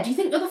scared? Do you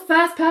think you're the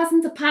first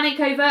person to panic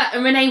over?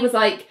 And Renee was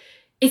like,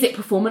 is it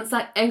performance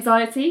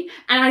anxiety?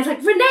 And Ali's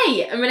like,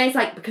 Renee! And Renee's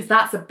like, because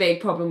that's a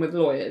big problem with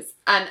lawyers.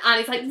 And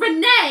Ali's like,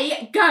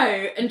 Renee,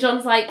 go! And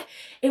John's like,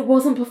 it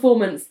wasn't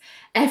performance.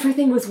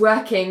 Everything was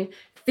working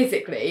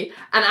physically.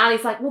 And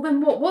Ali's like, well, then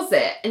what was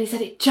it? And he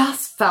said, it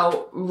just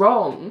felt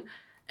wrong.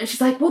 And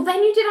she's like, well,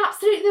 then you did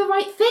absolutely the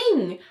right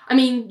thing. I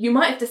mean, you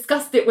might have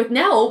discussed it with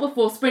Nell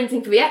before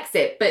sprinting for the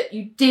exit, but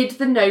you did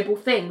the noble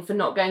thing for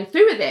not going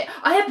through with it.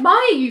 I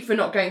admire you for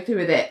not going through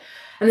with it.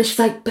 And then she's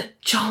like,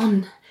 but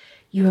John,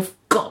 you have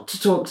got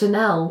to talk to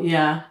Nell.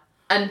 Yeah.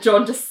 And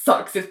John just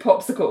sucks his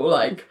popsicle,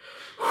 like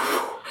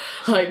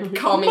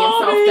calming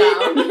himself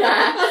down.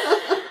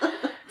 Yeah.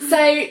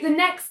 So the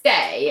next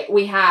day,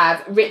 we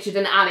have Richard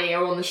and Ali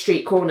are on the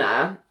street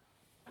corner.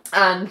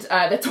 And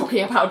they're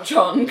talking about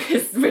John,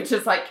 because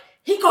Richard's like,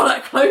 he got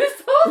her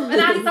clothes off. And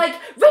Ali's like,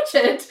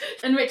 Richard.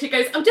 And Richard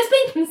goes, I'm just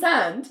being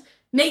concerned.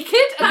 Naked?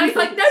 And Ali's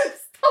like, no,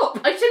 stop.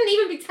 I shouldn't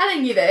even be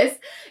telling you this.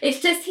 It's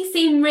just he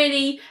seemed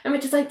really... And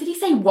Richard's like, did he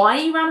say why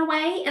he ran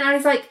away? And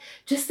Ali's like,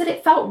 just that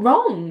it felt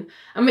wrong.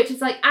 And Richard's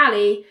like,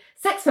 Ali,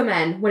 sex for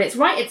men. When it's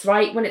right, it's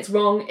right. When it's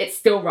wrong, it's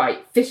still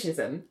right.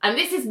 Fishism. And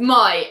this is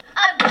my...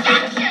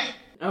 objection.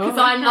 Because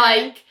I'm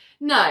like,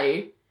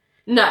 no.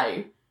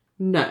 No.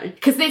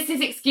 Because this is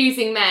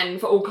excusing men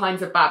for all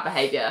kinds of bad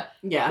behaviour.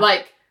 Yeah.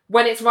 Like,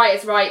 when it's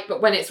right,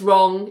 but when it's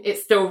wrong,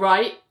 it's still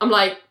right. I'm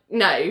like,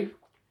 no.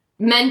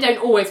 Men don't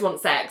always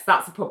want sex.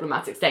 That's a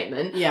problematic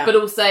statement. Yeah. But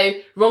also,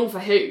 wrong for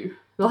who?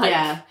 Like,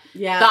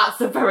 yeah.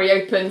 That's a very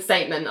open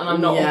statement, and I'm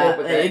not on board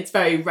with it. It's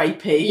very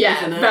rapey,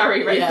 isn't it?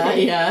 Very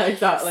rapey. Yeah,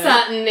 exactly.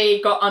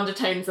 Certainly got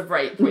undertones of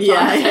rape, which we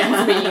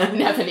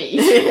never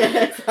need.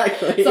 Yeah,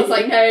 exactly. So I was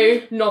like,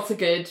 no, not a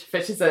good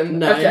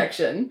fetishism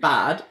objection.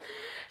 Bad.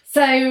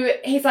 So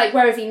he's like,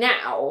 where is he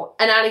now?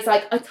 And Ali's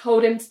like, I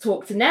told him to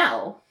talk to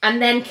Nell. And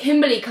then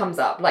Kimberly comes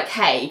up, like,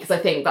 hey, because I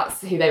think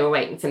that's who they were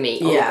waiting to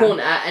meet on the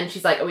corner. And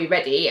she's like, are we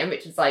ready? And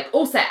Richard's like,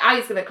 all set,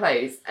 Ali's going to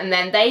close. And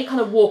then they kind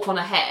of walk on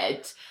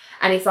ahead.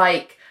 And he's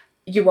like,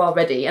 you are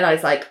ready? And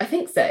Ali's like, I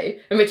think so.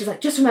 And Richard's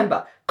like, just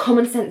remember,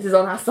 common sense is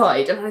on our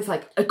side. And Ali's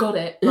like, I got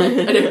it. Like,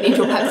 I don't need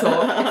your pep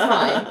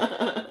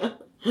talk.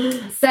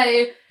 It's fine.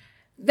 So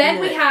then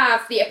we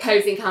have the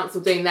opposing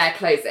counsel doing their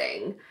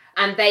closing.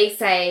 And they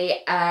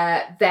say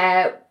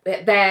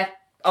their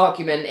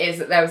argument is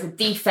that there was a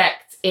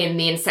defect in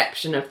the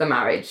inception of the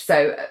marriage.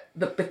 So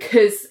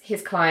because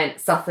his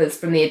client suffers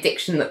from the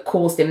addiction that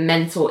caused him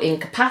mental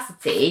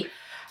incapacity,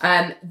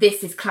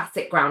 this is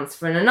classic grounds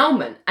for an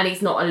annulment. And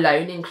he's not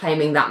alone in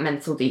claiming that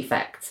mental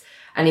defect.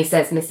 And he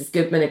says Mrs.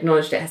 Goodman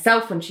acknowledged it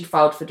herself when she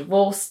filed for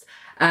divorce.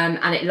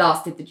 And it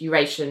lasted the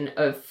duration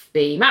of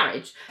the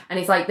marriage. And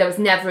he's like, there was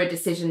never a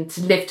decision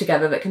to live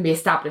together that can be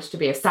established to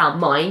be of sound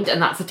mind,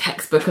 and that's a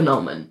textbook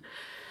annulment.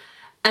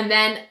 And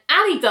then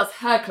Ali does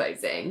her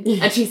closing,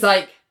 and she's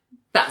like,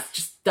 that's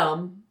just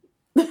dumb.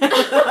 and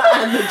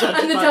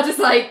the judge is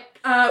like,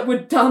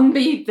 would dumb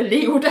be the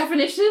legal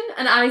definition?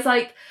 And Ali's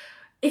like,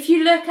 if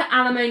you look at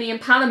alimony and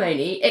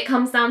palimony, it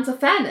comes down to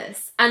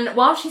fairness. And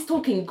while she's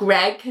talking,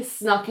 Greg has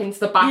snuck into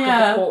the back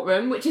of the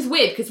courtroom, which is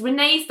weird because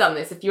Renee's done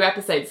this a few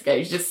episodes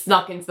ago. She just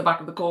snuck into the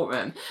back of the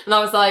courtroom. And I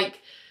was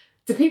like,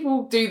 do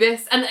people do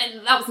this? And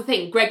that was the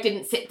thing. Greg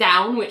didn't sit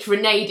down, which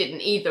Renee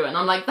didn't either. And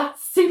I'm like,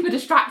 that's super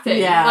distracting.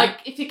 Yeah. Like,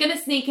 if you're going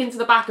to sneak into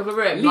the back of a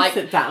room, like,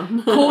 sit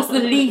down. Cause the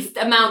least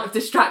amount of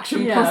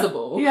distraction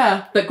possible.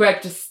 Yeah. But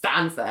Greg just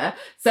stands there.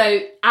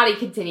 So Ali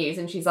continues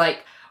and she's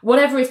like,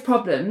 whatever his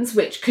problems,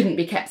 which couldn't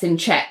be kept in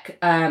check,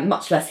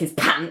 much less his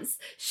pants,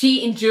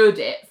 she endured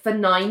it for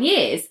 9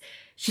 years.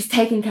 She's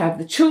taken care of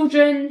the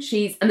children,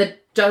 and the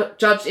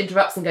judge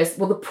interrupts and goes,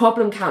 well, the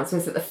problem, counsel,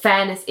 is that the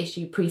fairness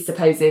issue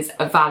presupposes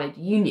a valid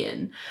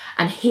union.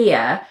 And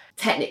here,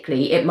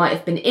 technically, it might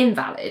have been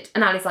invalid.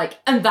 And Ali's like,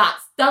 and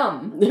that's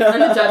dumb. And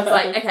the judge's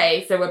like,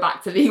 okay, so we're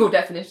back to legal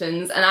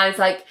definitions. And Ali's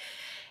like,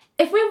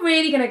 if we're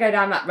really going to go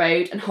down that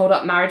road and hold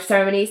up marriage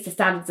ceremonies to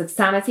standards of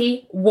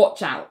sanity,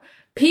 watch out.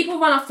 People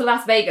run off to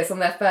Las Vegas on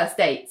their first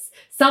dates.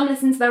 Some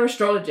listen to their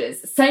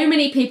astrologers. So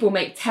many people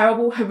make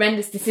terrible,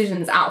 horrendous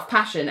decisions out of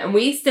passion, and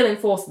we still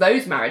enforce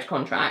those marriage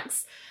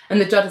contracts.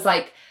 And the judge is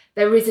like,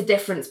 there is a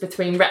difference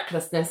between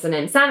recklessness and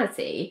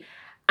insanity.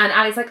 And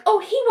Ali's like, oh,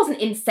 he wasn't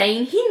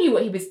insane. He knew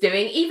what he was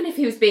doing, even if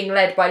he was being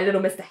led by little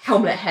Mr.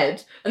 Helmet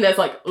Head. And there's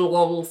like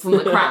lols from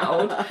the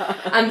crowd.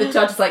 And the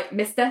judge is like,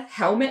 Mr.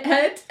 Helmet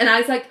Head? And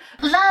Ali's like,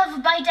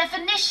 love by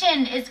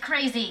definition is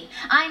crazy.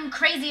 I'm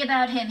crazy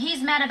about him.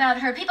 He's mad about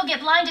her. People get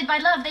blinded by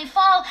love. They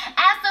fall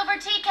ass over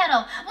tea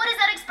kettle. What does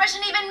that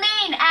expression even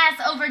mean? Ass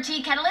over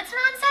tea kettle. It's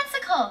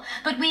nonsensical.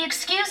 But we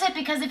excuse it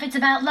because if it's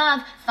about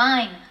love,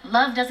 fine.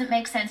 Love doesn't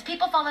make sense.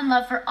 People fall in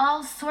love for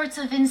all sorts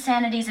of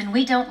insanities and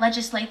we don't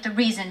legislate the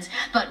reasons.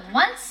 But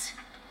once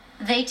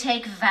they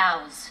take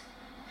vows,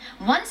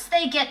 once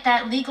they get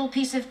that legal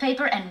piece of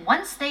paper, and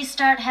once they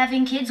start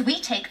having kids, we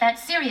take that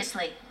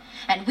seriously.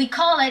 And we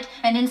call it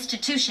an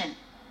institution.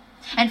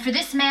 And for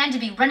this man to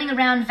be running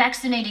around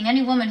vaccinating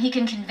any woman he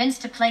can convince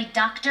to play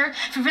doctor,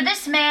 for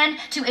this man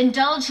to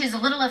indulge his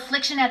little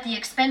affliction at the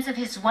expense of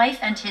his wife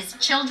and his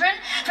children,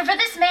 for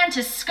this man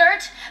to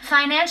skirt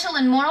financial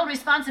and moral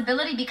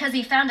responsibility because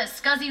he found a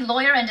scuzzy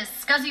lawyer and a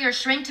scuzzier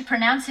shrink to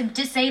pronounce him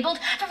disabled,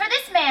 for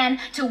this man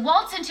to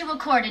waltz into a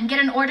court and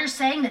get an order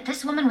saying that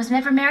this woman was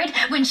never married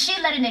when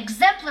she led an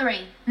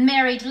exemplary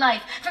married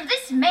life, for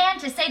this man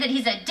to say that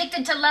he's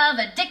addicted to love,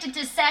 addicted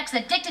to sex,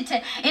 addicted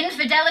to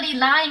infidelity,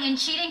 lying and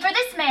cheating, for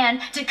this man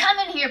to come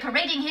in here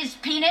parading his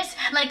penis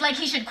like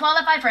he should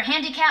qualify for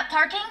handicap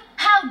parking?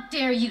 How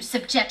dare you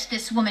subject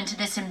this woman to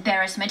this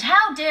embarrassment?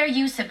 How dare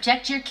you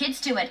subject your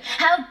kids to it?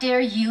 How dare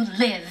you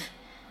live?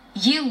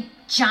 You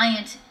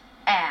giant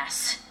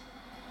ass.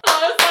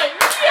 I was like,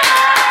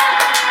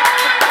 yeah!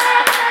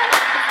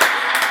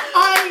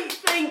 I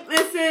think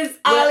this is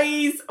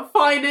Ali's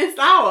finest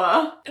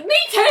hour. Me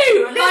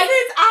too! This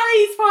is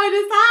Ali's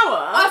finest hour.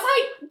 I was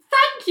like,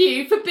 thank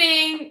you for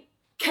being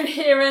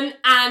coherent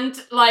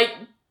and, like,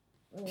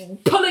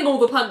 pulling all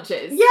the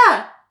punches.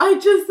 Yeah, I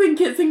just think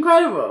it's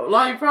incredible.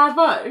 Like,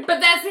 bravo. But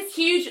there's this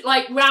huge,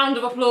 like, round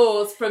of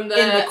applause from the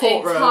In the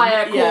courtroom.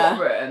 entire Yeah.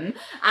 courtroom.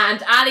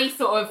 And Ali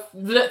sort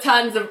of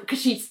turns,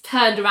 because she's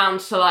turned around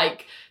to,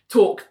 like,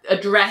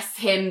 address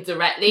him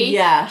directly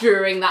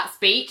during that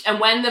speech. And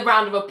when the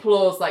round of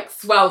applause, like,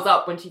 swells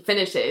up when she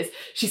finishes,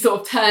 she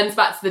sort of turns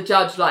back to the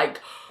judge, like,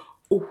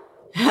 oh,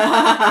 did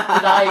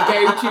I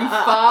go too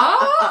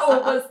far?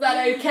 Or was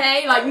that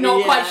okay? Like,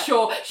 not quite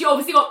sure. She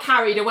obviously got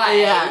carried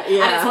away. And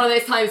it's one of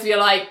those times where you're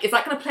like, is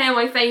that going to play in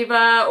my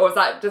favour? Or is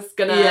that just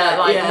going to,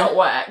 not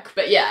work?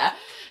 But yeah.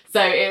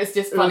 So it was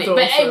just funny. Awesome.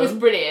 But it was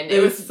brilliant.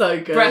 It was so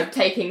good.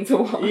 Breathtaking to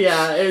watch.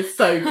 Yeah, it was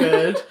so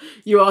good.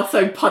 You are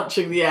so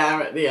punching the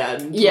air at the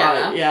end. Yeah.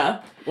 Like,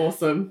 yeah.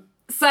 Awesome.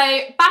 So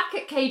back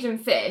at Cajun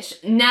Fish,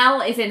 Nell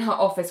is in her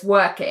office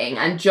working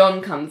and John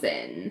comes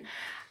in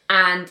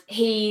and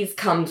he's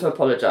come to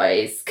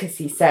apologise because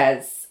he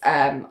says,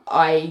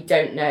 I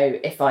don't know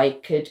if I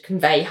could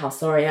convey how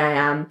sorry I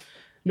am,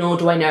 nor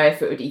do I know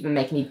if it would even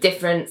make any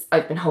difference.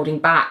 I've been holding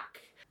back.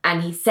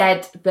 And he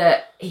said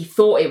that he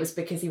thought it was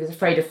because he was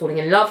afraid of falling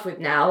in love with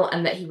Nell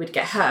and that he would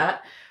get hurt.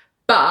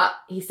 But,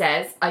 he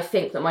says, I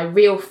think that my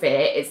real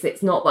fear is that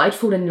it's not that I'd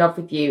fall in love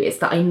with you, it's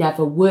that I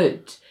never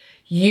would.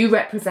 You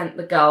represent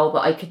the girl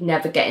that I could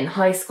never get in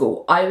high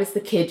school. I was the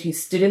kid who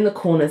stood in the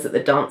corners at the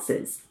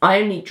dances.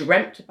 I only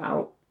dreamt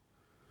about.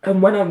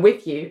 And when I'm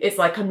with you, it's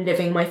like I'm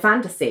living my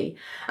fantasy.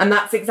 And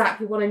that's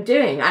exactly what I'm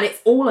doing. And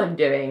it's all I'm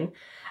doing.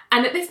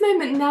 And at this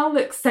moment, Nell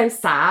looks so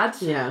sad.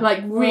 Yeah.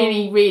 Like,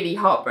 really, really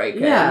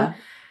heartbroken. Yeah.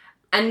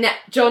 And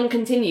John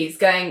continues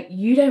going,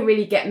 you don't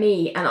really get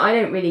me and I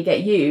don't really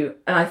get you.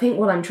 And I think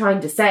what I'm trying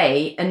to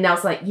say, and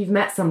Nell's like, you've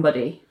met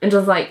somebody. And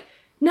John's like,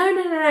 no,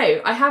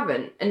 I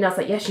haven't. And Nell's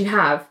like, yes, you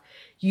have.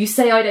 You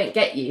say I don't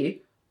get you.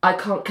 I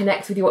can't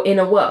connect with your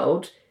inner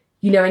world.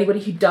 You know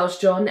anybody who does,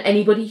 John?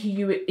 Anybody who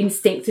you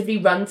instinctively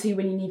run to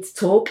when you need to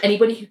talk?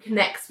 Anybody who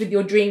connects with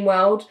your dream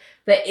world?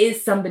 There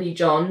is somebody,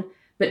 John.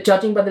 But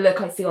judging by the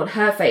look I see on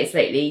her face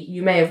lately,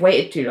 you may have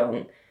waited too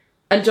long.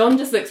 And John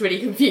just looks really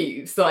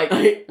confused, like,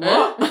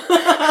 what?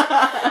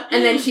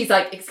 And then she's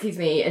like, excuse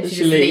me, and she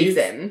just leaves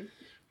him.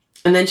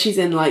 And then she's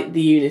in, like,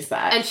 the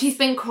unisex. And she's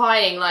been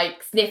crying,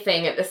 like,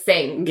 sniffing at the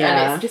sink. Yeah.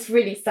 And it's just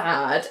really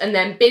sad. And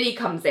then Billy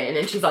comes in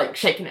and she's, like,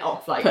 shaking it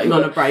off, like... Putting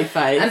on a brave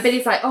face. And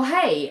Billy's like, oh,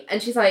 hey.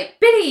 And she's like,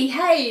 Billy,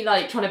 hey,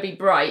 like, trying to be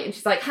bright. And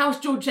she's like, how's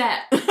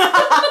Georgette? Which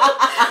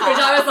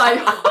I was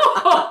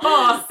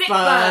like, sick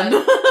burn.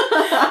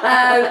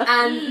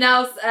 And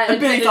now... and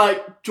Billy's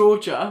like,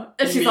 Georgia.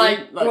 And she's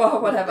like,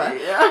 well, whatever.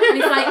 Yeah. And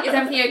he's like, is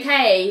everything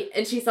okay?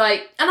 And she's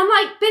like... And I'm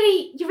like,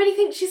 Billy, you really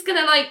think she's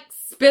gonna, like...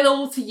 spill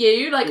all to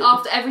you, like,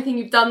 after everything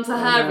you've done to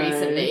her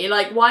recently?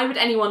 Like, why would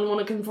anyone want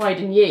to confide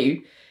in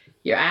you?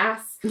 Your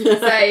ass. So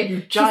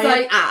you she's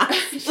like, ass.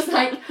 she's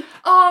like,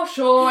 oh,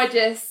 sure, I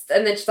just...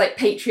 And then she's like,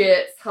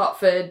 Patriots,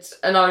 Hartford,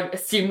 and I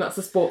assume that's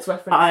a sports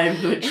reference. I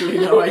have literally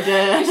no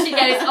idea. And she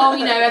goes, oh,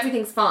 you know,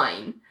 everything's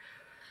fine.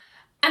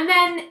 And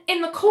then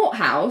in the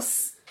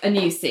courthouse, a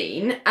new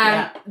scene,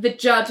 the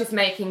judge is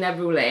making their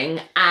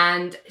ruling,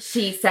 and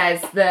she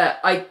says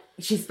that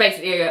she's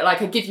basically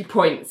like, I give you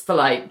points for,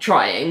 like,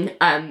 trying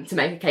to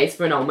make a case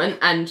for annulment.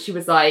 And she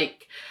was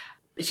like,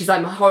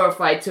 I'm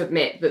horrified to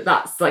admit that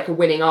that's, like, a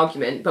winning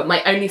argument, but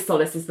my only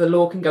solace is the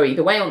law can go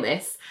either way on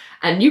this.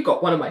 and you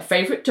got one of my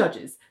favourite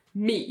judges,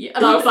 me.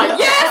 And I was like,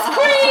 yes,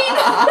 queen!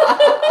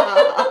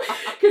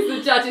 Because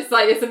the judge is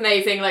like this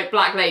amazing like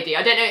black lady.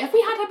 I don't know, have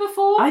we had her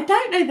before? I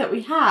don't know that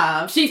we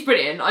have. She's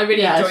brilliant. I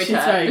really enjoyed she's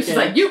her. very But she's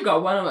good. like, you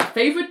got one of my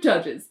favourite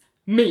judges,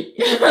 me.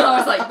 And I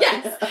was like,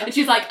 yes. And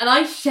she's like, and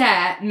I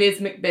share Ms.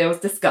 McBeal's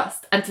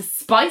disgust, and to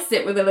spice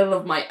it with a little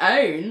of my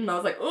own. And I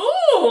was like,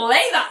 ooh,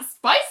 lay that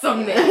spice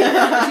on me.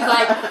 And she's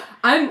like,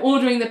 I'm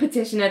ordering the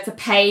petitioner to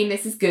pay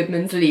Mrs.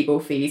 Goodman's legal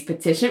fees.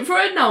 Petition for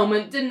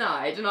annulment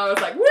denied. And I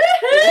was like, woohoo!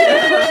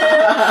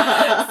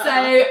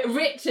 So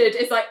Richard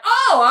is like,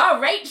 oh,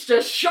 our rate's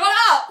just shot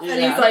up.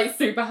 And he's like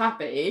super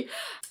happy.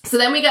 So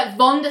then we get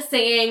Vonda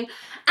singing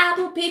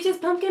Apple Peaches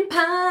Pumpkin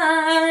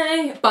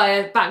Pie by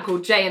a band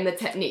called Jay and the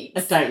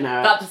Techniques. I don't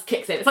know. That just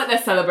kicks in. It's like their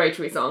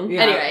celebratory song.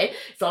 Yeah. Anyway,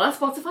 it's on our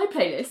Spotify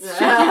playlist.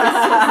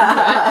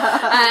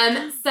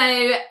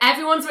 So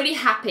everyone's really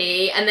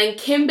happy, and then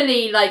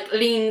Kimberly like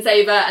leans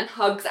over and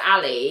hugs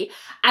Ali,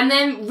 and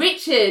then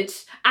Richard,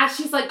 as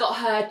she's like got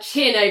her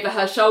chin over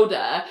her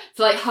shoulder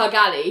to like hug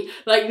Ali,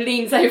 like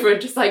leans over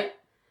and just like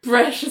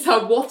brushes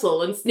her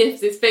wattle and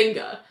sniffs his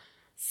finger.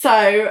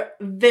 So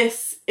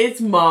this is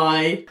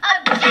my...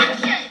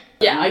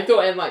 Yeah, I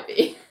thought it might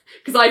be.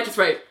 Because I just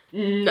wrote,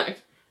 no.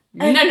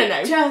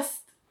 No.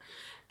 Just...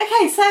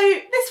 Okay, so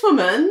this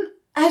woman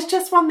has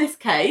just won this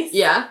case.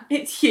 Yeah.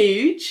 It's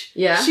huge.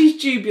 Yeah. She's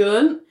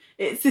jubilant.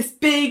 It's this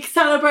big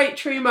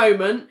celebratory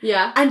moment.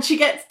 Yeah. And she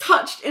gets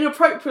touched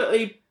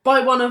inappropriately by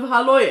one of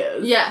her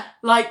lawyers. Yeah.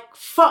 Like,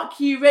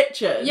 fuck you,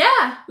 Richard.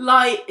 Yeah.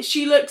 Like,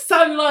 she looks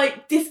so,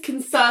 like,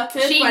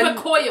 disconcerted. She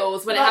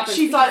recoils when it happens.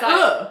 She's like,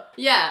 ugh.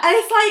 Yeah. And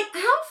it's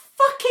like, how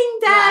fucking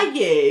dare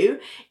you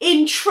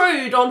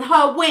intrude on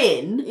her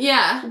win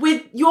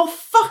with your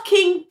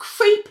fucking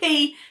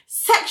creepy,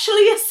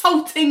 sexually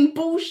assaulting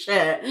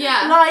bullshit.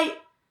 Yeah. Like,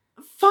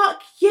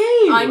 fuck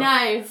you. I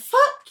know. Fuck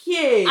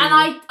you.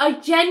 And I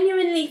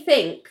genuinely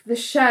think the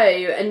show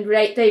and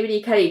David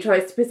E. Kelly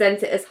tries to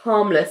present it as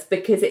harmless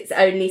because it's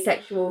only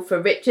sexual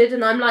for Richard.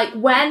 And I'm like,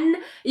 when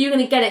are you going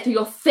to get it through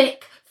your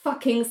thick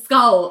fucking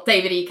skull,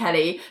 David E.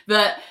 Kelly,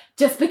 that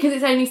just because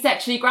it's only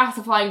sexually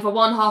gratifying for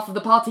one half of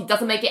the party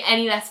doesn't make it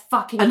any less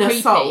fucking creepy.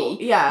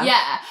 Assault, yeah.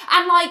 Yeah.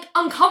 And like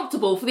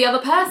uncomfortable for the other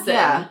person.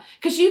 Yeah.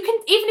 Because you can,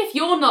 even if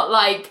you're not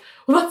like,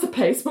 well, that's a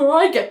place where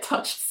I get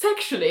touched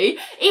sexually,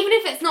 even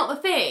if it's not the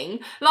thing,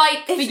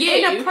 like for It's you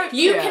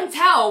inappropriate. can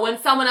tell when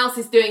someone else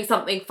is doing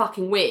something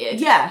fucking weird.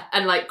 Yeah.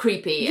 And like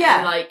creepy. Yeah.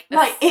 And like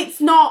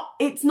it's not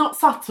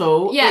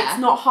subtle. Yeah. It's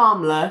not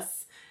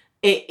harmless.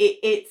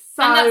 It's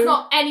so... And that's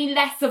not any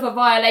less of a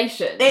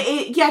violation.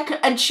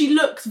 And she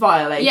looks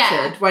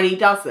violated when he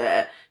does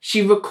it.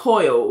 She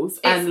recoils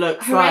and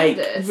looks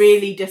horrendous. like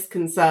really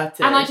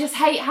disconcerted. And I just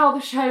hate how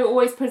the show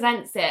always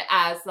presents it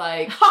as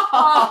like,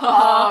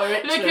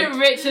 Richard. look at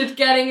Richard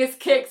getting his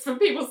kicks from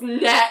people's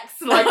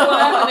necks, like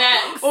whatever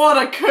next.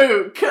 What a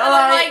kook. And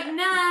I'm like,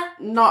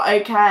 nah. Not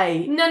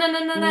okay. No.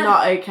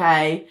 Not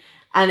okay.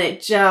 And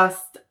it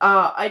just,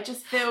 I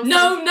just feel...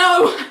 No.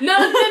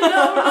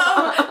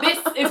 This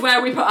is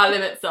where we put our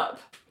limits up.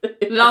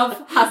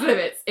 Love has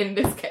limits in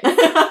this case.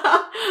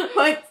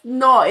 It's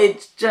not,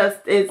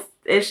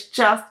 it's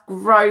just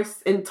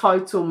gross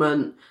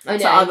entitlement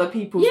to other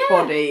people's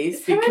bodies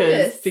because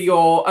horrendous. for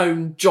your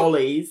own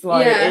jollies.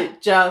 Like, it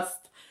just...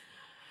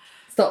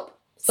 Stop.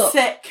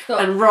 Sick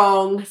and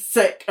wrong.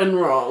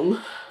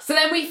 So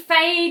then we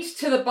fade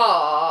to the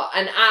bar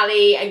and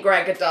Ali and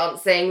Greg are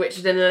dancing,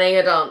 Richard and Ling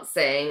are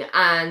dancing,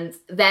 and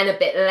then a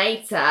bit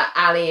later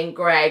Ali and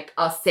Greg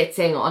are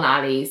sitting on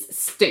Ali's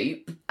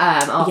stoop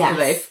after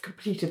they've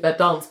completed their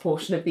dance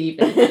portion of the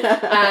evening.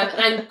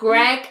 And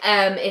Greg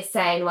is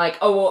saying like,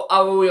 oh,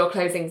 are all your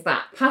closings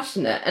that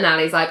passionate? And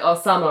Ali's like, oh,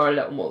 some are a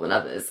little more than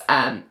others.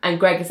 And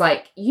Greg is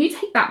like, you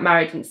take that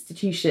marriage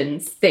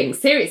institutions thing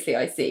seriously,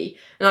 I see.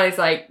 And Ali's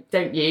like,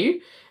 don't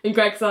you? And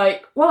Greg's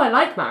like, well, I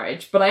like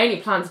marriage, but I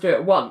only plan to do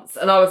it once.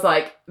 And I was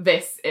like,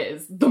 this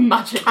is the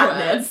magic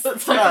words. So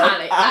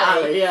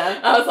Ali. Yeah.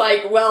 I was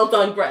like, well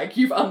done, Greg.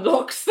 You've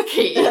unlocked the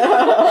key.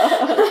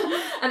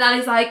 And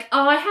Ali's like,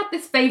 oh, I had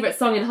this favourite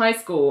song in high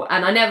school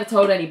and I never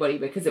told anybody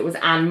because it was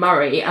Anne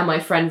Murray and my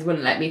friends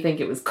wouldn't let me think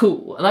it was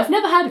cool. And I've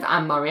never heard of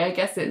Anne Murray. I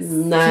guess she was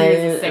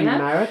a singer.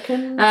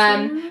 American.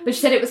 But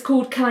she said it was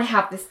called Can I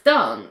Have This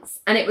Dance?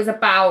 And it was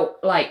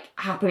about like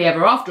Happily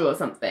Ever After or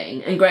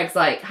something. And Greg's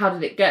like, how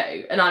did it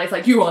go? And Ali's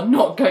like, you are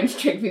not going to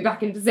trick me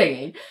back into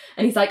singing.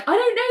 And he's like, I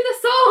don't know the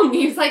song.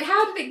 He's like,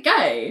 how did it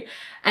go?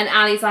 And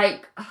Ali's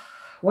like,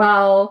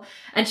 well,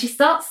 and she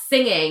starts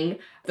singing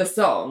the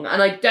song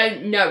and I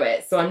don't know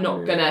it, so I'm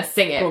not gonna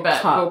sing it,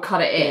 we'll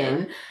cut it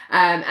in.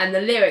 And the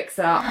lyrics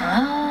are,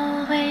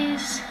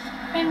 always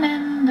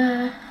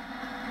remember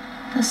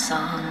the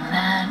song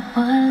that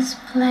was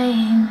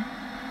playing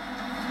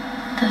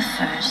the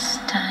first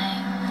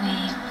time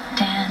we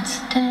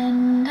danced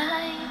and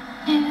I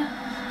knew.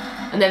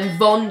 And then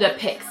Vonda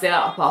picks it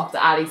up after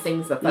Ali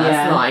sings the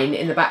first line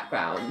in the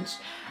background.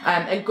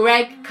 And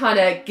Greg kind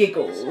of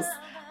giggles.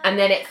 And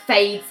then it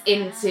fades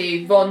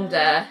into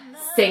Vonda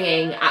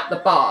singing at the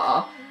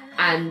bar.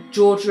 and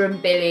Georgia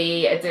and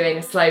Billy are doing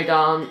a slow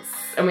dance,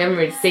 and we haven't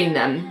really seen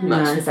them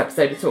much in this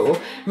episode at all.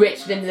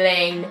 Richard and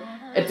Ling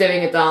are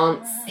doing a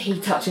dance. He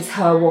touches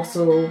her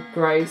wattle,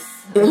 gross.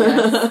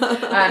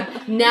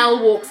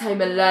 Nell walks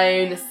home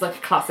alone. This is like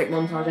a classic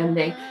montage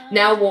ending.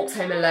 Nell walks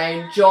home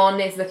alone. John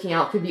is looking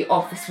out through the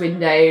office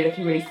window,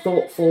 looking really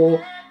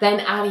thoughtful.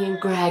 Then Ali and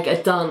Greg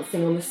are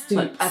dancing on the stoop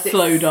Like as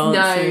slow it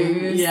dancing.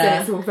 snows. Yeah.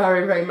 And it's all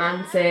very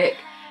romantic.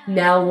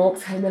 Nell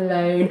walks home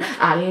alone.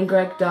 Ali and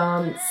Greg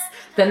dance.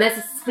 Then there's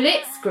a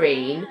split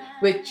screen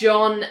with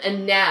John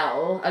and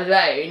Nell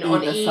alone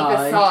on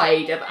either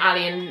side of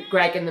Ali and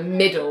Greg in the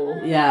middle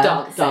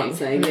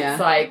dancing. And yeah. It's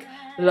like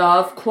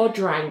love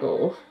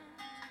quadrangle.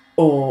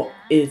 Or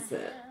is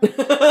it? Da,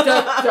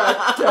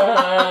 da,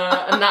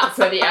 da. And that's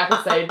where the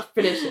episode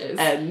finishes.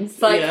 Ends.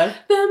 It's like yeah.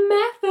 the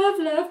math of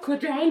love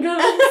quadrangle.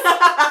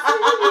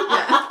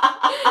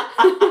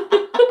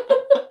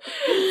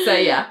 So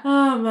yeah.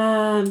 Oh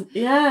man.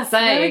 Yeah. So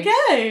there we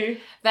go.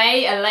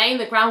 They are laying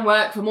the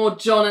groundwork for more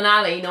John and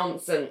Ali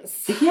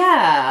nonsense.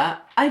 Yeah.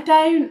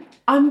 I'm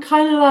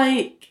kind of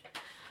like,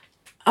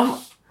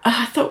 oh,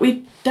 I thought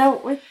we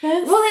dealt with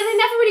this. Well, they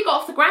never really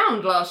got off the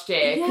ground last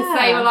year because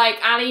they were like,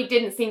 Ali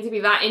didn't seem to be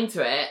that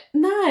into it.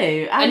 No,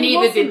 and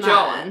neither did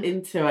John.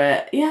 Into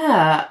it,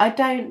 yeah. I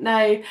don't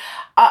know.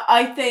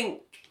 I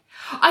think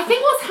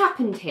what's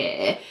happened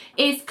here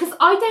is because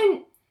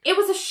it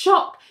was a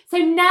shock. So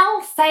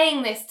Nell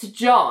saying this to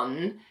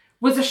John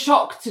was a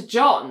shock to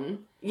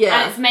John.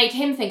 Yeah. And it's made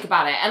him think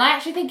about it. And I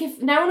actually think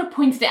if no one had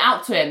pointed it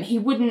out to him, he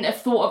wouldn't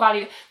have thought of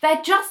Ali.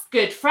 They're just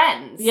good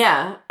friends.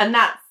 Yeah, and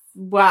that's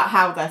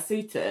how they're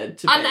suited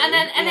to be.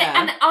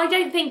 And I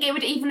don't think it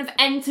would even have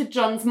entered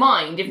John's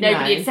mind if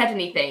nobody had said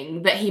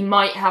anything that he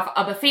might have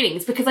other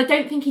feelings, because I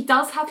don't think he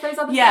does have those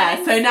other feelings.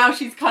 Yeah, so now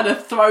she's kind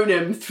of thrown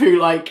him through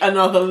like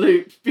another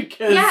loop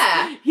because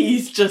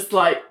he's just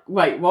like,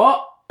 wait,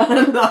 what?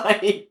 And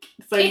like,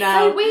 so it's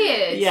now, so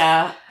weird.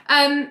 Yeah.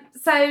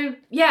 So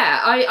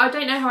yeah, I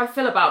don't know how I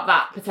feel about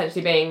that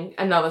potentially being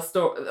another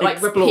story, like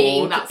explored.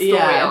 repeating that story.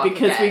 Yeah,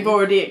 because again. we've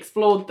already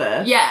explored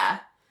this. Yeah.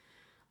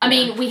 I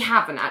mean, we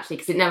haven't actually,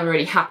 because it never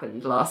really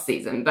happened last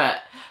season,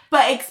 but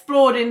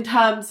explored in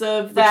terms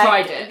of they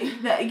tried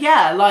it.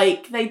 Yeah,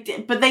 like they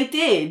did, but they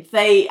did.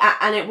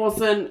 And it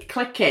wasn't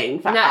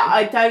clicking. No.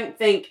 I don't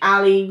think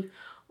Ali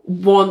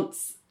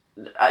wants.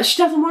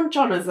 She doesn't want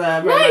John as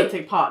a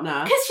romantic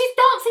partner because she's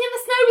dancing in the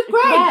snow with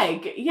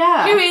Greg.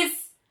 Yeah, who is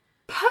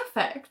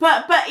perfect.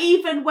 But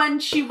even when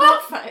she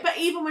wasn't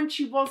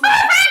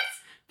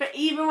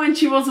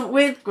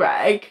with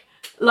Greg.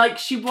 Like,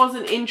 she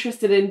wasn't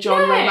interested in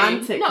John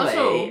romantically. Not at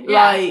all.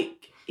 Yeah.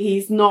 Like,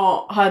 he's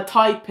not her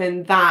type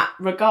in that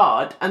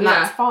regard. And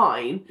that's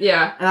fine.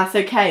 Yeah. And that's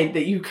okay.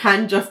 That you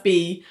can just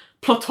be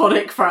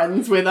platonic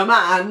friends with a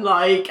man,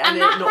 like, and it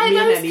not mean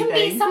anything. Those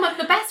can be some of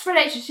the best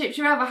relationships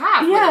you ever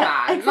have with a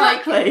man.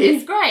 Exactly. Like,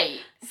 it's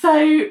great.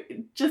 So,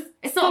 just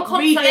it's not a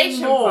reading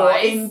consolation more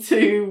prize.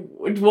 into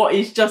what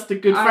is just a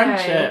good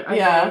friendship. Okay.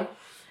 Yeah.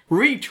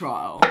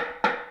 Retrial.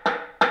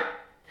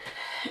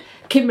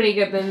 Kimberly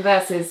Goodman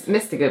versus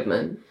Mr.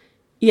 Goodman.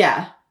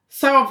 Yeah.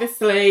 So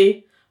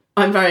obviously,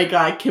 I'm very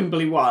glad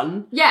Kimberly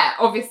won. Yeah,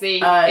 obviously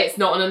it's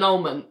not an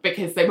annulment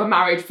because they were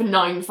married for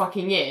 9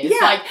 fucking years. Yeah.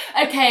 Like,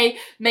 okay,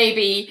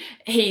 maybe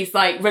he's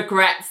like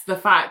regrets the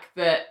fact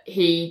that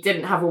he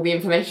didn't have all the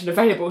information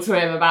available to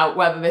him about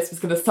whether this was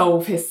going to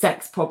solve his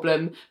sex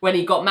problem when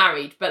he got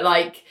married. But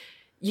like,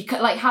 you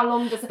could, like, how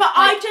long does it? But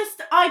like,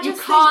 I just you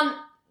can't.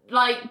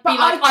 Like, be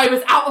like, I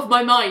was out of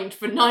my mind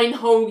for 9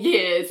 whole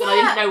years and I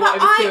didn't know what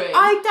I was doing.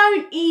 I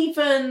don't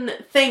even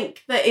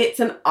think that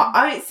it's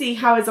I don't see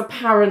how his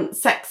apparent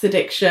sex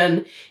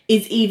addiction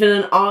is even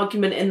an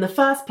argument in the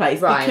first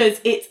place. Right.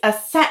 Because it's a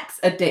sex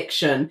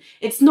addiction.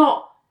 It's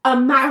not a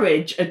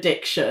marriage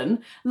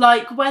addiction.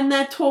 Like, when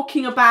they're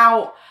talking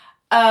about,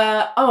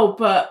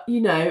 but,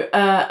 you know,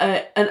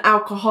 an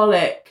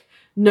alcoholic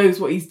knows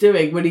what he's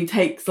doing when he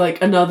takes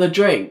like another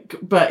drink,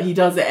 but he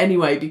does it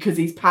anyway because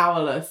he's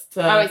powerless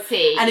to. Oh, I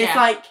see. And it's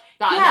like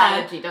that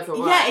analogy doesn't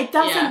work. Yeah, it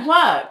doesn't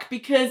work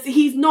because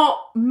he's not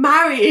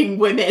marrying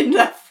women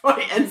left,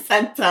 right, and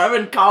centre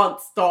and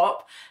can't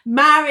stop.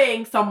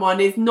 Marrying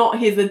someone is not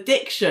his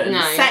addiction.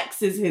 No.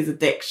 Sex is his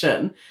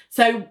addiction.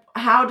 So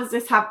how does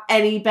this have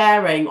any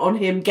bearing on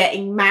him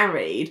getting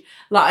married?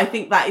 Like, I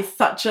think that is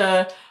such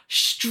a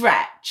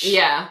stretch to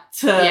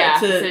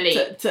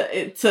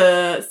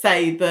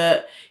say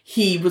that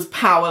he was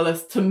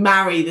powerless to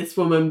marry this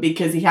woman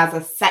because he has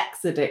a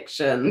sex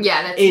addiction.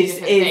 Yeah, that's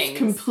is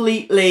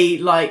completely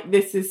like,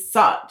 this is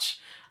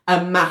such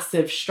a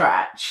massive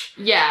stretch.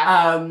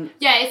 Yeah.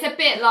 It's a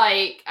bit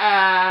like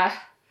I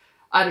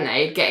don't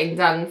know, getting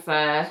done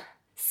for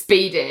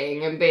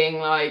speeding and being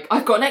like,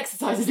 I've got an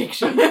exercise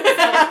addiction. Not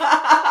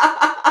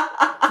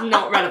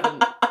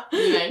relevant.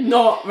 You know?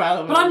 Not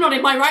relevant. But I'm not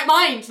in my right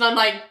mind. And I'm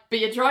like, but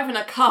you're driving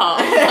a car.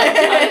 Like, you know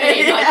what I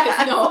mean? Like,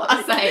 it's not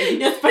the same.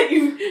 Yes, but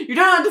you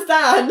don't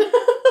understand.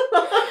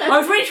 I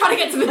was really trying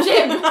to get to the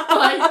gym.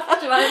 Like,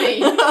 do you know what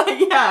I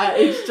mean? Yeah,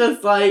 it's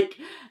just like,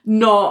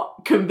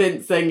 not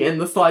convincing in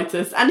the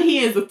slightest. And he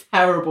is a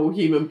terrible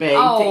human being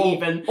to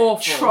even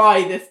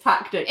try this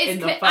tactic in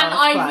the first place. And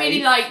I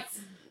really liked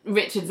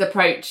Richard's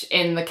approach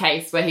in the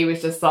case where he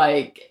was just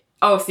like,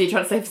 oh, so you're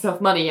trying to save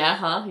yourself money, yeah,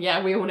 huh?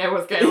 Yeah, we all know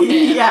what's going on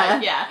here.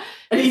 Yeah.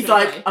 And he's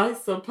like, I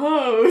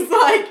suppose.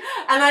 Like,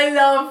 and I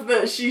love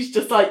that she's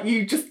just like,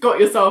 you just got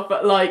yourself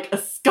like a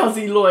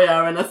scuzzy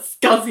lawyer and a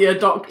scuzzier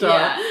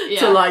doctor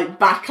to like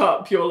back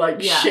up your like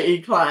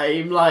shitty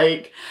claim.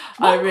 Like,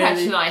 one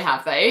question I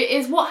have though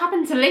is what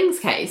happened to Ling's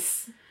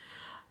case?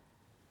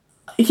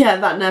 Yeah,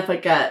 that never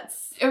gets.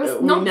 It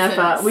was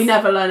nonsense. We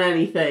never learn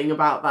anything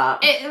about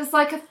that. It was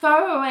like a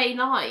throwaway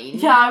line.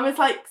 Yeah, I was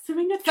like,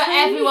 swimming a for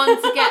everyone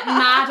to get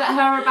mad at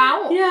her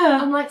about. Yeah.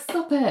 I'm like,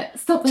 stop it.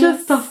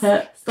 Just stop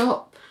it.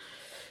 Stop.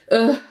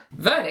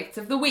 Verdict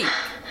of the week.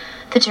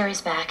 The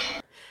jury's back.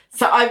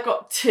 So I've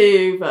got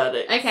 2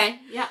 verdicts. Okay,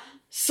 yeah.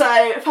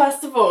 So,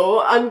 first of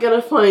all, I'm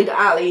going to find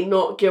Ali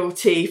not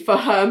guilty for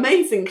her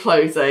amazing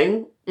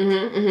closing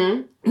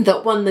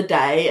that won the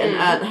day and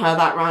earned her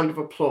that round of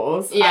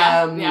applause.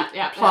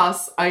 Yeah.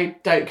 Plus, I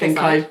don't think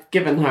I've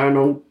given her a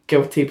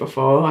non-guilty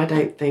before. I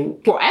don't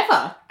think...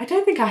 Whatever. I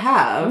don't think I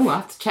have. Ooh, I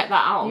have to check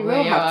that out. You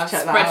will have to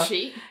check that out.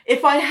 Spreadsheet.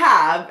 If I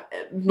have,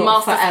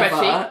 not Master forever.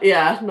 spreadsheet.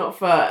 Yeah, not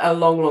for a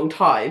long, long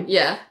time.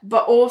 Yeah.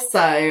 But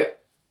also,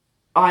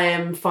 I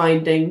am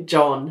finding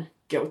John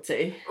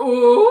guilty.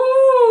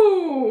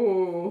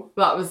 Ooh.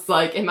 That was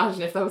like,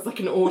 imagine if there was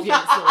like an audience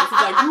noise.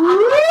 Like,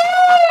 woo!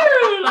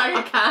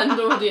 Like a canned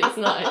audience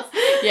noise.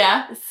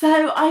 Yeah.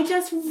 So I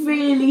just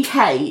really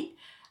hate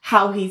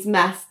how he's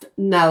messed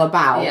Nell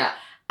about. Yeah.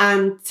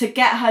 And to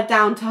get her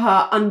down to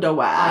her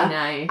underwear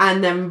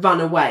and then run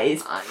away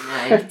is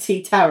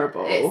pretty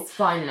terrible. It's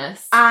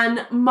spineless.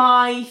 And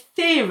my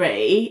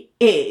theory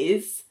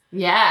is...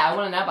 Yeah, I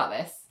want to know about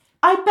this.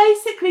 I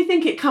basically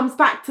think it comes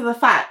back to the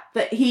fact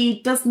that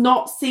he does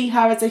not see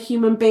her as a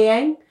human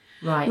being.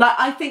 Right. Like,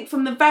 I think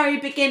from the very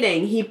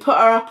beginning, he put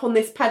her up on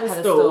this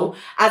pedestal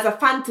as a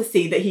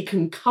fantasy that he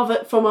can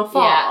covet from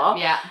afar.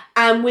 Yeah.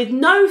 And with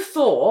no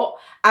thought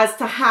as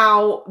to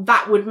how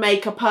that would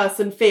make a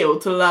person feel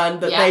to learn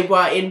that they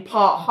were in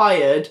part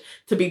hired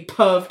to be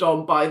perved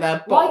on by their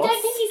boss. Well, I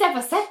don't think he's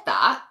ever said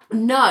that.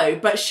 No,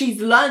 but she's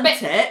learned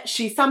it.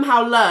 She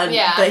somehow learned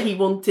that he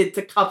wanted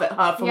to covet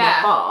her from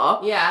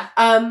afar. Yeah.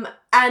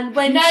 And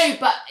when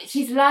but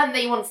she's learned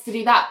that he wants to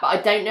do that, but I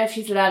don't know if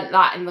she's learned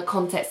that in the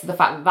context of the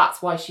fact that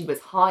that's why she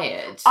was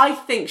hired. I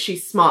think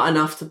she's smart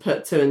enough to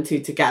put 2 and 2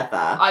 together.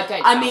 I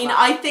don't.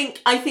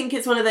 I think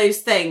it's one of those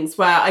things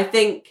where I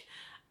think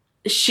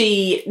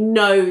she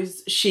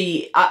knows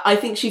I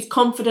think she's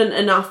confident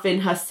enough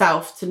in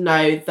herself to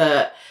know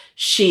that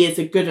she is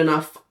a good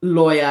enough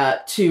lawyer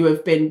to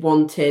have been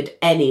wanted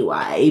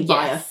anyway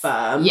by a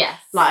firm. Yes.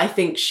 Like, I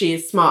think she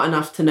is smart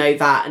enough to know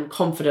that and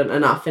confident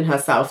enough in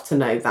herself to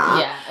know that.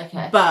 Yeah,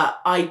 okay. But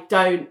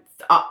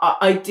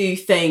I do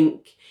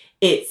think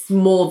it's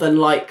more than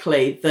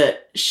likely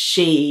that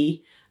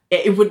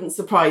it wouldn't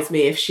surprise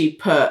me if she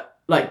put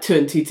like 2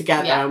 and 2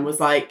 together and was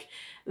like,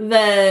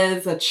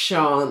 there's a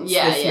chance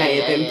this may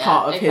have been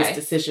part of his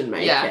decision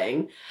making.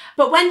 Yeah.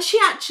 But when she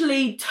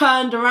actually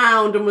turned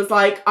around and was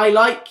like, I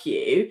like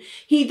you,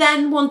 he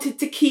then wanted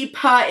to keep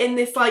her in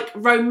this like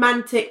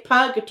romantic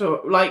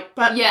purgatory,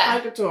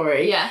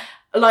 purgatory. Yeah.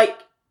 Like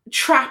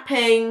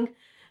trapping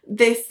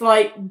this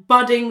like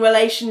budding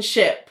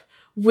relationship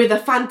with a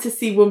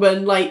fantasy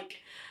woman, like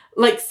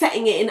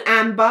setting it in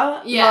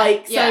amber.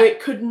 So it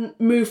couldn't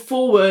move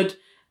forward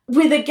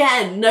with,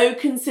 again, no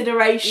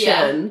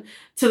consideration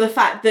to the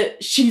fact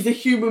that she's a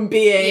human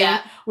being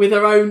with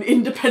her own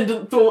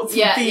independent thoughts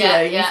and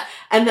feelings,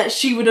 and that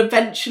she would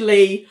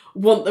eventually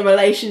want the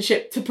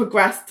relationship to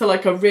progress to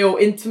like a real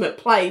intimate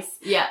place.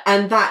 Yeah.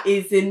 And that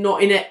is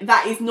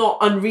that is not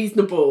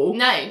unreasonable.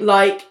 No.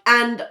 Like,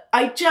 and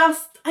I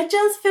just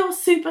feel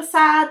super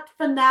sad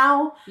for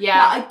Nell.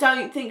 Yeah. Like, I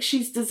don't think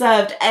she's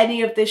deserved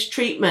any of this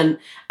treatment.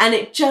 And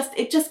it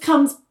just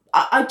comes,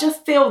 I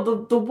just feel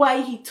the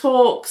way he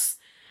talks,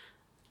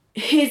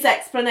 his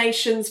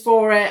explanations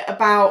for it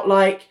about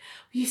like,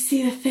 you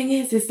see, the thing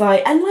is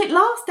like, and like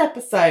last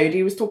episode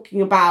he was talking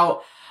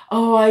about,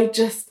 oh,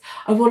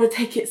 I want to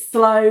take it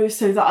slow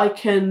so that I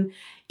can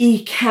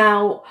eke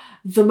out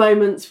the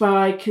moments where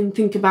I can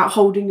think about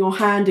holding your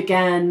hand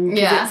again,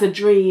 because it's a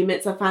dream,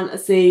 it's a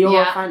fantasy,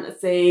 you're a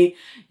fantasy,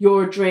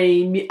 you're a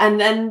dream, and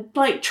then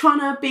like trying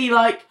to be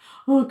like,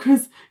 oh,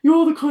 because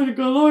you're the kind of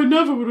girl I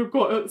never would have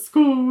got at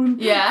school.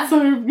 And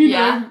so, you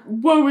know,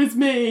 woe is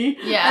me.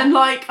 Yeah. And,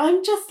 like,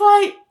 I'm just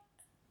like,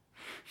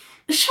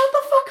 shut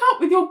the fuck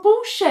up with your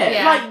bullshit.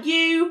 Yeah. Like,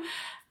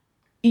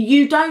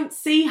 you don't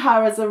see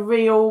her as a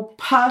real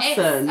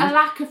person. It's a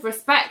lack of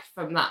respect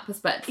from that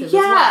perspective as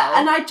well.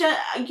 And I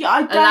don't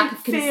a lack of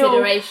feel,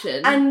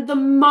 consideration. And the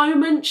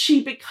moment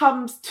she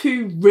becomes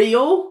too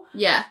real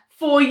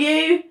for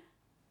you,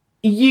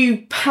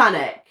 you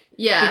panic.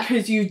 Yeah.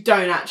 Because you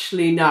don't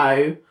actually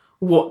know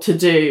what to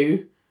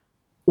do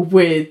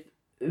with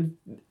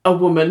a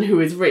woman who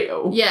is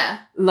real. Yeah.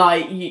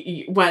 Like,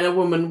 when a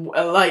woman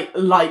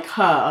like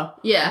her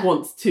Yeah.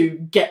 wants to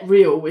get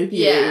real with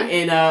you Yeah.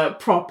 in a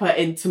proper,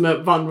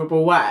 intimate,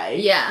 vulnerable way.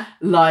 Yeah.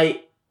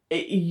 Like,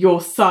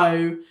 you're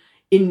so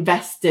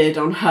invested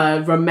on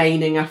her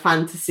remaining a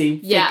fantasy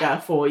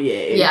figure for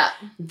you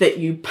that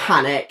you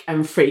panic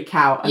and freak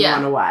out and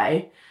run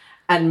away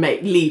and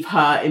leave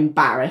her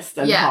embarrassed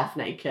and half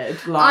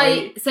naked.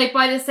 Like, so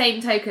by the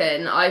same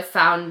token, I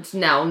found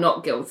Nell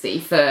not guilty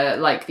for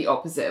like the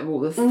opposite of all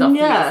the stuff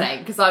you were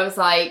saying, because I was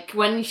like,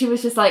 when she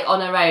was just like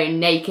on her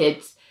own,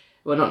 naked,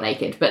 well, not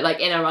naked, but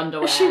like in her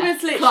underwear, she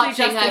was literally clutching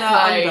just her in her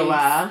clothes,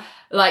 underwear,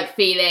 like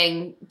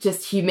feeling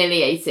just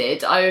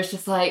humiliated. I was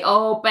just like,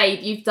 oh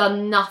babe, you've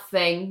done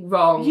nothing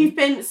wrong. You've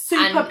been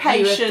super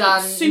patient, you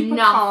have done super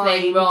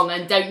nothing kind. wrong,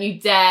 and don't you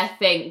dare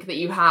think that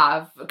you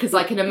have, because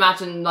I can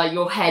imagine like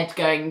your head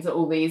going to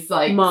all these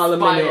like mile a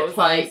minute, spirals,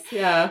 like,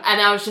 yeah.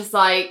 And I was just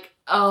like,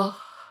 oh,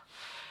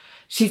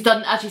 she's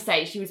done, as you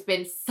say, she's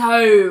been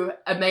so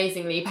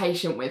amazingly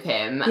patient with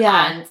him,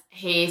 and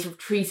he's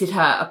treated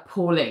her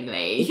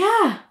appallingly.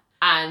 Yeah.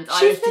 And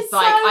I was just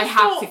like, I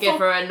have to give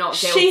her a not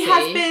guilty. She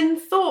has been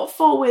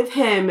thoughtful with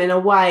him in a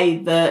way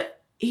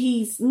that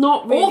he's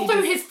not really... All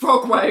through his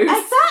frog woes.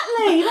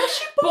 Exactly. Like,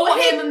 she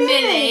bought him a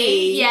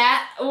mini.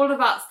 Yeah, all of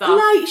that stuff.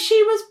 Like,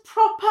 she was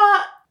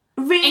proper...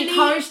 Really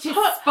encouraged his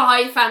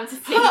spy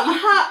fantasy. Put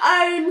her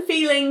own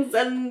feelings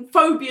and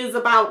phobias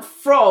about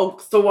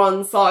frogs to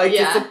one side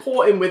to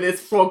support him with his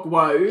frog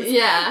woes.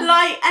 Yeah.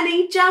 Like, and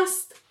he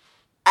just...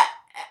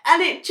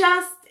 And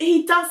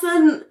he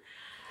doesn't...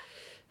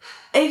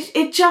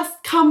 It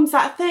just comes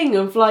that thing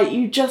of like,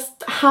 you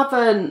just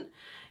haven't,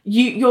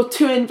 you're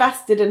too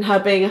invested in her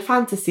being a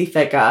fantasy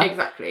figure.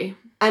 Exactly.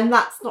 And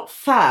that's not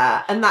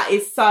fair. And that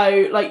is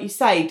so, like you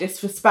say,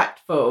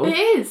 disrespectful. It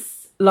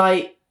is.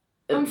 Like,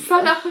 I'm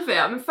fed up of it.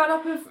 I'm fed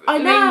up of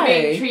know.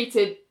 being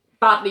treated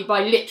badly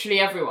by literally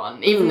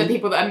everyone, even the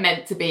people that are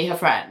meant to be her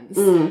friends,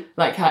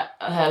 like her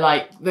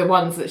like the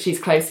ones that she's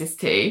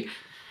closest to.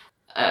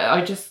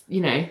 I just,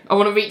 I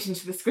want to reach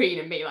into the screen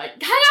and be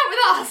like, hang out with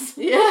us!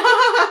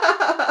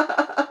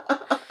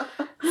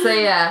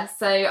 Yeah.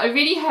 So I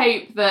really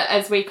hope that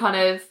as we kind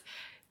of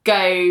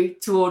go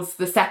towards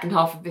the second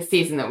half of this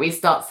season, that we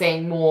start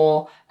seeing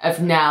more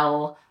of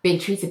Nell being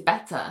treated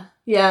better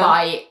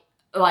by,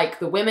 like,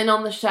 the women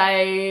on the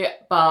show,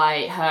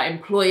 by her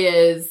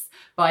employers,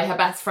 by her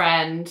best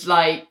friend.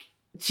 Like,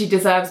 she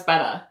deserves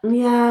better.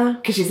 Yeah.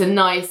 Because she's a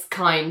nice,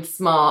 kind,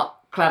 smart,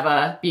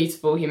 clever,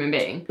 beautiful human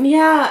being.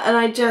 Yeah, and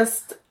I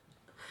just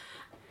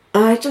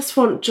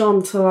want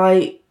John to,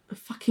 like,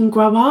 fucking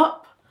grow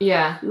up.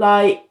 Yeah.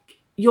 Like,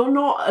 you're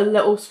not a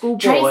little schoolboy.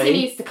 Tracy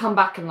needs to come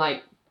back and,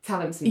 like,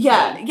 tell him some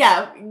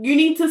Yeah. You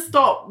need to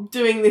stop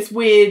doing this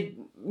weird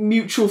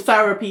mutual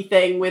therapy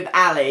thing with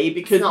Ali,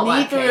 because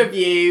neither of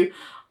you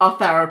are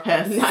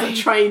therapists,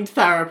 trained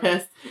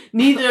therapists.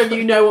 Neither of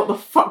you know what the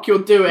fuck you're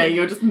doing.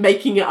 You're just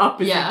making it up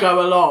as you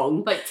go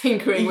along. Like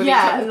tinkering with each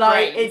other's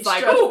brains. It's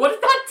like, just, oh, what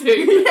did that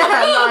do?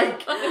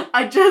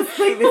 I just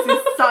think this is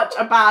such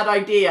a bad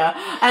idea.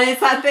 And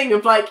it's that thing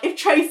of like, if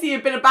Tracy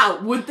had been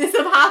about, would this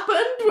have happened?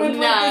 Would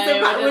he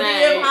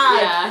have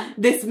had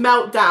this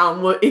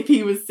meltdown if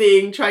he was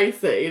seeing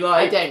Tracy?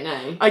 Like, I don't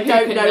know. I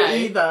don't know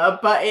either,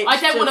 but it's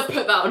I don't want to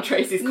put that on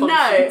Tracy's conscience.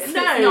 No. It's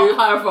not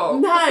her fault.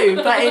 No,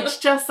 but it's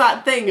just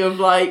that thing of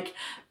like,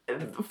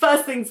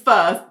 first things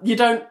first, you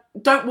don't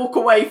walk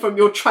away from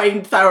your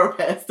trained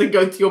therapist and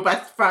go to your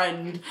best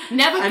friend.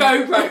 Never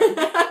go rogue.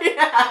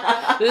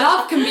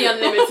 Love can be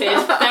unlimited.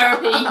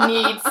 Therapy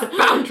needs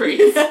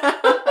boundaries.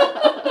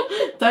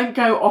 Don't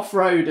go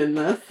off-road in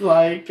this.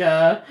 Like,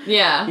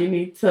 you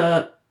need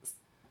to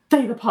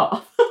stay the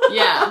path.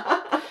 Yeah.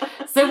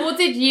 So what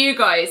did you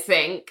guys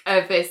think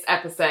of this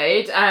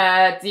episode?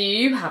 Do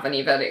you have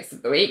any verdicts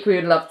of the week? We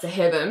would love to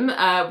hear them.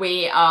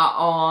 We are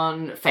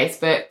on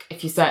Facebook.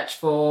 If you search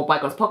for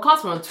Bygones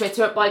Podcast, we're on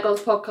Twitter at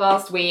Bygones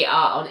Podcast. We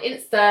are on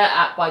Insta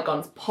at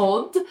Bygones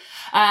Pod.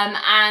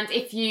 And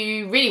if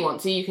you really want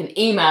to, you can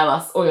email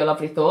us all your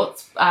lovely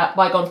thoughts at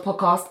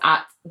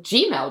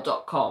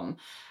bygonespodcast@gmail.com.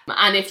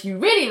 And if you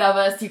really love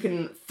us, you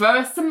can throw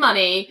us some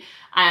money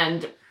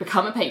and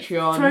become a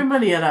Patreon. Throw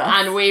money at us.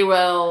 And we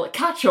will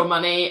catch your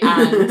money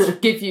and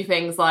give you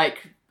things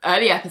like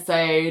early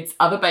episodes,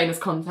 other bonus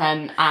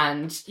content,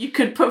 and... You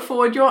could put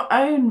forward your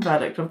own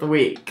verdict of the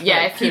week.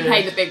 Yeah, if you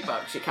pay the big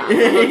bucks, you can.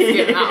 I'm not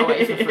giving that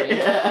away for free.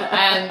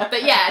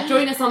 But yeah,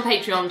 join us on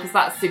Patreon, because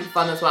that's super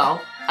fun as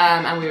well.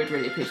 And we would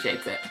really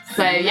appreciate it.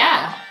 So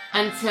yeah,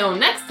 until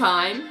next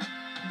time,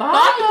 bye!